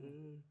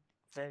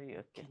 Very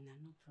okay. Okay,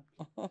 no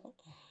problem.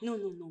 No,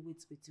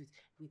 wait.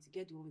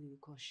 Get the one we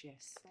call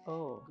shares.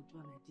 Oh. Good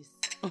one like this.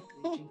 You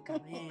drink am.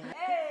 Hey.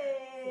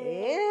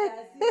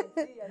 I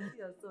see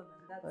your son.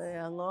 And that's... Hey,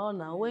 hang on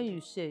now. When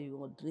you share, you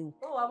will drink.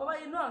 Oh, Mama,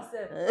 you know I'm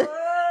saying.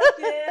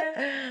 Okay.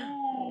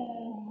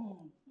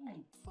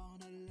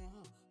 Found a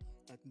love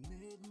that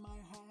made my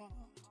heart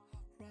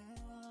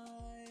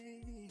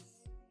rise.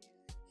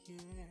 Yeah.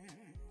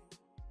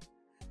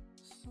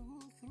 So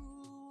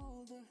through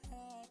all the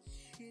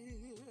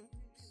hardships.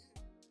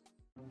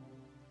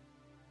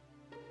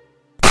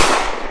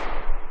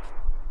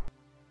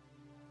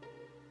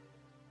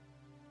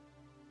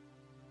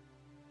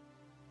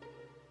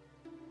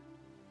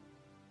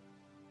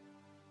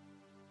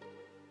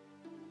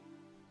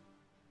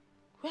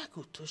 Where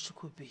could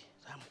Toshiko be?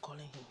 I'm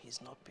calling him,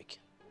 he's not picking.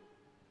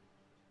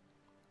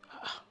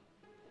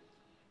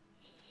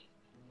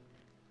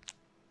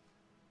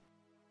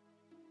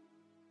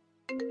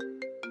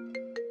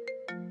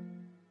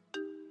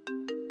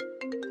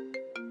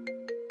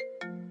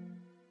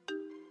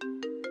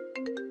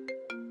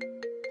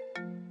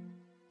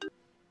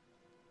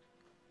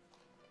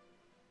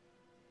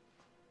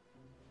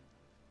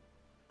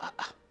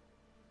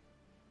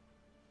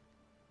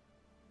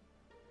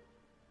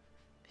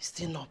 He's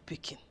still not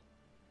picking.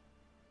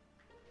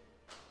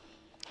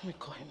 Let me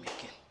call him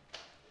again.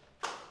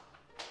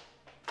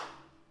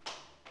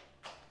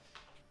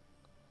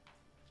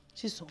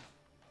 Chiso,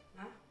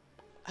 huh?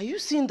 Are you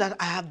seeing that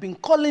I have been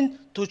calling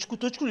Tochku?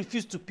 Tochku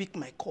refused to pick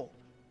my call.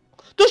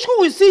 Tochku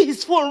will see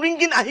his phone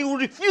ringing and he will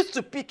refuse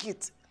to pick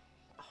it.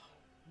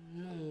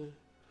 No,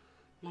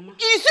 Mama.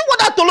 You see what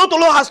that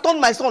Tolo has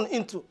turned my son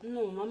into?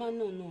 No, Mama,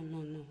 no.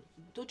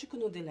 Tochku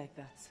no dey like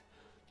that.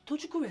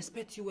 Tochku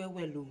respect you well,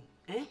 oh.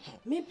 Eh?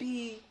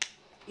 Maybe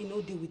he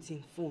no deal with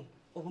him phone.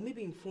 Or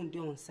maybe him phone dey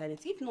on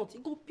silent. If not, he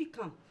go pick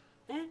him.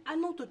 Eh? I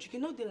know Tochku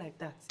no dey like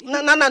that.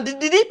 No.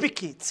 Did he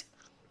pick it?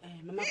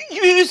 Mama.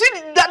 You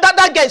see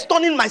that guy is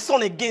turning my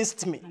son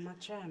against me. Mama,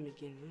 try him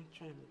again.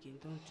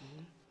 Don't do.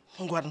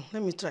 Ngwan,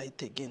 let me try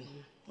it again.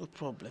 No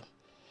problem.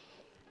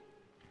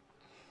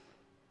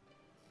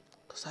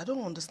 Because I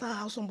don't understand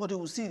how somebody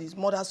will see his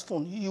mother's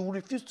phone. He will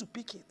refuse to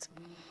pick it.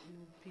 Go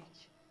pick.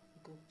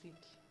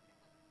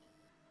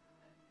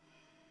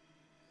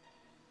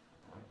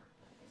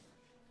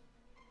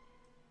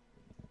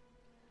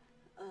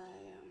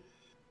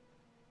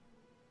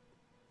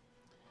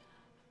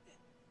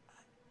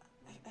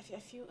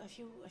 I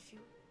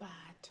feel bad.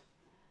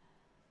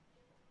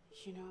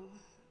 You know,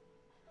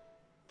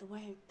 the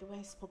way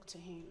I spoke to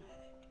him,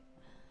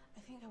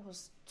 I think I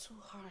was too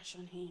harsh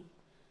on him.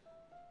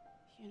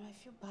 You know, I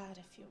feel bad.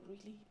 I feel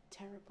really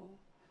terrible.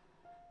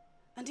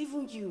 And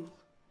even you,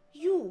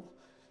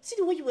 see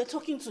the way you were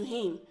talking to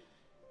him.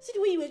 See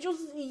the way you were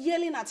just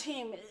yelling at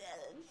him.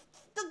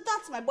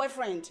 That's my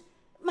boyfriend,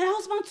 my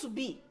husband to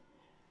be.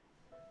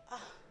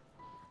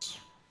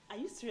 Are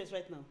you serious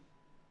right now?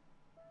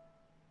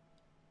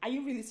 Are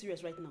you really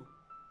serious right now?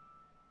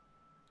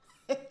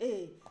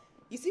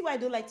 You see why I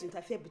don't like to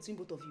interfere between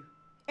both of you?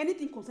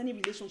 Anything concerning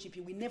relationship,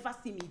 you will never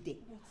see me there.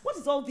 What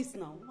is all this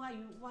now? Why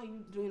are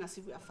you doing as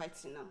if we are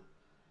fighting now?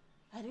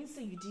 I didn't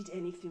say you did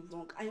anything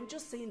wrong. I am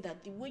just saying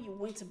that the way you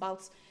went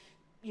about,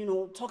 you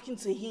know, talking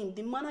to him,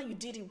 the manner you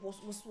did it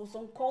was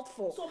uncalled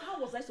for. So how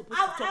was I supposed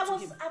to talk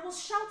to him? I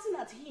was shouting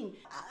at him,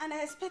 and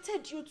I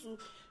expected you to,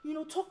 you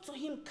know, talk to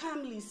him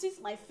calmly. Since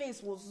my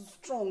face was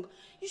strong,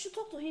 you should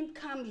talk to him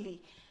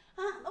calmly.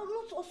 I'm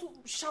not also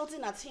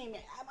shouting at him.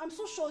 I'm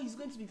so sure he's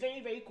going to be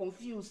very, very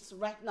confused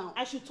right now.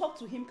 I should talk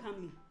to him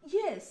calmly?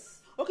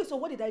 Yes. Okay, so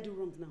what did I do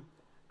wrong now?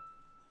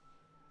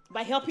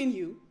 By helping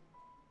you?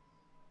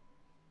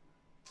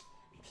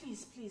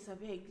 Please, I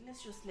beg.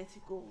 Let's just let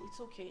it go.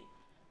 It's okay.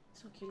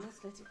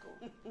 Let's let it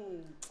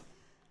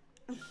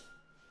go.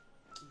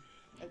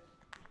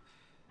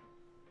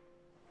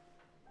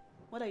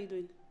 What are you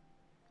doing?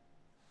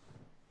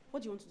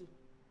 What do you want to do?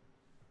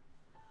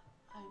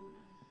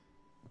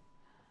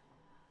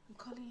 I'm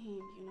calling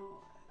him, you know.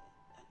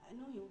 I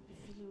know he will be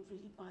feeling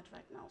really bad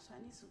right now, so I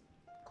need to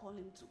call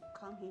him to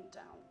calm him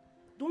down.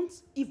 Don't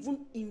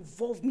even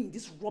involve me in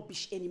this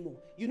rubbish anymore.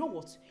 You know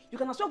what? You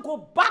can as well go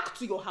back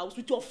to your house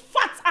with your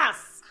fat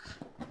ass.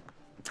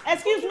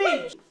 Excuse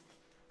me.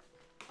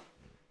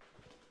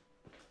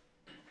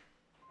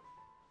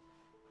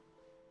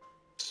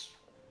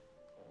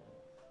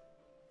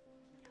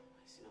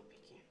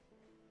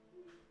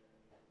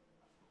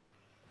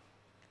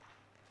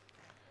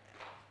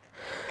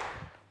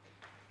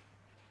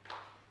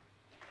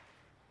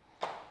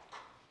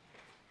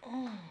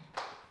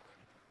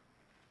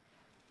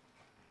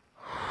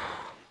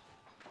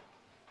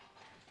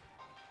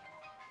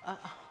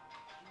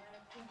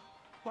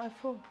 My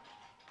phone.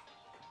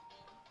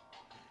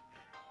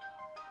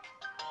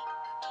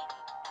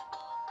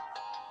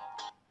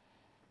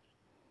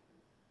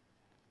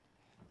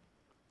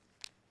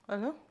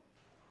 Hello?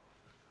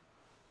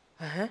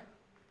 Uh-huh.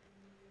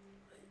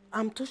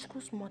 I'm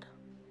Toshko's mother.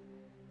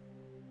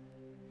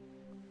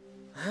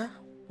 Huh?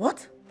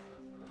 What?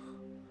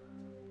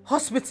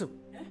 Hospital?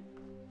 Eh?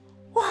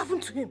 What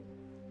happened to him?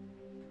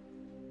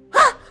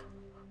 Ah!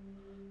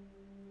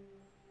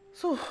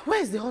 So, where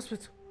is the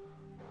hospital?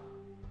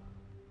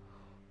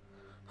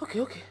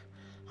 Okay.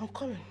 I'm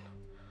coming.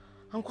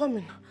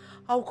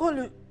 I'll call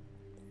you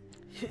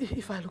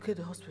if I locate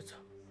the hospital.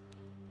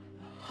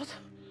 What?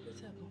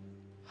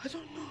 I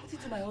don't know. What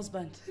did to my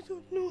husband? I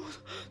don't know.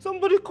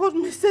 Somebody called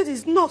me, said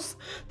his nurse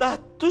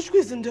that Toshko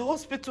is in the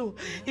hospital.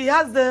 He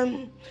has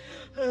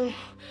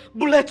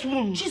bullet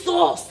wound. Jesus!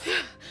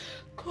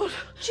 God.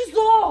 Jesus!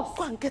 Go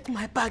and get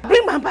my bag.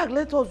 Bring my bag.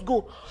 Let us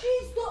go.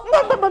 Jesus!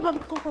 Mama,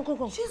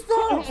 come. Jesus!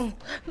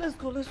 Let's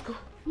go.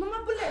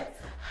 Mama, bullet.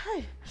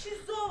 Hi. Jesus!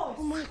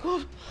 Oh my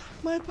God,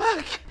 my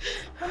bag.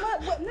 Mama,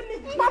 let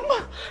me.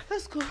 Mama,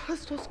 let's go.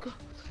 Let's go.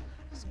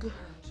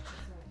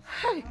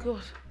 Hi,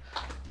 God.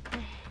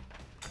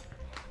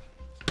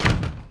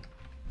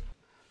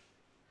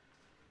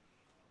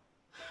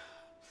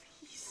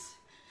 Please,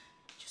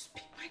 just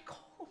pick my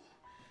call.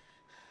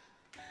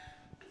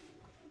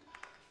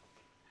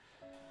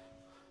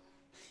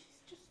 Please,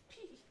 just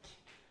pick.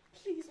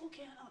 Please,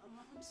 okay,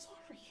 I'm sorry.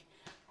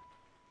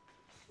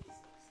 Please.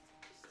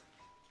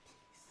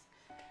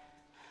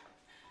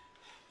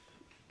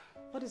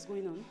 What is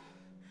going on?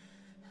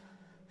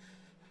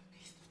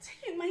 He's not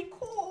taking my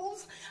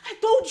calls. I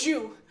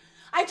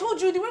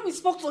told you the way we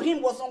spoke to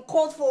him was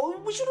uncalled for.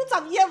 We shouldn't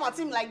have yelled at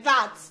him like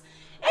that.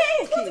 Hey,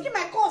 he's not taking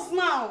my calls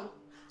now.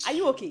 Are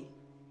you okay?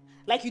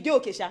 Like you do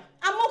okay, Sha?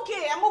 I'm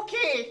okay.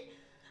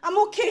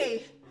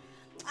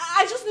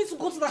 I just need to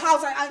go to the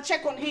house and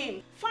check on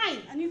him.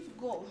 Fine, I need to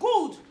go.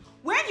 Good.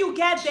 When you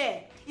get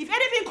there, if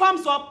anything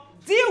comes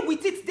up, deal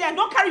with it there.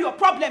 Don't carry your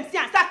problems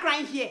here and start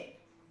crying here.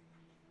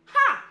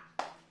 Ha!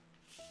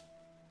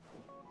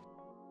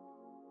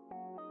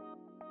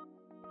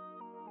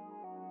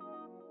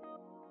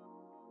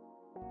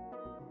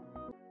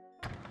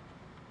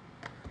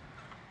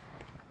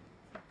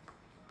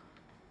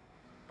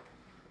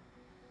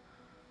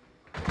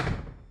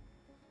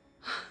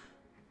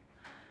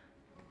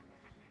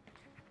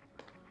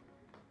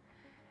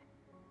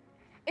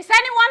 Is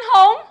anyone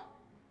home?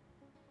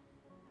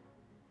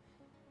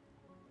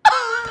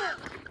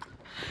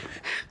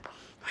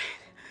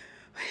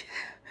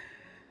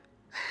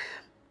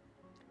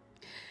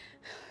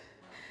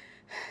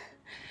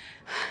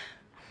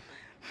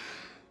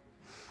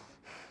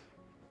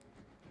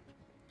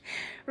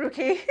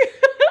 Rookie,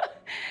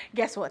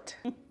 guess what?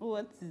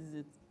 What is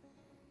it?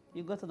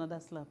 You got another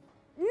slap?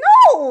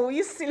 No,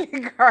 you silly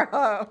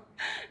girl.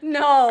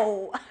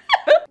 No.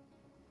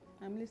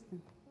 I'm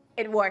listening.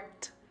 It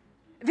worked.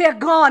 They're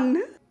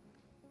gone.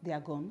 They are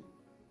gone?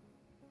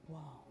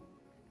 Wow.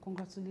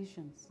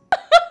 Congratulations.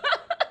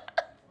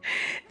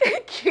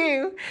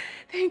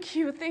 Thank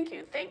you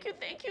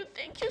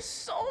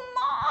so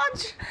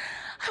much.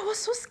 I was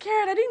so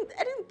scared. I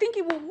didn't think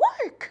it would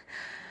work.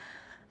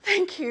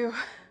 Thank you.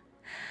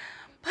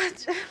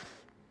 But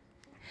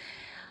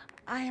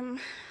I'm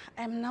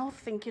now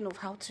thinking of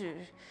how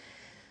to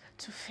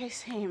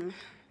face him.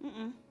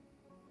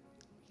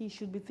 He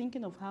should be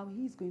thinking of how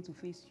he's going to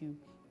face you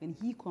when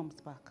he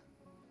comes back.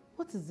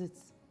 What is it?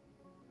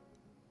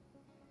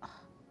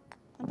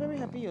 I'm very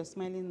happy you're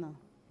smiling now.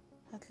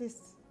 At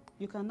least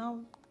you can now,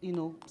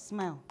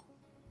 smile.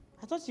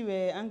 I thought you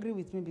were angry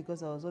with me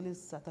because I was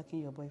always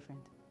attacking your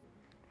boyfriend.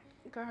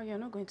 Girl, you're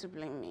not going to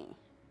blame me.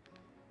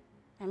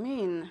 I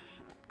mean,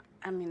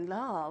 I'm in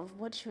love.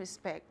 What do you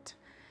expect?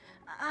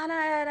 And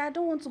I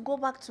don't want to go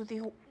back to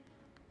the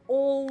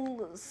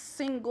old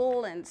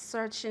single and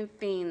searching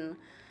thing.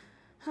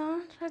 Huh?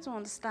 Try to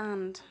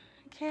understand,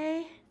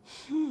 okay?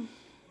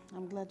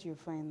 I'm glad you're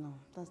fine now.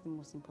 That's the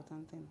most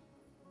important thing.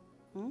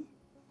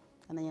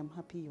 And I am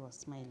happy you are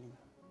smiling.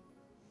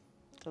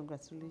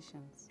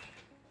 Congratulations.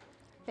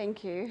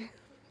 Thank you.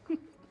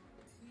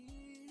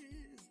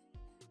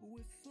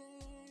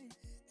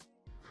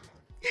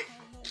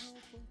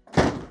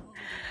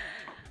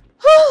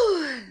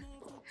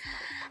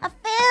 I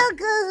feel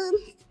good.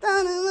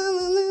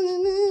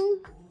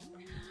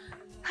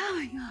 Oh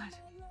my God.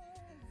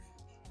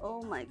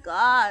 Oh my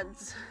God.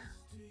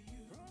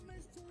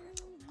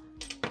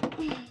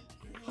 I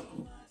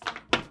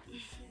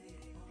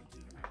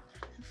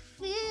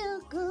feel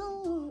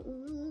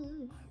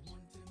good.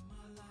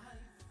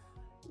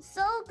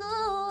 So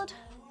good.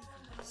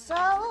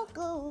 So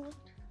good.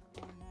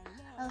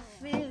 I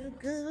feel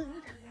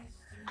good.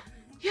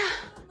 Yeah.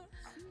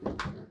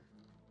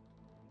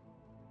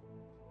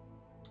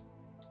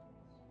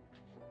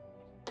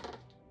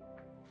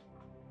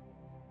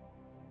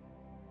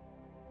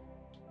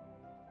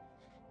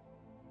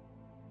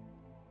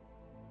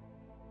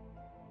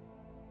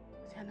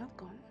 They're not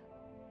gone.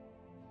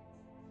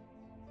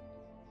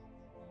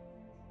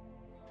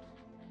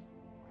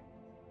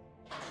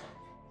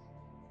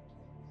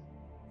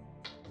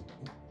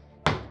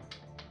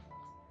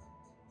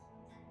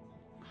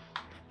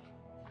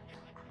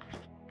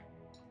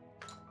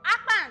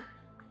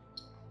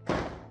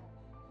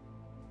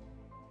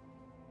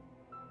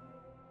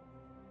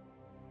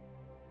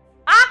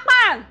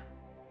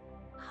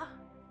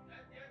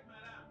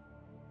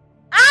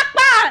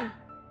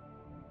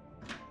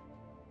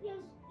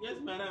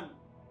 madam.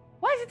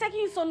 Why is it taking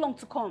you so long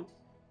to come?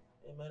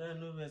 Hey, madam,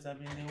 no verse. I've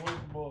been the one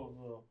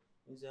ball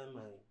inside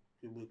my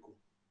cubicle.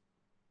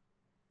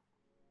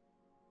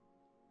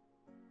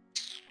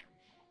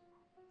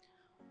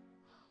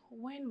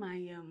 When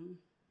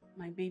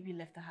my baby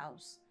left the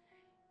house,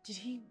 did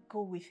he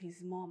go with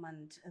his mom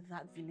and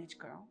that village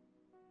girl?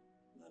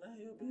 Madam,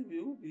 your baby,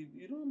 who baby?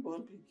 You don't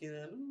born picking.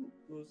 I don't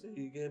go say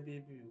you get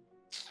baby.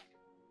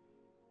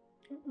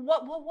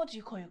 What do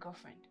you call your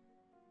girlfriend?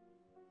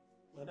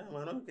 Madam,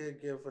 I don't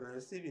get girlfriend. I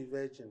still be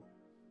virgin.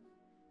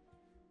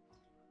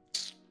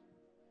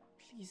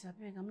 Please, I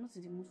beg, I'm not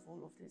in the mood for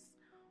all of this.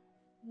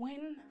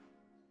 When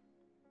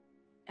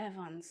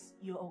Evans,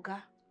 your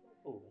Oga,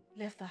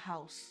 left the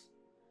house,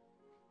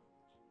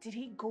 did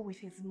he go with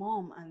his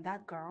mom and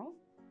that girl?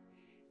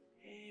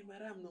 Hey,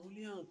 madam, no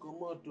only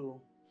come out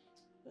though.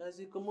 As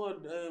he come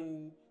out,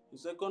 the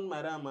second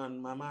madam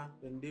and mama,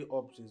 then they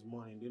up since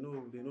morning. They no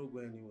go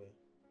anywhere.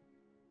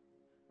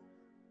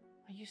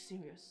 Are you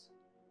serious?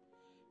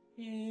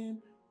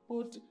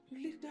 But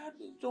later,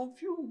 some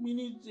few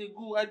minutes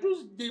ago, I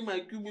just did my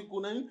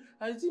cubicle and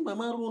I see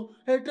mama run,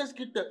 hey, just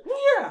get that.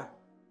 Yeah!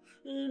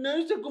 Now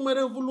you say come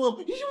madam follow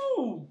up.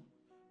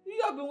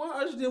 You have been one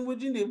ask them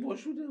within the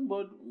pursue them,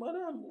 but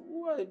madam,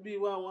 who I be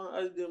one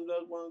ask them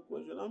that one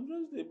question? I'm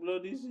just a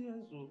bloody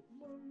CS, so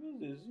I'm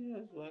just a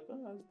CS, so I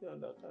can't ask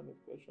them that kind of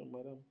question,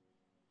 madam.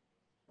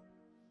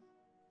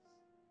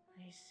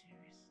 Are you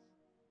serious?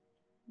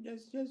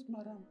 Yes,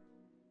 madam.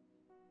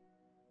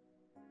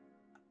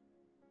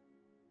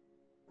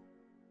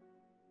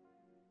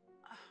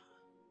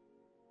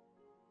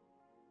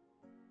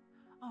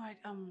 All right,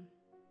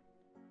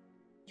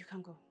 you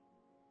can go.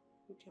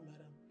 Okay,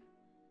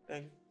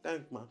 madam.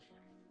 Thank, ma.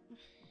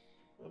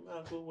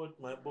 I'll go watch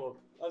my ball.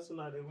 As soon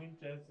as they win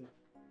Chelsea.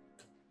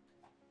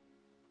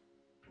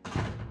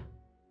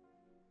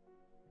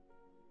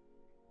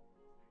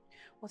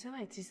 Whatever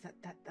it is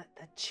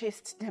that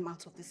chased them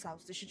out of this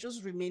house, they should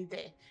just remain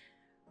there.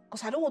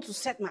 Because I don't want to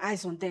set my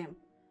eyes on them.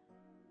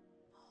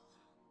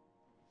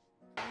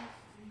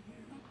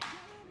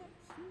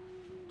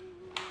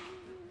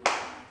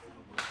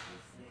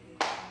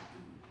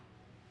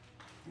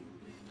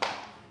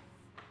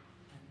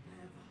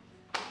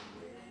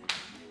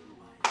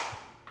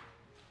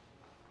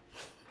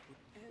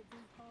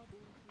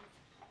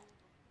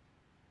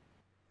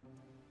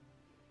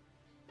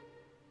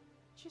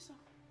 Chisa.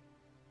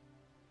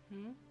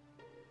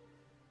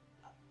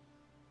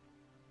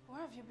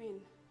 Where have you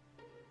been?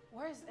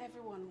 Where is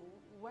everyone?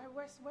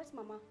 Where's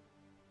Mama?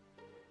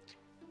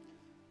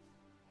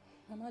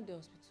 Mama at the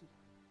hospital.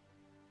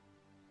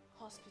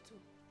 Hospital?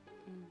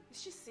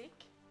 Is she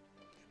sick?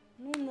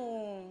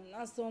 No.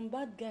 Now some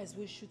bad guys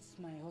will shoot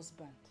my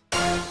husband.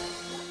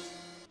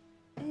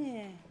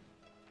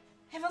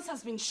 Evans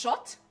has been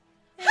shot?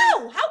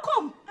 How? How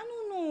come? I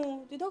don't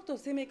know. The doctor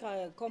say make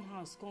I come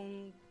house,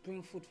 come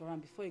bring food for him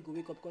before he go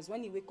wake up. Because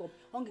when he wake up,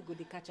 hungry go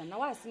dey catch him. Now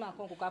why I see my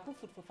come cook, I put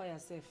food for fire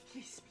yourself.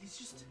 Please,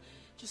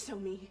 just tell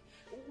me,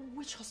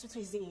 which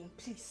hospital is he in,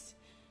 please?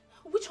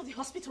 Which of the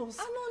hospitals?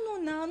 I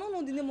don't know now. I don't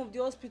know the name of the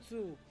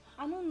hospital.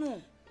 I don't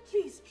know.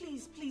 Please,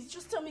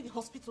 just tell me the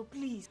hospital,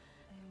 please.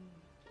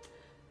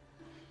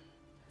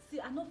 See,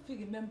 I don't feel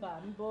remember,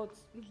 but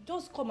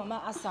just call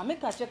Mama ask her.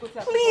 Make her check with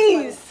her.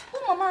 Please!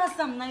 Call Mama ask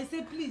her now. I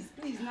say, please.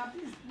 Now,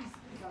 please.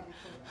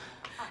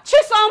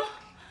 Chisom!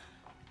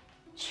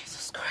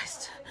 Jesus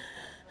Christ.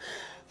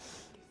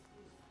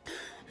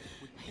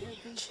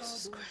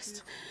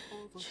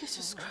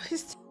 Jesus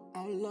Christ.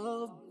 Our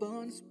love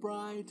burns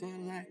brighter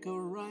like a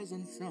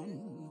rising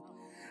sun.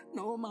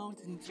 No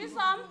mountain.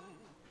 Chisom!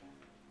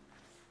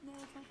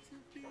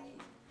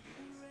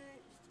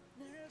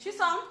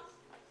 Chisom!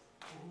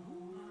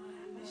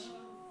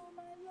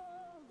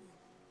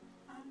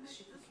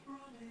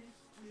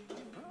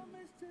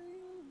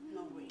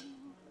 No way.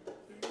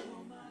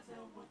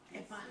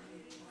 Ever.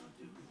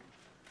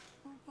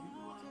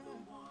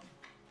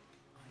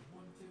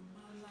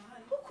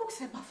 Who cooks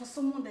Eba for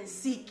someone that is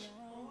sick?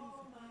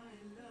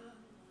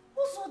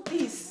 What's all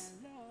this?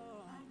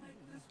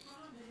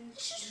 You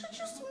should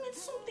just make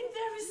something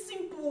very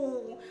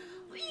simple.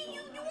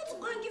 You want to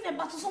go and give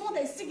Eba to someone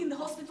that is sick in the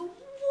hospital?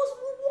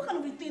 What kind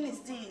of a thing is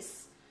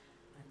this?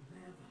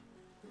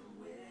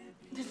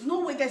 There's no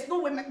way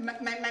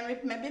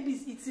my baby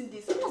is eating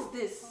this. What's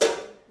this?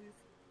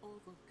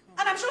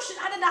 And I'm sure she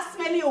added that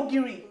smelly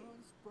ogiri.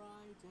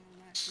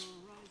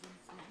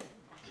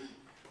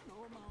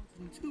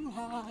 Too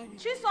high,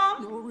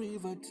 Chisom! no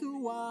river too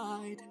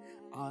wide.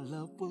 Our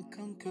love will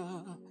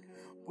conquer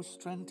with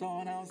strength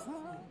on our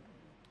side.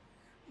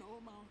 No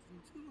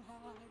mountain too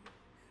high,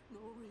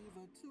 no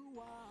river too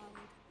wide.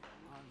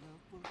 Our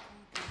love will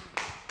conquer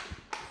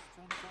with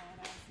strength on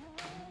our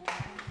side.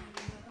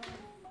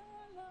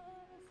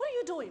 What are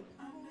you doing?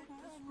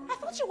 I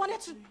thought you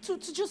wanted to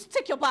just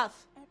take your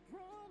bath.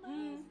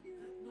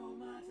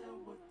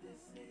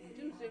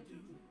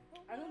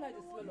 I don't like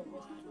the smell of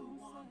hospital.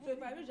 So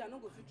if I reach, I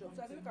don't go fit chop.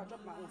 So I say, I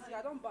drop my own. See,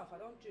 I don't bath, I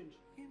don't change.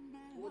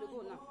 We're going to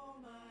go now.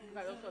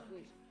 I don't stop,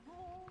 please.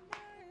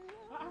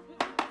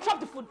 Chop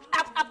the food.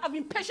 I've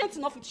been patient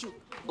enough with you.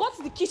 Go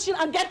to the kitchen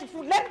and get the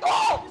food. Let's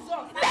go!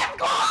 Let's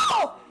go!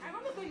 I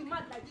don't know you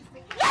mad like this.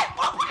 Let's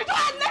open the door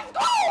and let's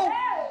go!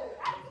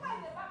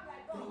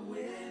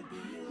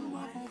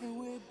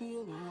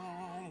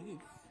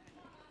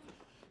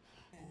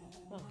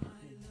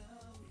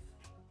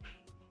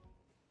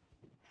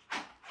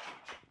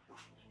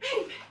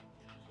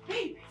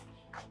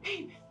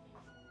 Babe.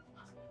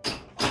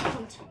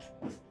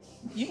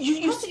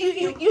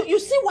 You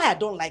see why I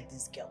don't like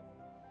this girl?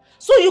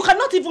 So you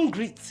cannot even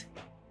greet.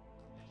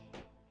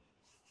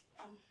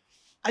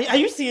 Are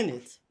you seeing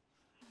it?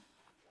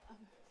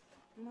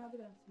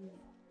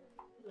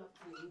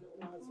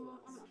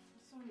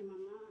 Sorry,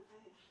 Mama.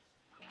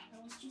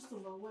 I was just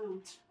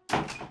overwhelmed.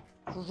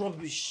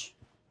 Rubbish.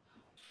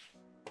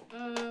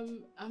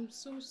 I'm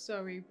so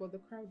sorry, but the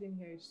crowd in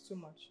here is too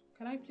much.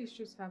 Can I please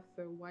just have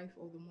the wife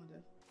or the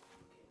mother?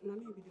 No,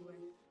 maybe the wife.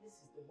 This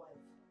is the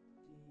wife.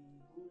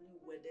 The newly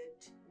wedded,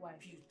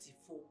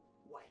 beautiful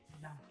wife.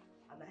 Yeah.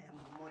 And I am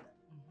the mother.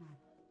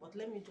 But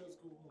let me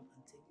just go home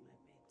and take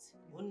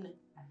my bed.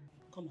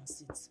 Come and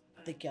sit.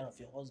 Take care of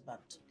your husband.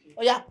 Okay.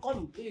 Oh yeah,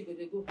 come. Here you go,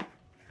 they go.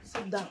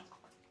 Sit down.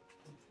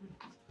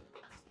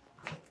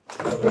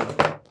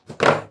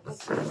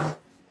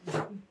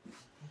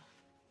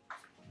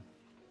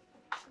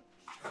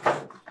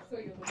 So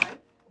you're the wife?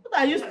 What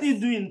are you still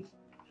doing?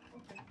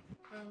 Okay.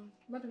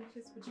 Madam,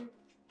 please, would you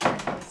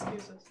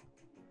excuse us?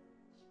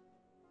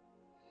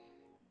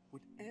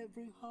 With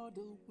every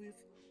hurdle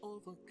we've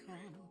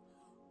overcome,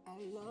 our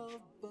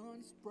love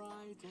burns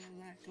brighter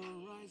like a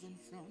rising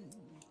sun.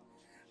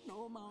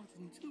 No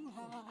mountain too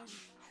high,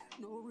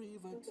 no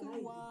river too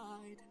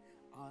wide.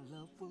 Our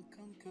love will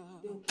conquer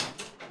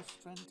the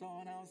strength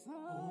on our side.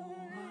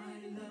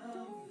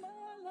 Oh,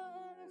 my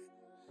love,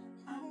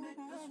 I make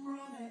this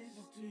promise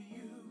to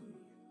you.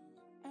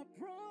 I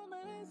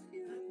promise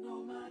you that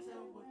no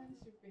matter what.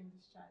 You've been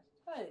discharged.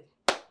 Hey,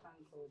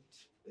 thank God.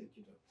 Thank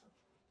you, doctor.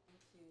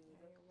 You're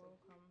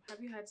welcome.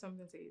 Have you had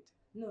something to eat?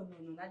 No.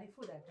 Not the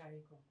food I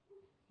carry come.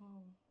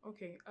 Oh,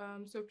 okay.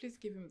 So please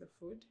give him the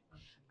food,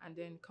 and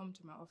then come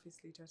to my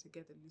office later to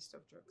get the list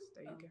of drugs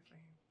that you get for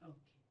him.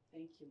 Okay,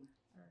 thank you.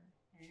 All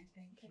right.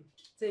 Thank you.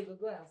 So you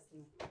go ask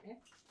me.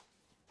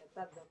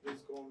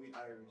 Please call me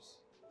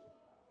Iris.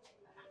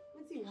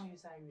 What do you want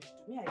use Irish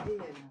to? Me, I did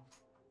here now.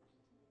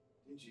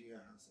 Didn't you hear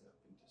her say I've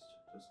been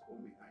discharged? Just call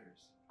me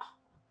Iris.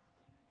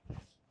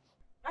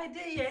 I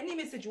did here. Any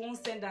message you want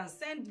send and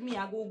send me,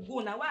 I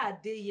go. Now why I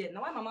did here?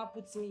 Now why mama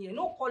puts me here?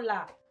 No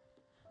caller.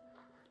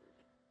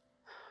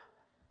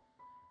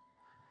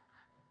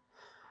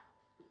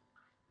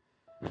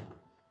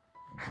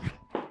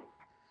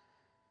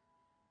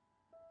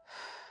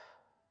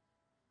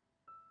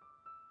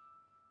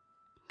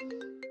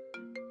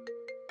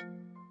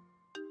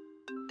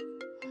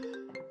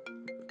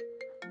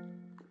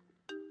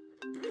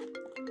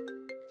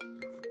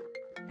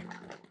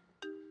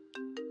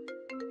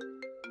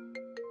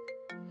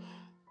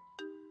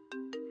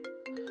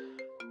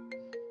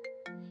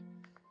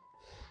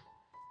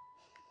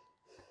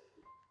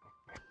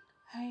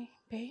 Hi,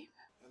 babe.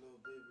 Hello,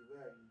 baby.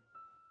 Where are you?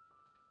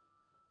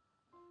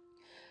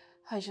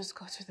 I just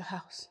got to the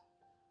house.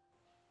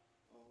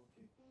 Oh,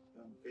 okay.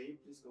 Can you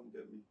please come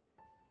get me?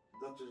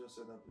 The doctor just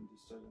said I've been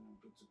discharged and I'm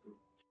good to go.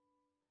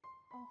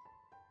 Oh,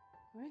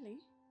 really?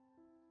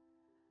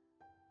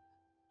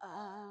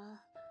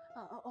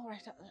 All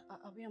right.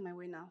 I'll be on my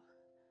way now.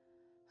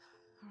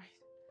 All right.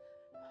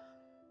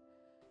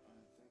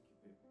 Thank you,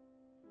 baby.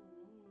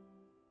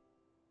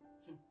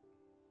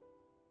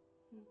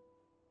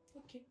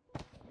 Okay.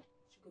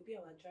 She could be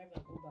our driver.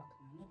 Go back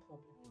now. No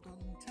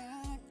problem.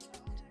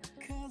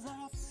 Cause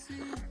I've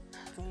seen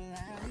the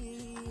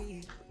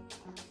light.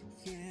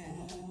 Yeah.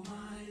 Oh,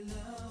 my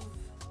love,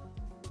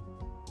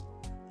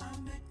 I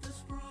make this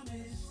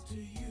promise to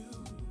you.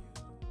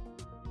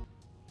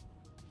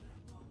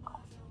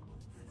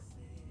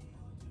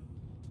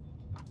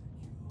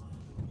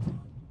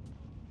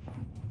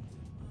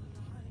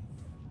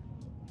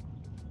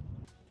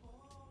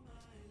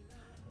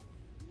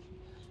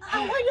 Why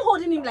are you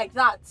holding him like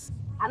that?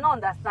 I don't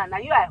understand. Now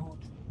you I hold.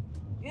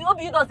 You know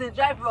you just the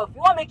drive rough.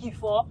 You want make it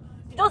fall?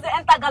 You just the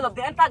enter gallop,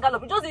 the enter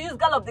gallop. You just the use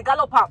gallop, the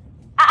gallop up.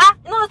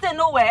 You know say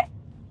nowhere.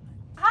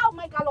 How am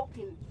I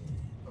galloping?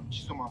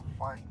 Chisom, I'm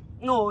fine.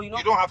 No, you know.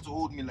 You don't have to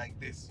hold me like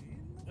this.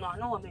 No, I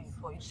don't want make it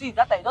fall. You see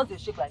that I just dey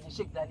shake like this,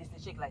 shake like this, dey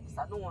shake like this.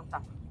 I don't want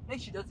her. Make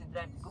she just dey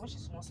drive. Because make she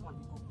small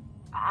dey go.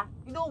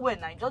 You don't wear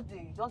now. You just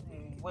dey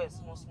wear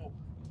small.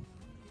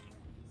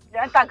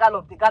 The enter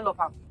gallop, the gallop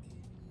up.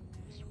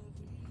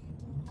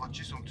 But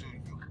Chisom too,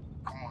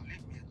 come on,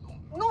 leave me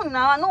alone. No,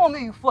 now I don't want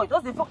make you fall.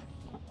 Just dey fall.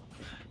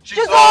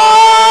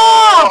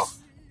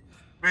 Jesus!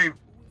 Babe.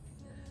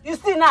 You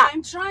see now?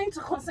 I'm trying to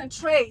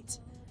concentrate.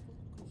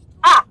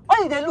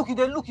 When you dey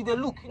look. You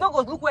don't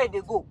go look where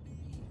they go.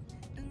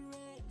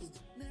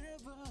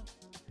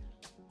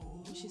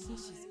 She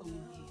says she's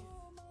coming here.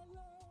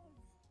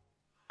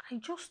 I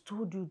just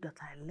told you that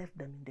I left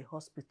them in the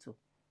hospital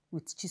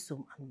with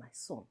Chisom and my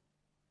son.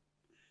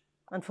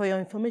 And for your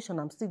information,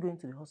 I'm still going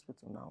to the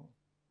hospital now.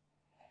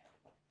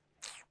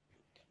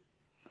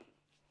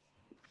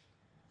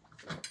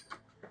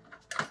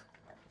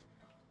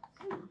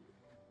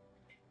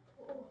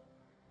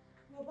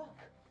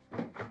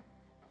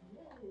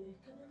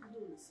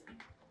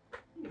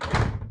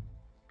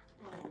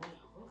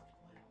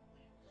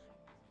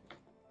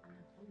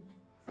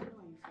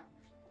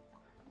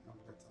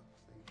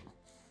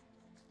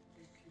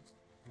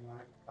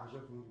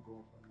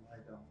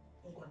 Lie down.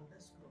 Go on,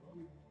 let's go.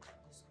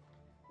 Let's go.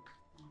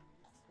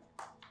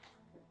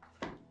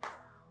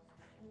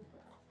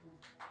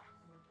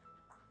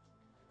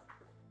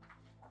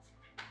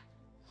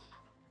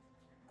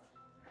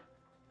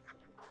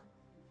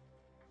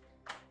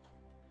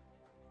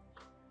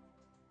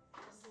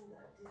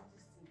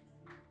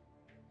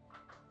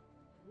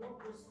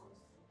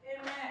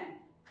 Amen.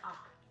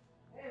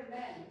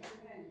 Amen.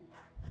 Amen.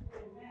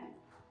 Amen.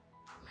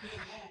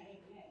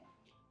 Amen.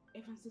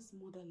 Evans's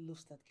mother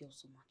loves that girl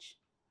so much.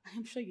 I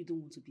am sure you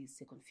don't want to be a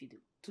second fiddle,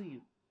 do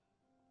you?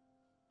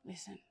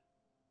 Listen.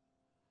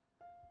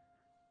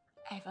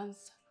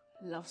 Evans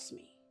loves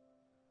me.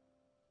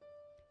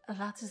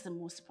 That is the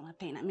most important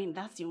thing. I mean,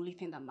 that's the only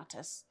thing that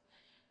matters.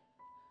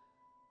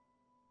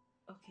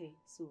 Okay,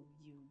 so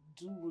you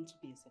do want to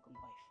be a second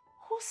wife?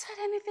 Who said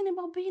anything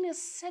about being a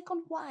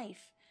second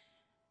wife?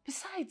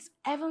 Besides,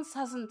 Evans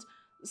hasn't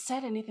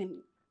said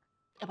anything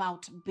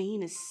about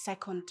being a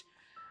second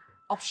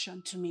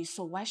option to me,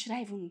 so why should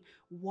I even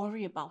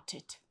worry about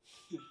it?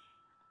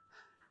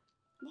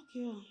 Look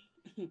here.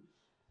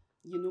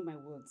 You know my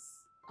words.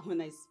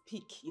 When I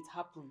speak, it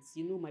happens.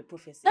 You know my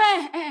prophecy.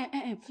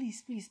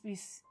 Please, please,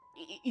 please.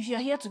 If you're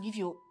here to give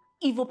your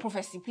evil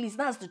prophecy, please,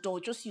 that's the door.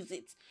 Just use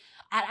it.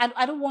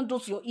 I don't want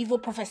those your evil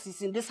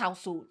prophecies in this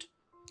household.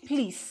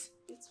 Please.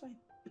 It's fine.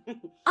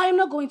 I'm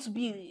not going to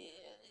be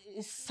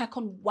a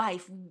second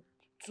wife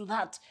to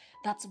that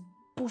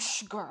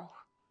bush girl.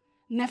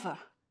 Never.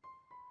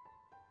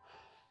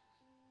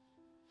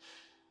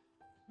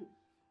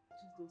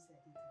 Just don't say I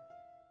didn't tell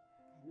you.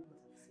 I know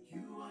what I'm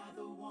saying. You are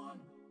the one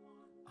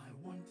I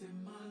want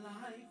in my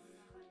life.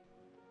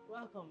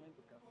 Welcome,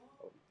 Ebuka.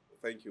 Oh,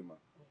 thank you, ma.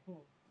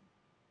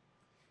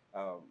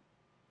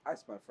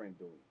 How's my friend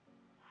doing?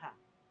 Ha.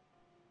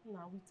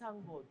 Now we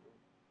thank God.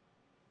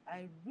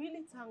 I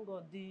really thank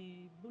God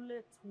the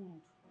bullet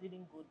wound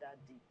didn't go that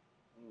deep.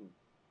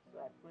 So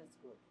I praise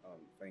God.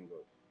 Thank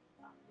God.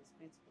 He's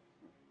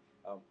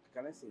faithful.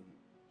 Can I see him?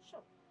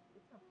 Sure.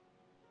 You can.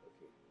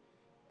 Okay.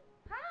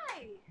 Hi.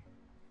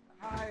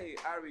 Hi,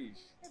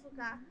 Arish.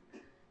 Ebuka.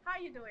 How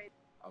are you doing?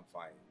 I'm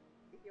fine.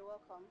 You're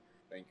welcome.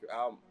 Thank you.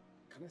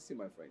 Can I see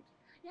my friend?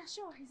 Yeah,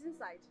 sure. He's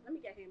inside. Let me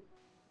get him.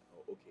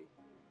 Oh, okay.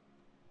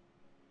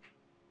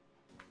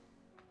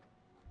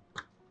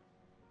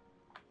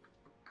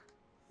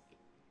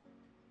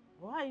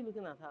 Why are you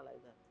looking at her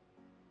like that?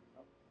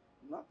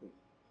 Nothing.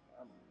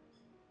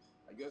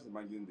 I just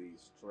imagine the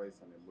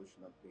stress and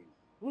emotional pain.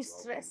 Which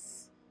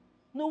stress?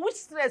 No, which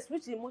stress?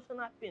 Which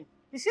emotional pain?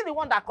 Is she the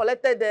one that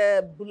collected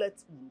the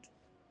bullet wound?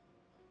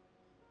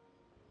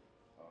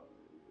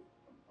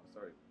 I'm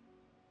sorry.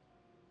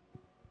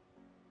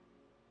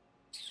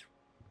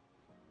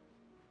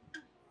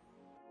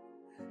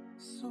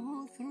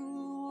 So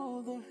through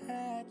all the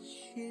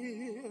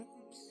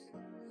hardships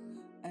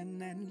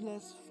and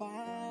endless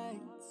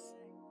fights,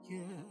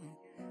 yeah,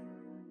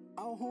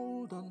 I'll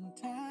hold on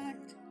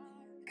tight,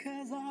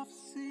 'cause I've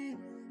seen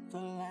the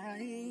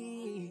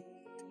light,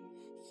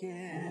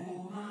 yeah.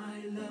 Oh,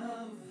 my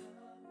love,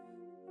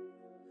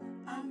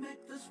 I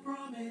make this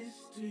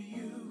promise to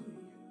you,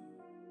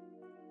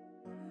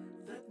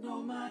 that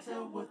no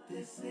matter what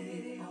they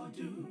say or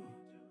do,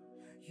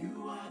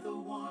 you are the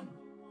one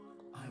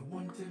I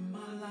want in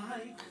my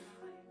life.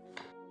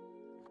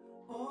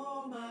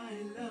 Oh, my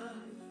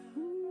love,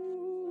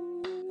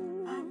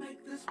 I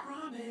make this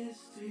promise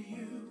to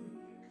you,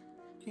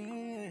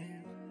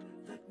 yeah,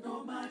 that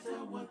no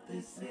matter what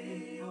they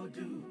say or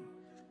do,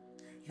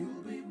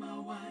 you'll be my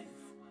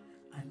wife,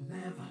 and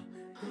never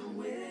the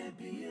way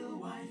be a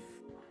wife.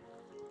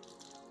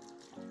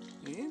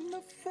 In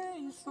the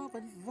face of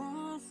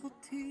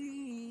adversity,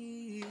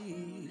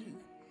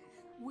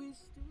 we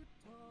stood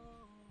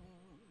tall,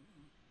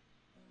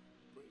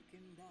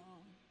 breaking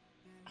down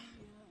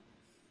barriers.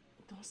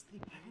 Don't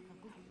sleep.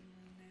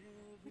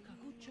 We can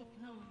go chop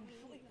now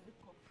before you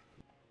wake up.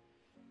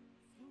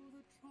 Through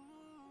the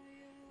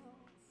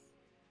trials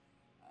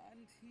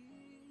and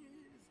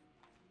tears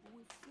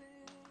we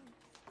faced.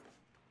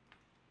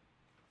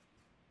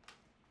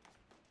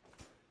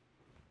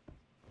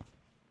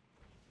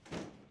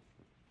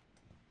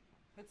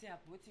 What's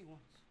up? What do you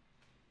want?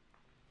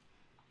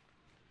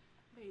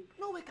 Babe,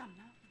 no wake up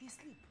now. They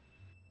sleep.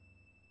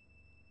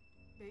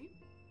 Babe?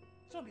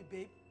 Show me,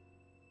 babe.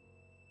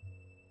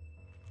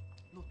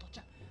 No touch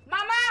her.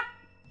 Mama!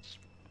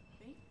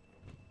 Babe?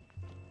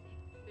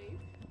 Babe?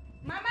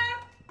 Mama!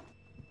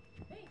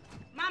 Babe?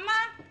 Mama!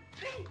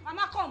 Babe!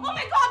 Mama, come. Oh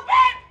my God,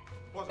 babe!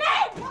 What?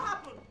 Babe! What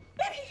happened?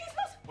 Baby, he's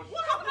not.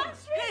 What happened?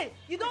 Hey,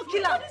 you don't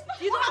kill him.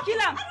 You don't kill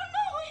him. I don't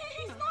know.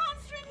 He's not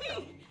answering me.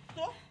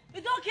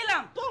 You don't kill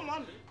him. Don't,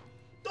 mommy.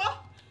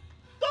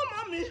 Don't,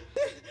 mommy.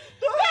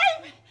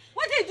 Babe!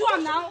 What did you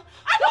do now?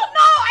 I don't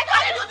know. I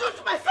didn't do it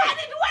to myself. I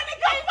didn't do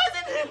anything. It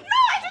wasn't him. No,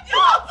 I didn't do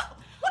it.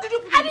 What did you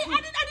do? I didn't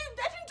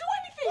do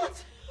anything. What?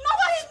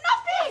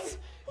 Nothing.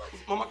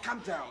 Mama, calm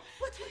down.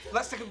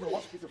 Let's take him to the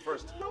hospital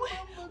first.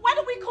 Why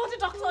don't we call the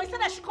doctor? He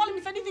said I should call him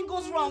if anything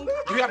goes wrong.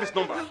 Do you have his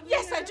number?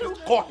 Yes, I do.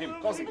 Call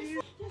him. Call him.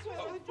 Yes,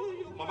 I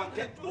do. Mama,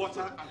 get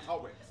water and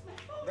towel.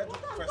 Let's do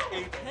first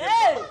aid.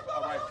 Hey!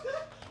 All right.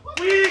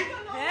 Quick!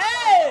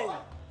 Hey!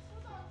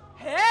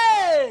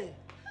 Hey!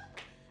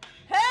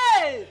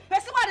 Hey!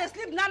 Person why they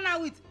sleep now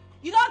with.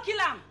 You don't kill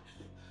him.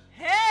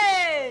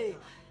 Hey!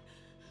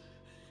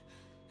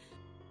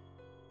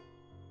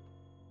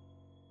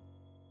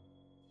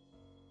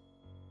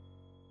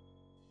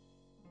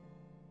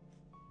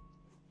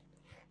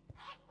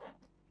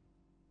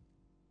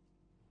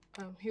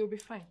 He'll be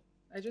fine.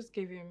 I just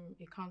gave him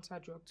a counter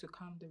drug to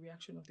calm the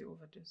reaction of the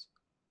overdose.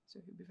 So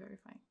he'll be very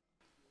fine.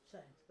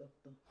 Thanks,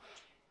 doctor.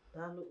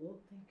 Dalo, oh,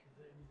 thank you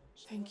very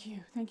much. Thank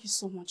you. Thank you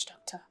so much,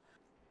 doctor.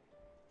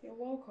 You're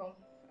welcome.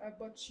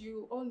 But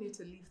you all need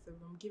to leave the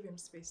room. Give him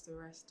space to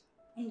rest.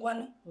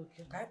 Ngwanu.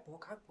 Okay. Kaipo.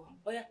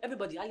 Oh yeah,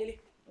 everybody, alele.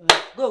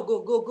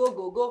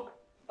 Go.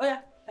 Oh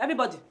yeah,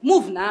 everybody,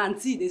 move now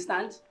and see they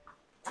stand.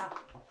 Ah.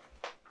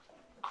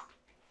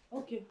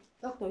 Okay,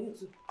 doctor, you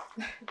too.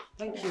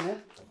 Thank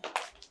you.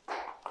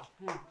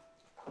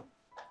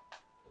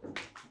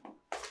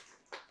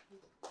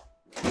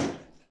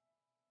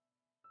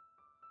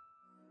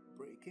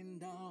 Breaking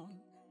down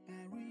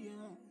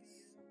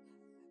barriers,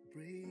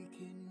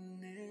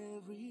 breaking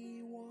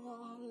every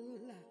wall.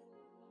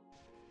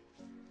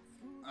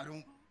 I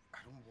don't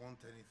want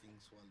anything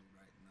swallowed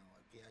right now,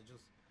 okay?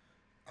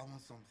 I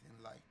want something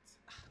light.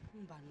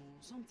 No,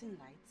 something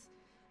light.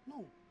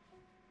 No,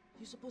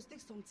 you supposed to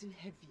take something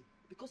heavy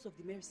because of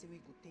the medicine we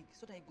go take,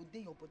 so that it go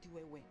day your body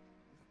well.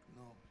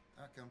 No,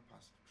 that can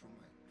pass through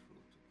my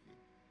throat, okay?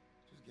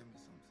 Just get me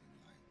something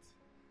light.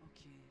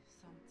 Okay,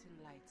 something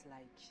light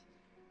like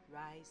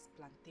rice,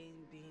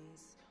 plantain,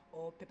 beans,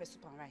 or pepper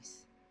soup and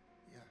rice.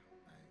 Yeah,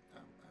 I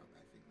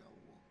think that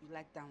will work. You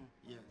like that one?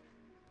 Yeah.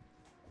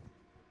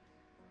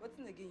 What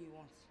thing again you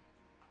want?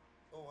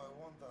 Oh, I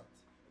want that.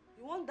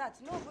 You want that?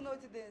 You don't even know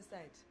what's there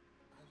inside.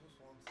 I just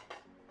want it.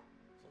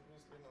 It's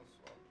obviously not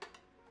swallowed.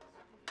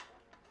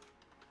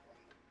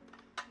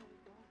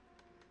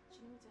 Do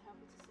you need to help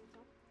me to sit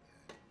up?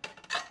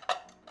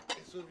 Yeah.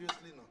 It's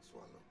obviously not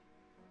swallowed.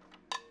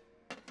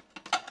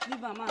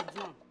 Leave am out,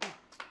 do am.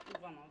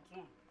 Leave am out,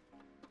 do am.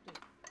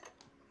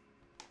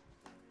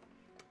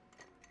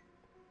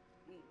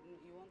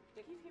 You want to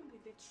take? Give him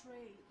with the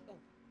tray. Oh.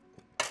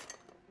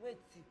 Wait.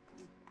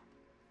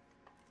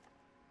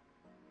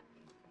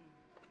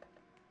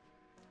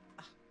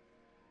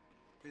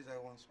 Please, I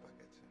want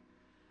spaghetti.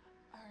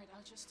 Alright,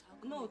 I'll just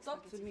talk. No,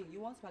 talk to me.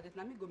 You want spaghetti?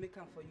 Let me go make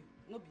am for you.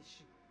 No be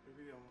she.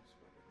 Maybe I want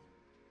spaghetti.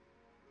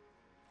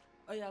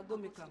 Oh yeah, go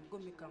make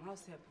am.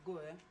 House help. Go,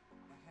 eh?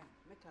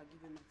 Make her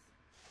give him it.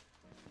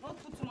 Not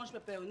put too much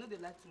pepper. We know they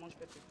like too much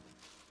pepper.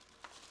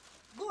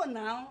 Go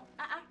now.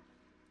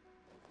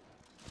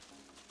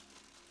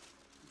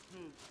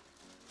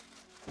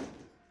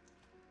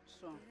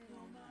 So.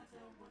 No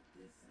matter what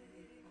they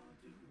say or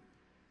do, you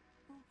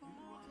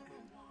are the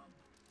one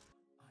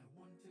I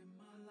want in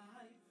my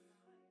life.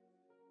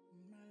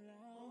 My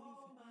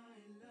love.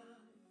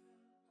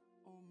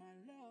 Oh my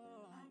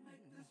love. I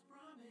make this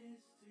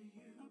promise to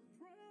you. I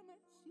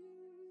promise you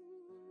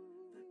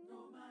that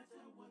no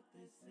matter what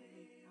they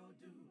say or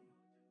do,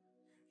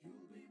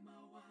 you'll be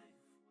my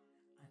wife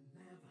and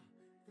never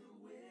the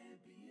way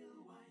be your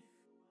wife.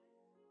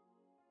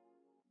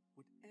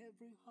 With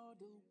every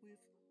hurdle we've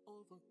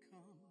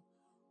overcome,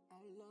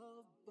 our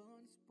love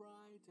burns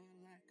brighter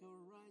like a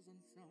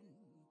rising sun.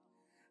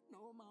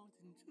 No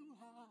mountain too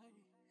high,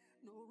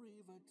 no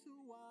river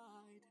too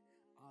wide.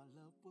 Our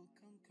love will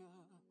conquer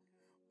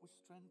with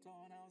strength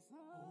on our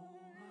side.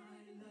 Oh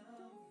my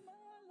love,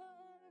 my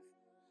life,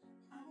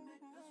 I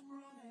make this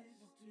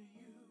promise to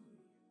you.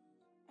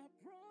 I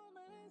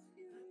promise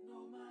you that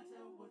no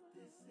matter what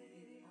they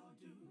say or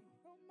do,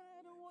 no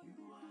matter what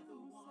you are the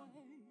one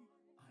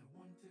I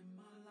want in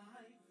my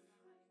life.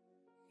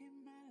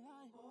 In my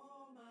life,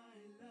 oh my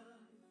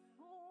love,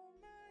 oh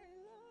my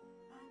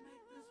love. I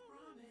make this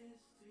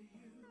promise to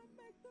you. I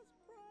make this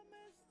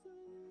promise to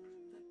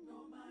you that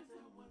no matter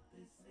what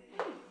they say.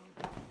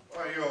 Why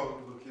are you all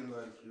looking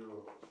like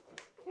you're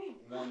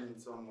wanting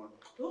someone?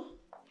 Oh,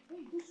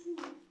 hey, this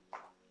woman.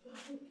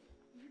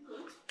 You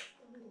good?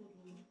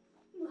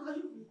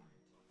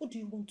 What do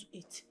you want to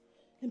eat?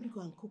 Let me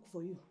go and cook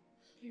for you.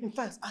 In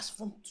fact, as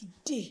from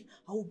today,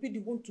 I will be the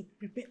one to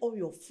prepare all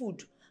your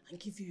food and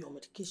give you your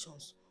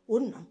medications.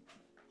 Ona,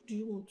 what do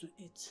you want to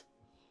eat?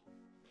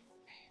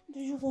 What do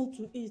you want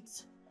to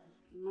eat?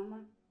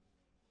 Mama.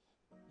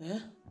 Eh? I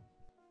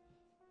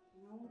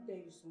want to tell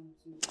you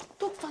something.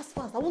 Talk fast.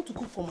 I want to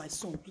cook for my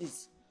son,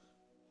 please.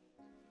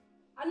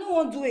 I don't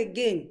want to do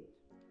again.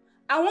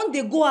 I want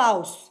to go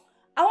house.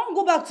 I want to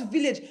go back to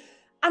village.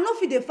 I know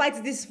if they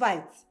fight this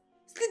fight.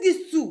 See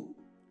these two.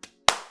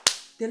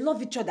 They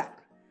love each other.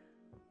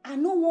 I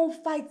no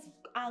want fight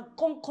and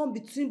come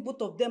between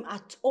both of them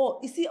at all.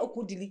 You see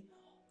Okudili?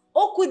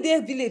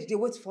 Okude village, they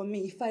wait for me.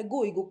 If I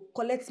go, he go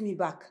collect me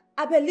back.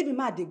 I better leave him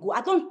out, they go.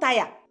 I don't tire.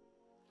 Yeah,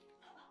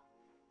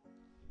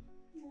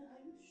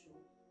 are you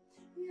sure?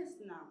 Yes,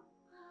 now.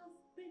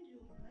 I've paid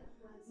you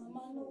likewise.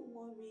 Mama, no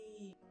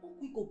worry.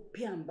 Oku go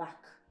pay him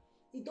back.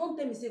 He don't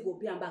tell me say go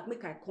pay him back,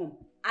 make I come.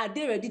 Are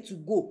they ready to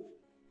go?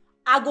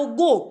 I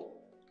go.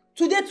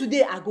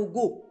 Today, I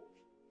go.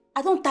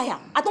 I don't tire.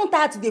 I don't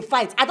tire to dey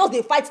fight. I just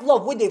dey fight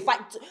love wey dey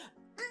fight.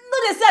 No,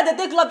 they say they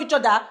take love each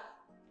other.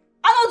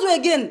 I don't do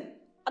again.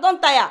 I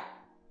don't tire.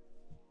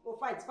 Go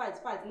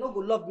fight. No go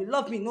love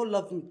me, no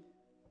love me.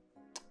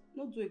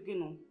 No do again,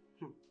 no.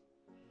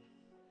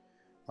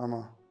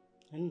 Mama.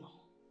 No.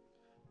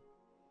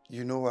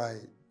 You know I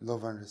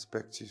love and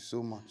respect you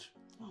so much.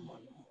 Mama,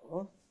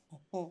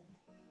 no.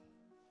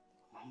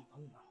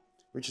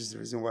 Which is the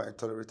reason why I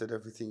tolerated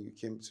everything you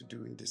came to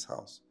do in this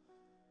house.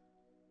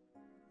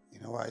 You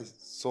know, I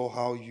saw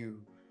how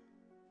you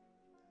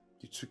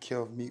took care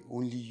of me,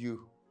 only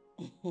you.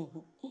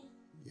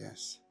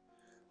 Yes.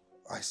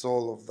 I saw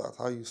all of that,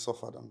 how you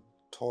suffered and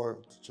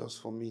toiled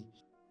just for me,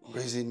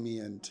 raising me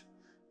and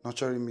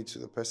nurturing me to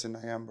the person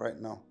I am right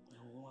now.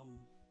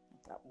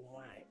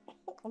 Why?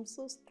 I'm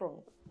so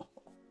strong.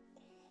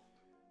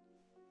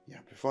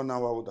 Yeah, before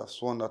now I would have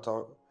sworn that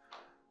I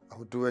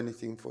would do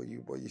anything for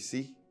you, but you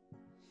see,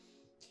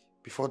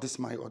 before this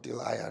my ordeal,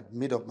 I had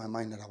made up my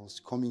mind that I was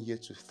coming here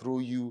to throw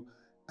you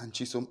and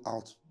Chisom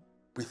out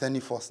with any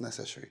force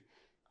necessary.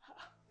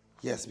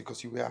 Yes,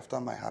 because you were after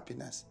my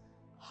happiness.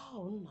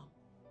 How now?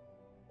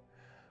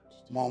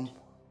 Mom,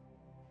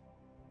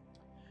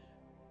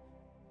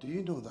 do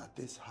you know that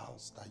this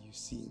house that you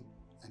see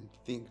and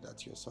think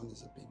that your son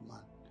is a big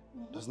man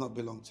does not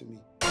belong to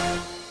me?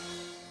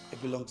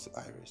 It belongs to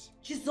Iris.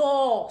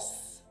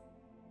 Jesus!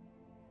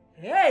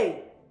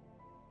 Hey!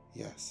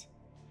 Yes.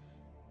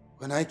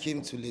 When I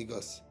came to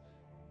Lagos,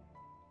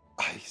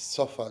 I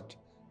suffered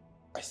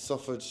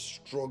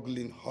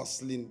struggling,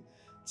 hustling,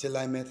 till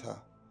I met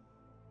her.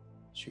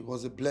 She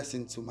was a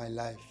blessing to my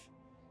life.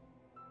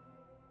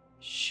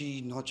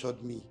 She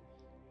nurtured me.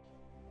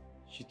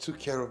 She took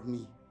care of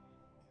me.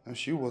 And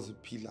she was a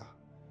pillar.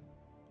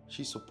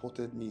 She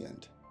supported me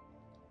and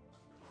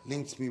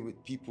linked me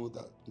with people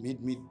that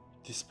made me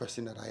this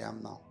person that I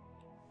am now.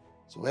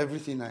 So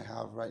everything I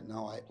have right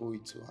now, I owe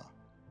it to her.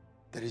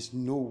 There is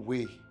no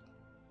way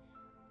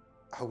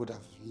I would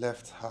have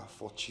left her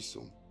for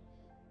Chisom,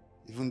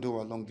 even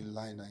though along the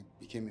line I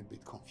became a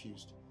bit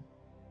confused.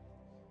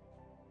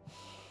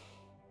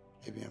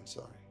 Baby, I'm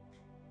sorry.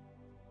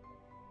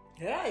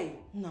 Hey!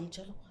 I'm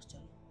Jalo.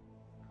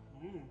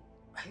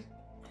 I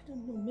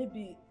don't know,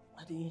 maybe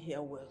I didn't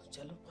hear well,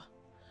 Jalopa.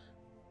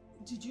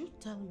 Did you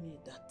tell me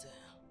that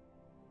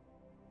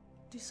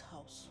this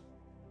house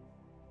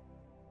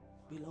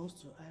belongs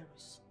to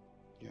Iris?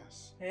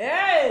 Yes.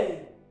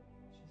 Hey!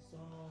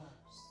 Jesus.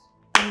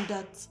 And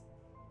that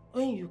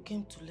when you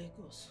came to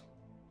Lagos,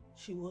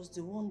 she was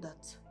the one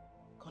that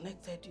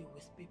connected you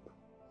with people?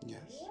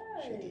 Yes,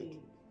 she did.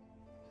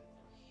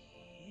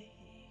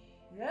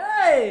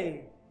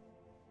 Hey!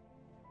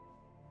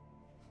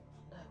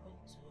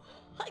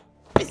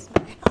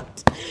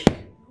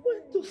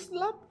 Went to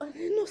slap an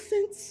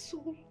innocent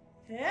soul.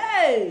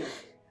 Hey!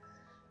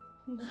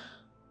 I'm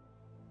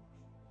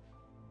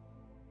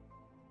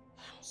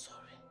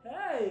sorry.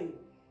 Hey!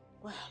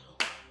 Well,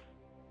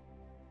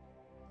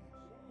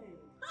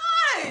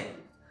 Hey!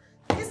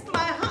 It's my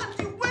hand.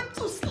 You went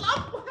to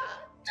slap her.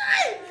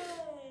 Hey!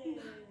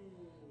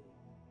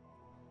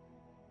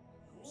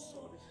 I'm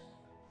sorry.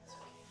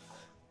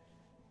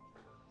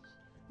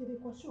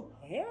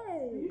 Hey!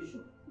 Are you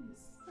sure?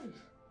 Yes.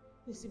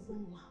 Yes,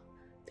 Iboma.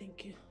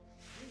 Thank you.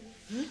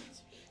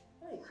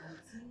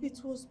 It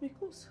was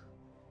because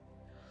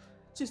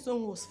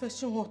Chisom was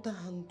fetching water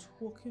and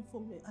working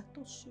for me. I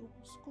thought she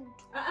was good.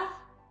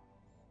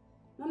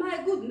 Mama, are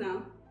you good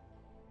now?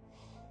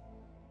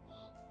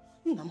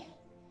 Nam,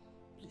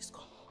 please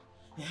come.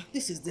 Yeah,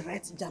 this is the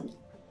right jam.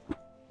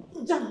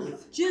 Jam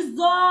it. Jesus!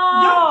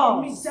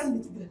 Jam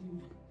it very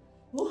well.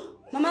 Oh.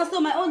 Mama, so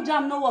my own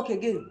jam no work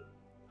again.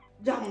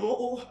 Jam no.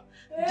 Oh.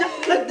 Jam,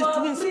 let the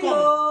twins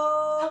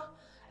come.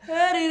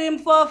 Hearing him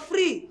for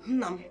free.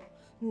 Nam,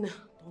 no,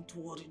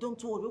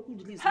 don't worry. Open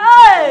the list.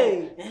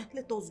 Hey!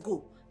 Let us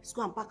go. Let's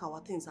go and pack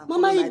our things. And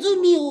Mama, you do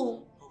me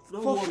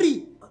for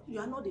free. You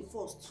are not the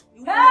first.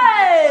 You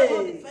Hey! are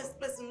not the first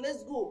person.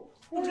 Let's go.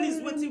 Uche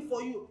is waiting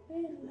for you.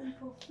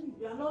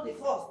 You are not the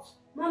first.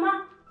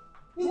 Mama,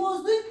 he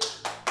was doing.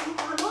 You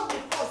are not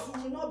the first.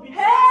 You will not be the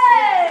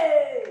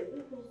Hey!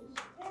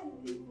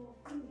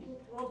 No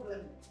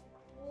problem.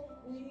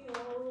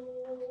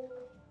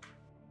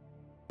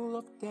 Full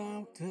of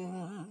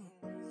doubters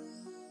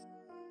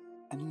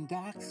and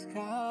dark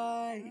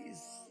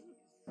skies,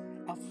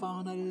 I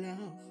found a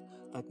love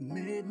that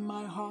made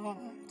my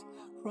heart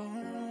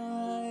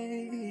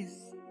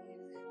rise.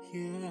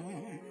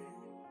 Yeah.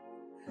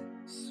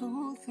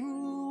 So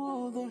through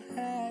all the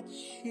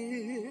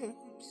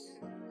hardships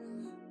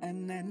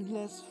and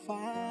endless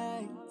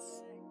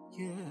fights,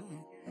 yeah,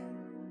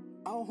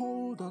 I'll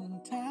hold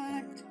on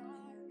tight,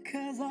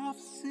 'cause I've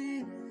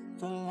seen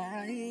the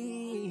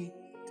light.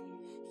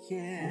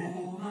 Yeah.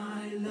 Oh,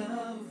 my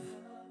love,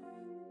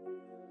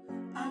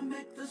 I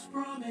make this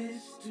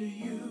promise to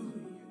you,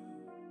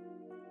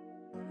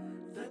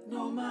 that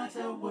no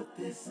matter what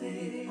they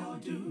say or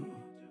do,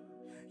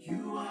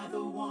 you are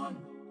the one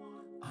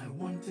I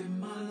want in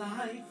my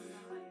life.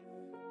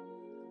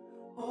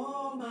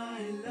 Oh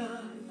my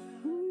love,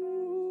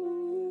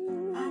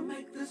 I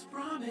make this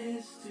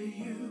promise to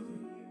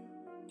you,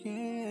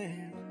 yeah,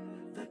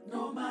 that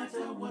no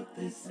matter what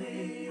they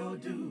say or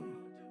do,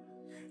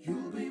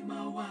 you'll be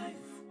my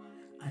wife,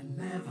 and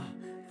never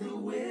the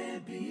way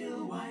be a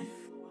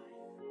wife.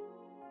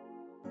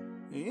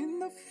 In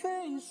the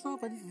face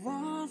of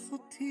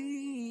adversity,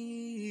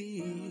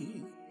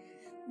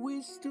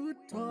 we stood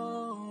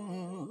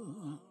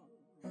tall,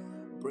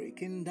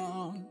 breaking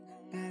down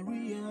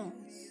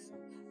barriers,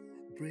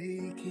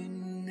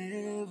 breaking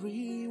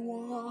every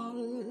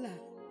wall.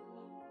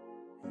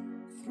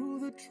 Through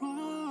the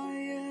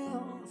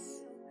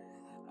trials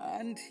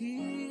and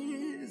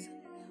tears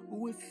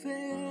we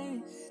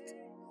faced,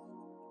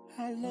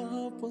 our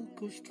love will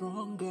go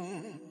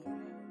stronger,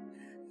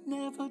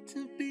 never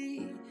to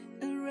be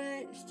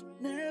erased,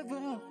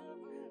 never.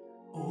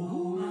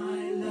 Oh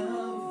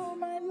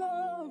my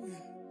love,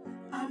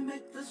 I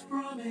make this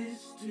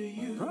promise to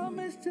you,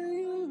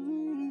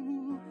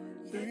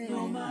 that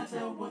no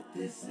matter what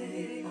they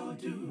say or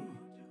do,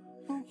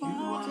 you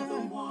are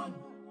the one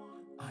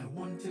I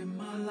want in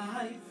my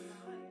life.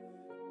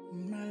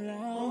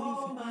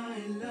 Oh my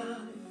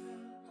love,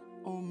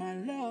 oh my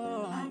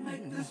love, I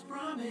make this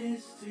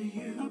promise to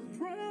you, I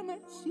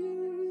promise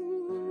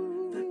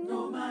you, that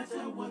no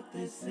matter what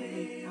they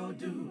say or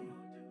do,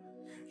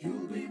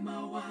 you'll be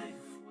my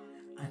wife,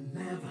 and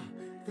never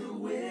the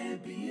way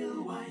be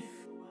a wife.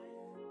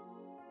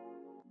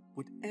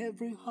 With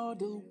every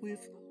hurdle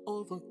we've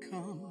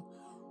overcome,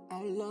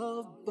 our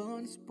love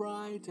burns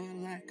brighter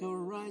like a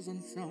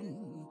rising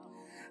sun.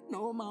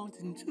 No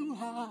mountain too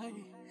high,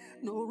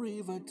 no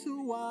river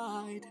too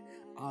wide,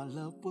 our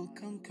love will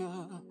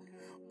conquer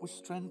with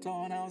strength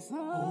on our side.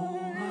 Oh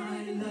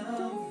my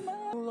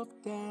love, full of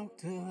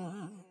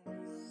doubters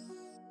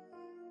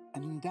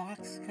and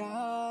dark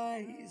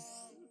skies,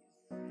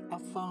 I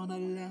found a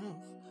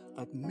love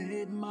that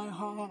made my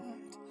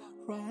heart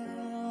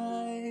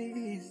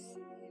rise.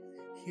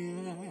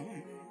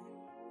 Yeah.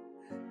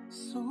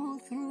 So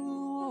through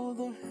all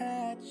the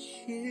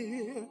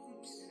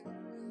hardships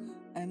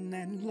and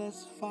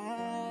endless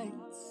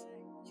fights,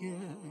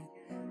 yeah,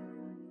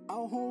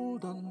 I'll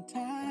hold on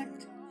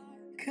tight,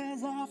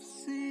 'cause I've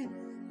seen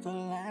the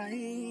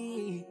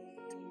light.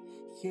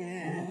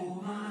 Yeah.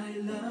 Oh my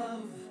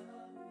love,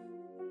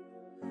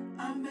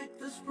 I make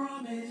this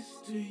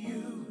promise to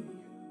you,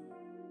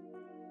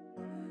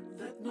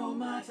 that no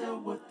matter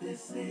what they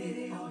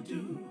say or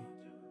do,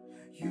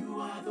 you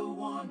are the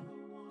one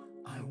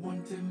I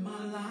want in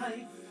my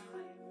life.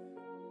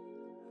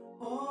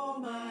 Oh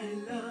my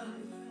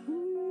love,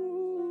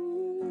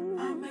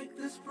 I make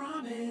this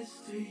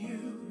promise to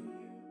you,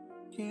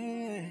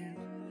 yeah,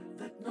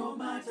 that no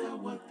matter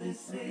what they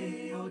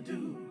say or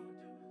do,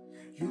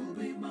 you'll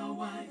be my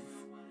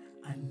wife,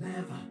 and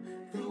never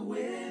the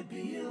way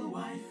be a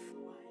wife.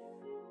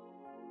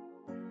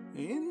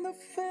 In the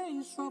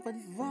face of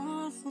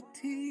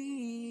adversity,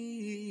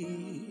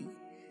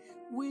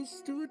 we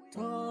stood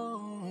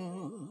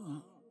tall,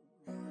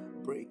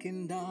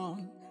 breaking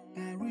down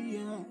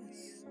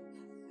barriers,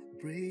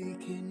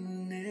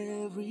 breaking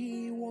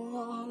every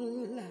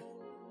wall.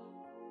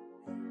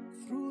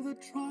 Through the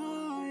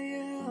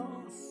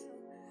trials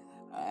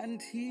and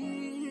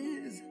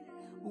tears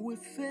we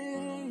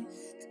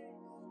faced,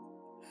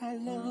 our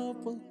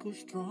love will go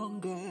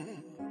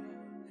stronger,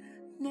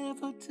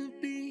 never to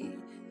be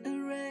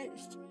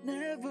erased,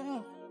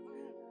 never.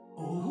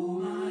 Oh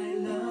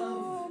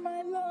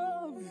my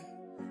love,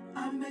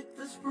 I make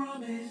this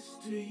promise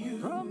to you,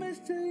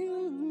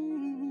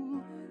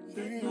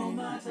 that no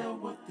matter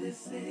what they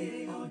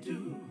say or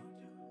do,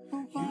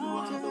 you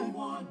are the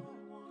one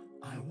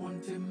I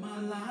want in my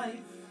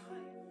life.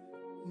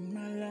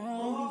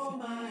 Oh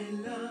my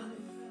love,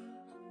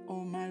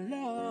 oh my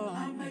love,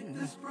 I make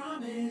this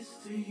promise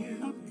to you,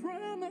 I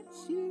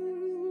promise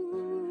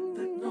you,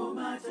 that no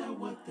matter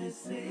what they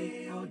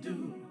say or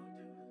do,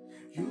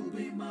 you'll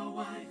be my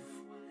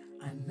wife,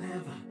 and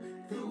never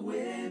the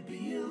way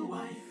be a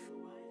wife.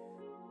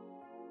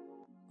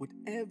 With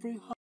every